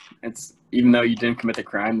you, it's even though you didn't commit the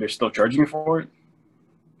crime, they're still charging you for it,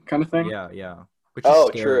 kind of thing. Yeah, yeah. Which is Oh,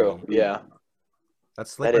 scary. true. Yeah.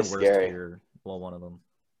 That's like That my is worst scary. fear. Well, one of them.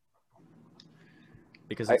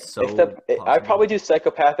 Because I'd it's so. probably do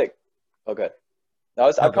psychopathic. Oh, good.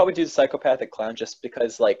 I'd Okay. probably do the psychopathic clown just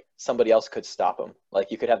because like somebody else could stop him.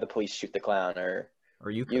 Like you could have the police shoot the clown, or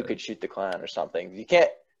Or you you could shoot the clown or something. You can't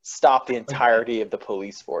stop the entirety of the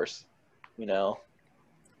police force. You know.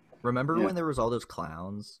 Remember Yeah. when there was all those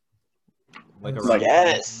clowns? Like Like, around.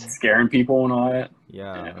 Yes. Scaring people and all that.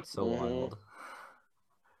 Yeah, Yeah. that's so Mhm. wild.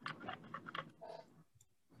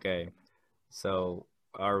 Okay, so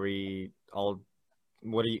are we all?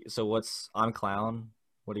 What do you? So what's? I'm clown.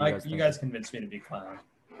 What do you Like guys you think? guys convinced me to be clown.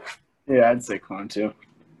 Yeah, I'd say clown too.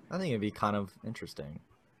 I think it'd be kind of interesting.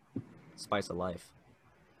 Spice of life.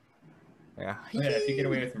 Yeah. Oh, yeah, if you get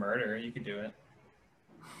away with murder, you could do it.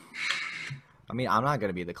 I mean, I'm not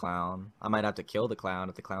gonna be the clown. I might have to kill the clown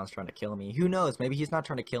if the clown's trying to kill me. Who knows? Maybe he's not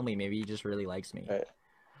trying to kill me. Maybe he just really likes me. Right.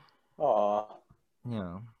 Aw.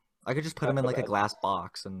 Yeah. I could just put Not him in so like a bad. glass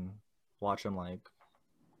box and watch him like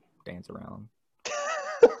dance around.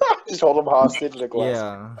 Just hold him hostage in a glass.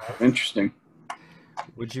 Yeah. Interesting.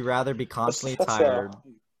 Would you rather be constantly That's, tired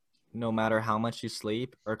no matter how much you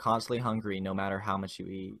sleep, or constantly hungry no matter how much you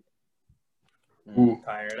eat? Ooh.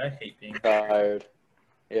 Tired. I hate being Tired.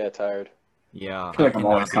 Yeah, tired. Yeah. I feel like I'm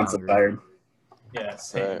cannot always be constantly hungry. tired. Yeah,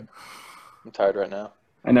 same. Right. I'm tired right now.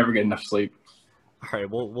 I never get enough sleep. All right,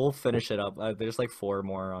 we'll finish it up. There's like 4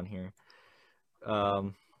 more on here.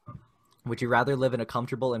 Would you rather live in a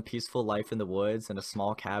comfortable and peaceful life in the woods in a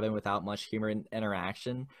small cabin without much human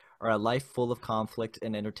interaction, or a life full of conflict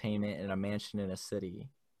and entertainment in a mansion in a city?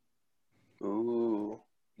 Ooh.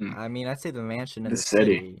 I mean, I'd say the mansion in The the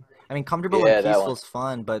city. city. I mean, comfortable Yeah, and that peaceful one. is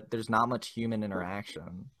fun, but there's not much human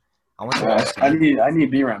interaction. I want I to. need to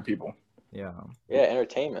be around people. Yeah. Yeah,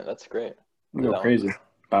 entertainment. That's great. I go No. crazy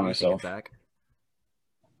by What do you think, myself. Zach?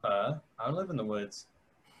 I would live in the woods.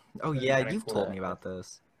 Oh That'd be yeah, kinda you've cool. told me about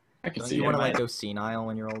this. I can Don't see you it. want to like might. go senile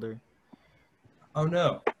when you're older? Oh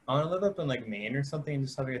no, I want to live up in like Maine or something and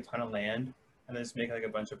just have like a ton of land and then just make like a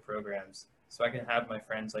bunch of programs so I can have my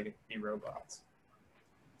friends like be robots.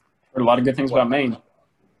 Heard a lot of good things about Maine.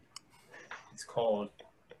 It's cold.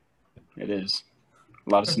 It is. A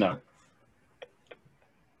lot of snow.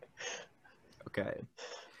 Okay.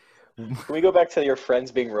 Can we go back to your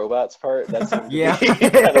friends being robots part? That seemed to Yeah. be kind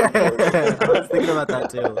of important. I was thinking about that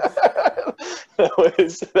too.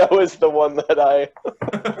 that was the one that I.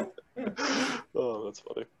 Oh, that's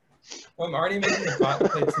funny. Well, I'm already making a bot to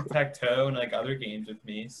play tic-tac-toe and like other games with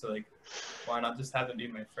me, so like, why not just have them be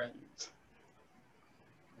my friends?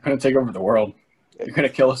 I'm gonna take over the world. You're gonna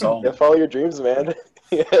kill us all. Yeah, follow your dreams, man.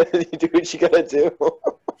 Yeah, you do what you gotta do.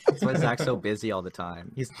 That's why Zach's so busy all the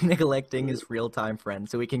time. He's neglecting his real-time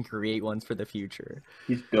friends so he can create ones for the future.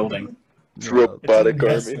 He's building. It's Yeah. robotic army.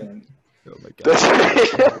 investment. Oh my god.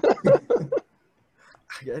 That's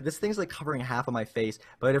right. This thing's like covering half of my face,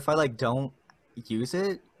 but if I like don't use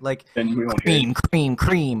it, like Then we won't hear it.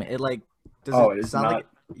 cream, it like does Oh, it it is sound not. like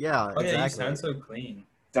yeah, Oh yeah, you exactly. sound so clean.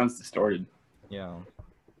 Sounds distorted. Yeah.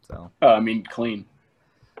 So I mean, clean.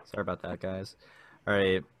 sorry about that, guys. All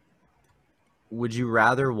right. Would you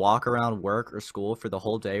rather walk around work or school for the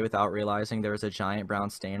whole day without realizing there was a giant brown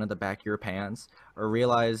stain on the back of your pants, or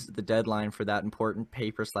realize the deadline for that important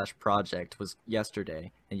paper/project was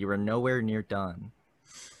yesterday and you were nowhere near done?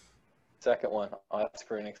 Second one. I'll ask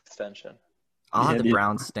for an extension. I'll have Yeah, the dude.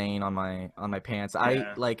 brown stain on my pants.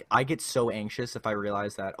 Yeah. I get so anxious if I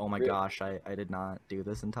realize that, oh my Really? gosh, I did not do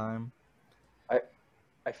this in time.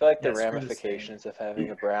 I feel like the Yeah, screw the ramifications of having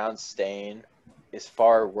a brown stain is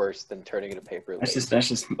far worse than turning into paper That's lace.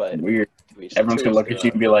 just But weird. to each Everyone's gonna theirs, look at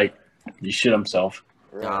you and be like, "You shit himself."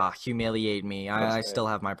 right. Humiliate me. That's I right. still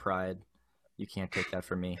have my pride. You can't take that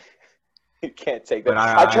from me. You can't take But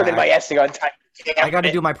that. I turned in my essay on time. I got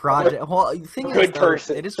to do my project. Well, the thing is, Good though,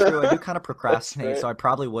 person. it is true. I do kind of procrastinate, right. so I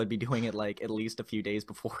probably would be doing it like at least a few days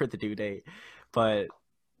before the due date. But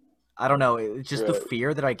I don't know. It's just the Right.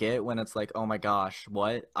 fear that I get when it's like, oh my gosh,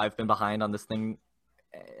 what? I've been behind on this thing,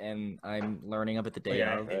 and I'm learning of it the day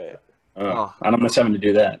yeah, of. Right. Oh. I don't miss having to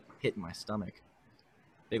do that. Hit in my stomach.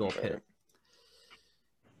 Big old Right. pit.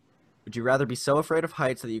 Would you rather be so afraid of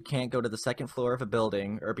heights that you can't go to the second floor of a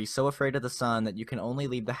building, or be so afraid of the sun that you can only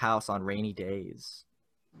leave the house on rainy days?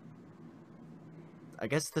 I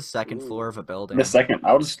guess the second floor of a building. The second,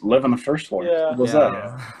 I'll just live on the first floor. Yeah. What's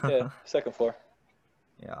that? Yeah, second floor.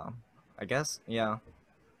 Yeah. I guess, yeah.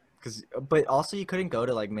 But also you couldn't go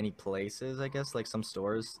to like many places, I guess, like some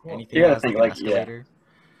stores, Well, anything yeah, that has I think, like an like, yeah. escalator.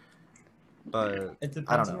 But It I depends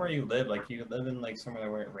don't on know. where you live. Like, you live in like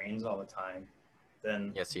somewhere where it rains all the time,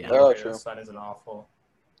 then Yes, yeah. Oh, the true. sun isn't awful.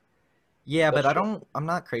 Yeah, but That's true. I'm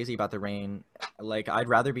not crazy about the rain. Like, I'd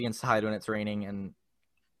rather be inside when it's raining, and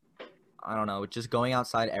I don't know, just going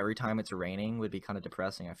outside every time it's raining would be kind of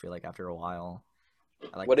depressing, I feel like, after a while.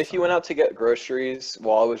 I like What the if you went sun. out to get groceries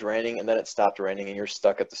while it was raining and then it stopped raining and you're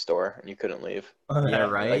stuck at the store and you couldn't leave? Yeah,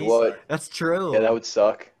 That right? Like what? That's true. Yeah, that would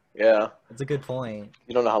suck. Yeah. That's a good point.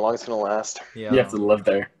 You don't know how long it's gonna last. Yeah. You have to live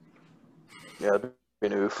there. Yeah, that'd be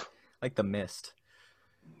an oof. Like The Mist.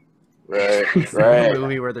 Right. The Right.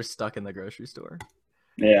 movie where they're stuck in the grocery store.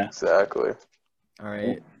 Yeah. Exactly. All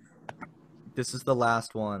right. This is the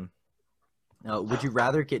last one. Would you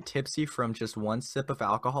rather get tipsy from just one sip of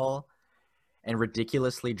alcohol and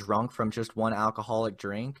ridiculously drunk from just one alcoholic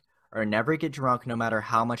drink, or never get drunk no matter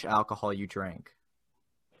how much alcohol you drank?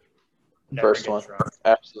 Never First get one. drunk.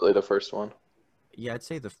 Absolutely the first one. Yeah, I'd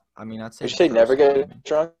say I'd say Did you the say never first one. get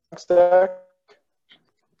drunk, Stack?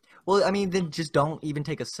 Well, I mean, then just don't even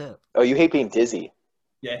take a sip. Oh, you hate being dizzy.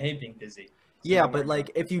 Yeah, I hate being dizzy. So Yeah, no more but like,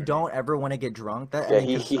 drunk if you drinks. don't ever want to get drunk, Yeah,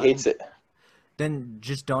 he hates it. then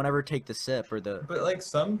just don't ever take the sip or the. But like,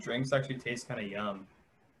 some drinks actually taste kind of yum.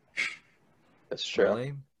 That's true.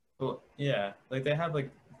 Really? Well, yeah, like they have like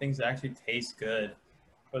things that actually taste good,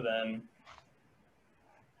 but then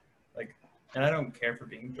like, and I don't care for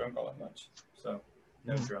being drunk all that much, so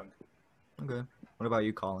no drunk. Okay. What about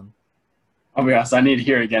you, Colin? I'll be honest, I need to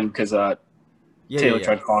hear it again because Yeah, Taylor yeah.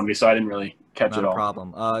 tried calling me, so I didn't really catch Not it a all.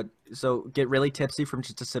 problem. So get really tipsy from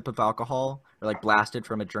just a sip of alcohol, or like blasted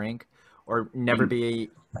from a drink, or never being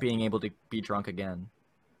able to be drunk again.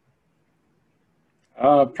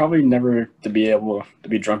 Probably never to be able to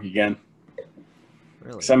be drunk again.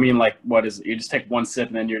 Really? 'Cause I mean, like, what is it? You just take one sip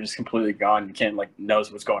and then you're just completely gone. You can't like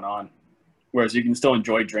knows what's going on. Whereas you can still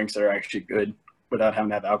enjoy drinks that are actually good without having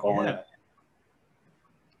to have alcohol in Yeah,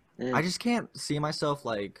 it. I just can't see myself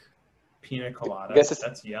like. pina colada. I guess it's-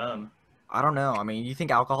 That's yum. I don't know. I mean, you think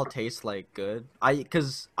alcohol tastes like good?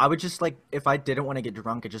 Because I would just like, if I didn't want to get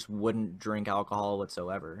drunk, I just wouldn't drink alcohol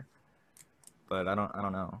whatsoever. But I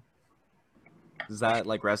don't know. Is that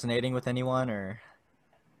like resonating with anyone, or?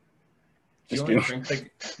 Do you Just only do. drink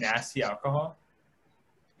like nasty alcohol?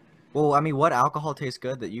 Well, I mean, what alcohol tastes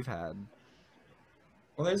good that you've had?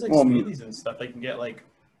 Well, there's like Well, smoothies and stuff they can get like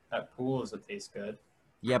at pools that taste good.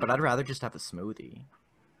 Yeah, but I'd rather just have a smoothie.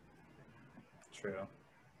 True.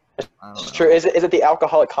 I don't It's know. true. Is it the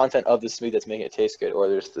alcoholic content of the smoothie that's making it taste good, or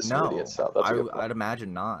there's the No, smoothie itself? That's a good point. I'd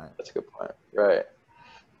imagine not. That's a good point. Right.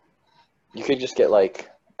 You could just get like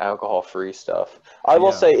alcohol-free stuff. I will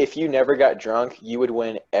Yeah. say, if you never got drunk, you would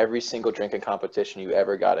win every single drinking competition you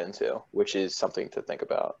ever got into, which is something to think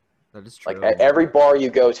about. That is true. Like at every bar you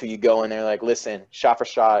go to, you go in there like, listen, shot for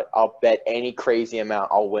shot, I'll bet any crazy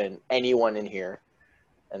amount I'll win anyone in here,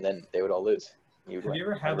 and then they would all lose. Have you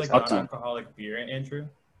ever had like Up to- non-alcoholic beer, Andrew?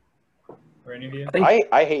 Or any of you? I think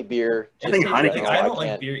I hate beer. I think It tastes Heineken- like, I don't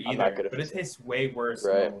can't- like beer I'm not either, good at but it it. tastes way worse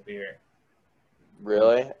Right. than normal beer.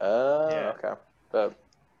 Really? Yeah. Okay. But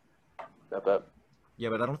Yeah,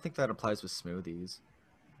 but I don't think that applies with smoothies.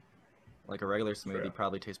 Like a regular smoothie True.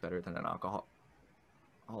 probably tastes better than an alcoholic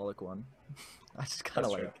one. I just kind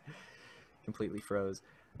of That's true. like completely froze.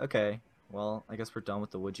 Okay, well, I guess we're done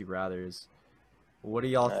with the would you rathers. What are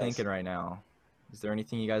y'all Nice. thinking right now? Is there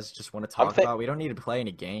anything you guys just want to talk about? We don't need to play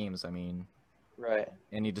any games. I mean, right.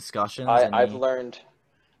 any discussions? I've learned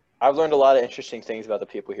a lot of interesting things about the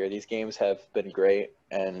people here. These games have been great,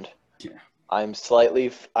 and Yeah. I'm slightly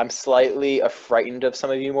frightened of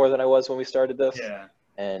some of you more than I was when we started this. Yeah.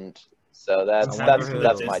 And so that's I wonder that's who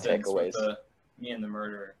that's it my Distance with takeaways. Me and the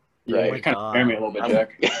murderer. Yeah, Right. you kind of scare me a little bit,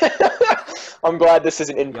 Jack. I'm glad this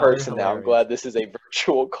isn't in Y'all are person now. I'm hilarious. glad this is a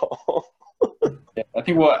virtual call. Yeah, I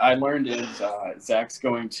think what I learned is Zach's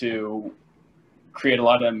going to create a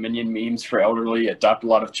lot of minion memes for elderly, adopt a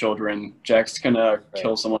lot of children. Jack's gonna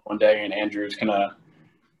kill someone one day, and Andrew's gonna.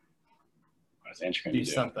 What is Andrew gonna Do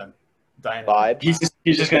do? something. Dynamite. Vibe. He's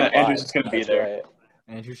just gonna. vibe. Andrew's just gonna be That's there. right.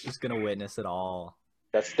 Andrew's just gonna witness it all.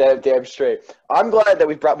 That's damn straight. I'm glad that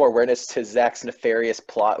we've brought more awareness to Zach's nefarious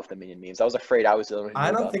plot with the minion memes. I was afraid I was the only one who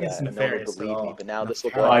I knew don't about think that, it's and no one would nefarious at believe me. all. But now this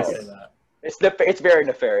will I go like out. to say that. It's very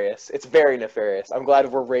nefarious. It's very nefarious. I'm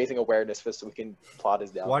glad we're raising awareness for so we can plot his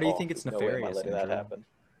downfall. Why do you think it's There's no way am I nefarious, letting that Andrew? happen.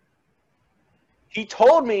 He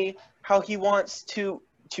told me how he wants to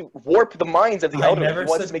warp the minds of the I elderly. never He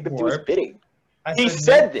wants said to make them do his warp. bidding. I He said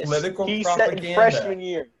said make this. Political He said propaganda. in freshman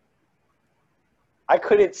year. I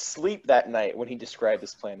couldn't sleep that night when he described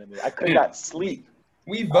this plan to me. I could not sleep.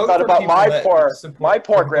 We I vote thought for about people my that poor support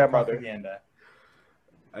poor political grandmother. propaganda.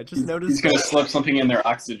 I just noticed. He's gonna slip something in their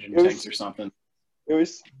oxygen It was- tanks or something. It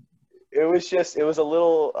was a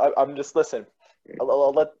little. I'm just listen.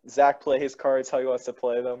 I'll let Zach play his cards how he wants to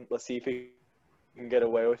play them. Let's see if he can get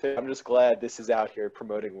away with it. I'm just glad this is out here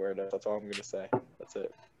promoting awareness. That's all I'm gonna say. That's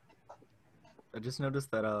it. I just noticed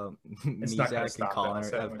that me, It's not gonna Zach, and stop Colin that,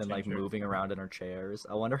 so have it been won't like change it. moving around in our chairs.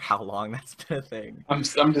 I wonder how long that's been a thing. I'm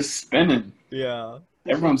just spinning. Yeah.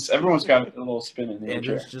 Everyone's got a little spin in the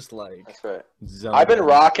Andrew's chair. just like That's right. zoned I've been in.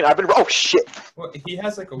 rocking. Oh shit! Well, he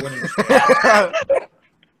has like a wooden.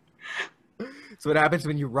 That's what happens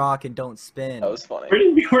when you rock and don't spin. That was funny.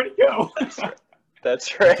 Where'd he go?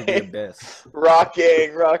 That's Into the right. abyss.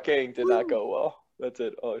 Rocking did not go well. That's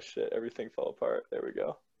it. Oh shit! Everything fell apart. There we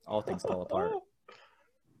go. All things fall apart.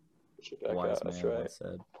 Shit back Wise out. That's man right. once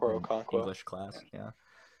said Poor in Okonkwo. English class. Yeah.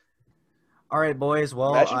 All right, boys.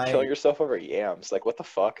 Well, Imagine killing yourself over yams. Like what the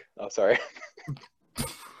fuck? Oh, sorry.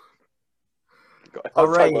 Go ahead. All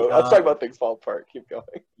right, Let's talk about things fall apart. Keep going.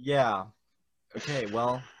 Yeah. Okay.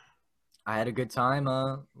 Well, I had a good time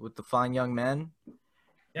with the fine young men,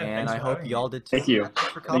 Yeah, and thanks I for hope having y'all me. did too. Thank you. Thanks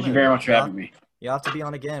for Thank coming. you very much for Y'all- having me. You'll have to be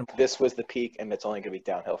on again. This was the peak, and it's only gonna be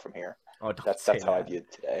downhill from here. Oh, don't That's say how I that.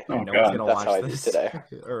 viewed today. Oh, No God. one's gonna That's watch how I did this today.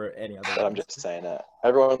 or any other. But I'm ones. just saying that.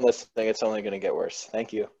 Everyone listening, it's only gonna get worse.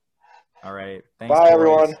 Thank you. All right. Thanks, Bye, boys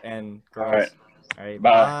everyone. and All girls. right. All right.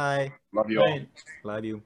 Bye. Bye. Love you all. Right. Love you.